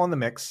 Throw Yeah. them all in the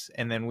mix,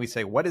 and then we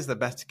say, what is the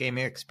best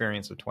gaming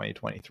experience of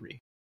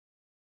 2023?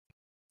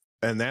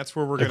 And that's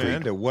where we're going to Agreed.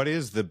 end it. What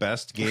is the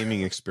best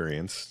gaming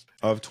experience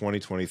of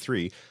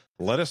 2023?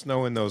 Let us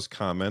know in those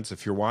comments.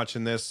 If you're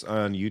watching this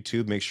on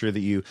YouTube, make sure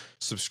that you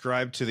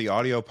subscribe to the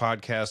audio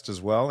podcast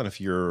as well. And if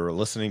you're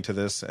listening to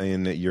this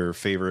in your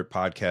favorite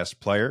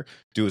podcast player,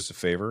 do us a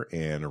favor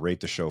and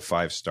rate the show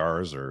 5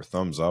 stars or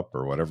thumbs up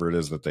or whatever it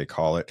is that they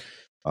call it.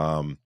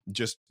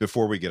 Just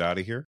before we get out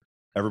of here,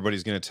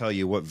 everybody's going to tell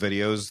you what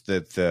videos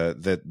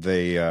that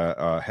they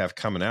have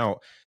coming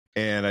out.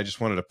 And I just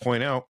wanted to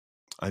point out,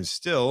 I'm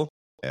still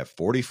at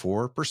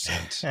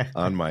 44%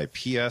 on my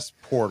PS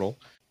Portal,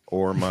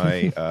 or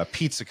my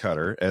pizza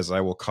cutter, as I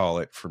will call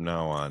it from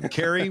now on.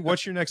 Carrie,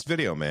 what's your next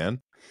video,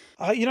 man?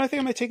 I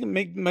think I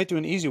might do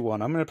an easy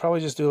one. I'm going to probably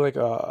just do like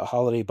a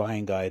holiday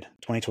buying guide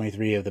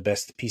 2023 of the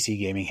best PC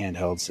gaming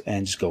handhelds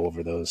and just go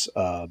over those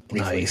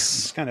briefly.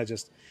 Nice. It's kind of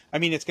I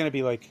mean, it's going to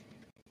be like,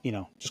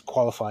 just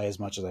qualify as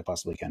much as I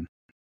possibly can.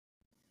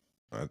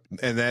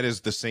 And that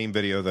is the same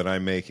video that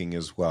I'm making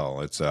as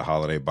well. It's a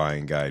holiday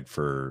buying guide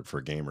for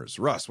gamers.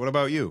 Russ, what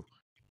about you?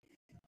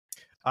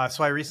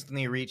 So I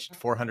recently reached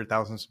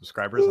 400,000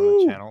 subscribers on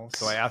the channel.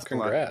 So I asked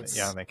Congrats.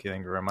 a lot. Yeah, thank you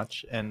very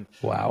much. And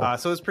Wow.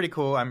 so it's pretty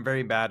cool. I'm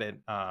very bad at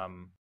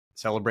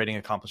celebrating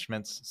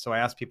accomplishments. So I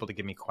asked people to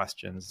give me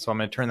questions. So I'm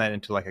going to turn that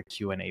into like a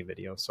Q&A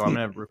video. So I'm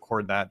going to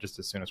record that just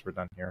as soon as we're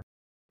done here.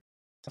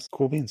 That's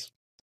cool beans.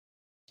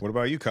 What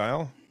about you,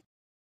 Kyle?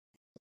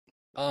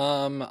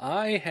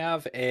 I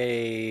have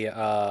a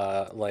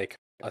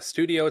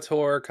studio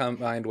tour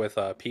combined with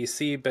a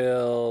PC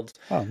build,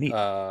 Oh, neat.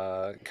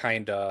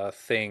 kind of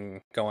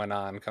thing coming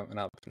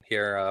up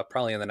here,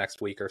 probably in the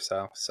next week or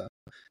so. So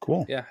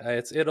Cool. yeah,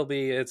 it's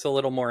a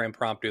little more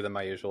impromptu than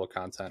my usual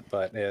content,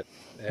 but it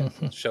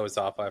shows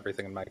off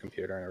everything in my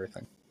computer and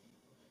everything.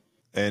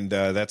 And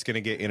that's going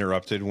to get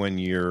interrupted when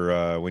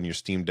your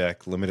Steam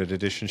Deck limited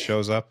edition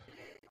shows up.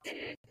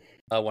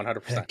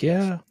 100%. Heck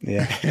yeah.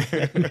 Yeah.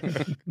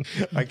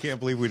 I can't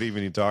believe we'd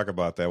even need to talk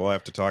about that. We'll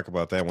have to talk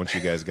about that once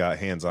you guys got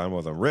hands on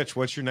with them. Rich,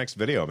 what's your next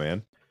video,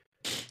 man?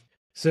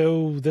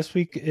 So this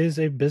week is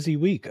a busy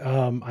week.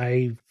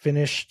 I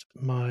finished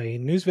my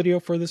news video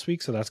for this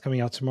week, so that's coming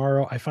out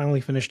tomorrow. I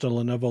finally finished the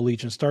Lenovo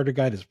Legion starter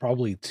guide. It's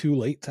probably too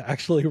late to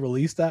actually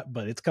release that,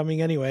 but it's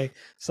coming anyway.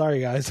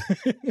 Sorry, guys.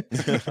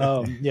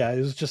 Yeah, it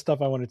was just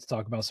stuff I wanted to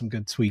talk about, some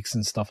good tweaks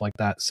and stuff like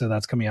that. So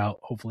that's coming out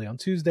hopefully on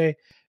Tuesday,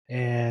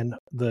 and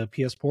the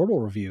PS Portal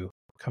review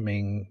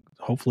coming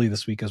hopefully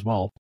this week as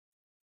well.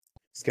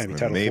 It's going to be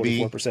titled Maybe.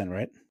 44%,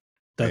 right?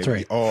 That's Maybe.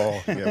 right.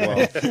 Oh, yeah.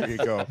 Well, there you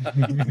go.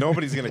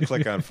 Nobody's going to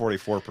click on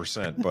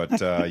 44%,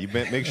 but you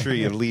make sure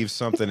you leave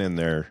something in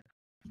there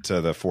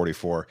to the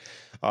 44.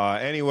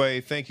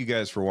 Anyway, thank you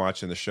guys for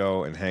watching the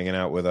show and hanging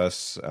out with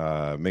us.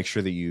 Make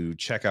sure that you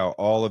check out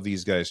all of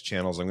these guys'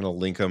 channels. I'm going to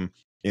link them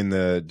in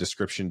the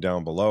description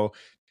down below.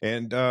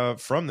 And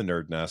from the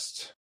Nerd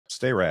Nest,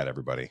 stay rad,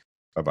 everybody.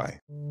 Bye-bye.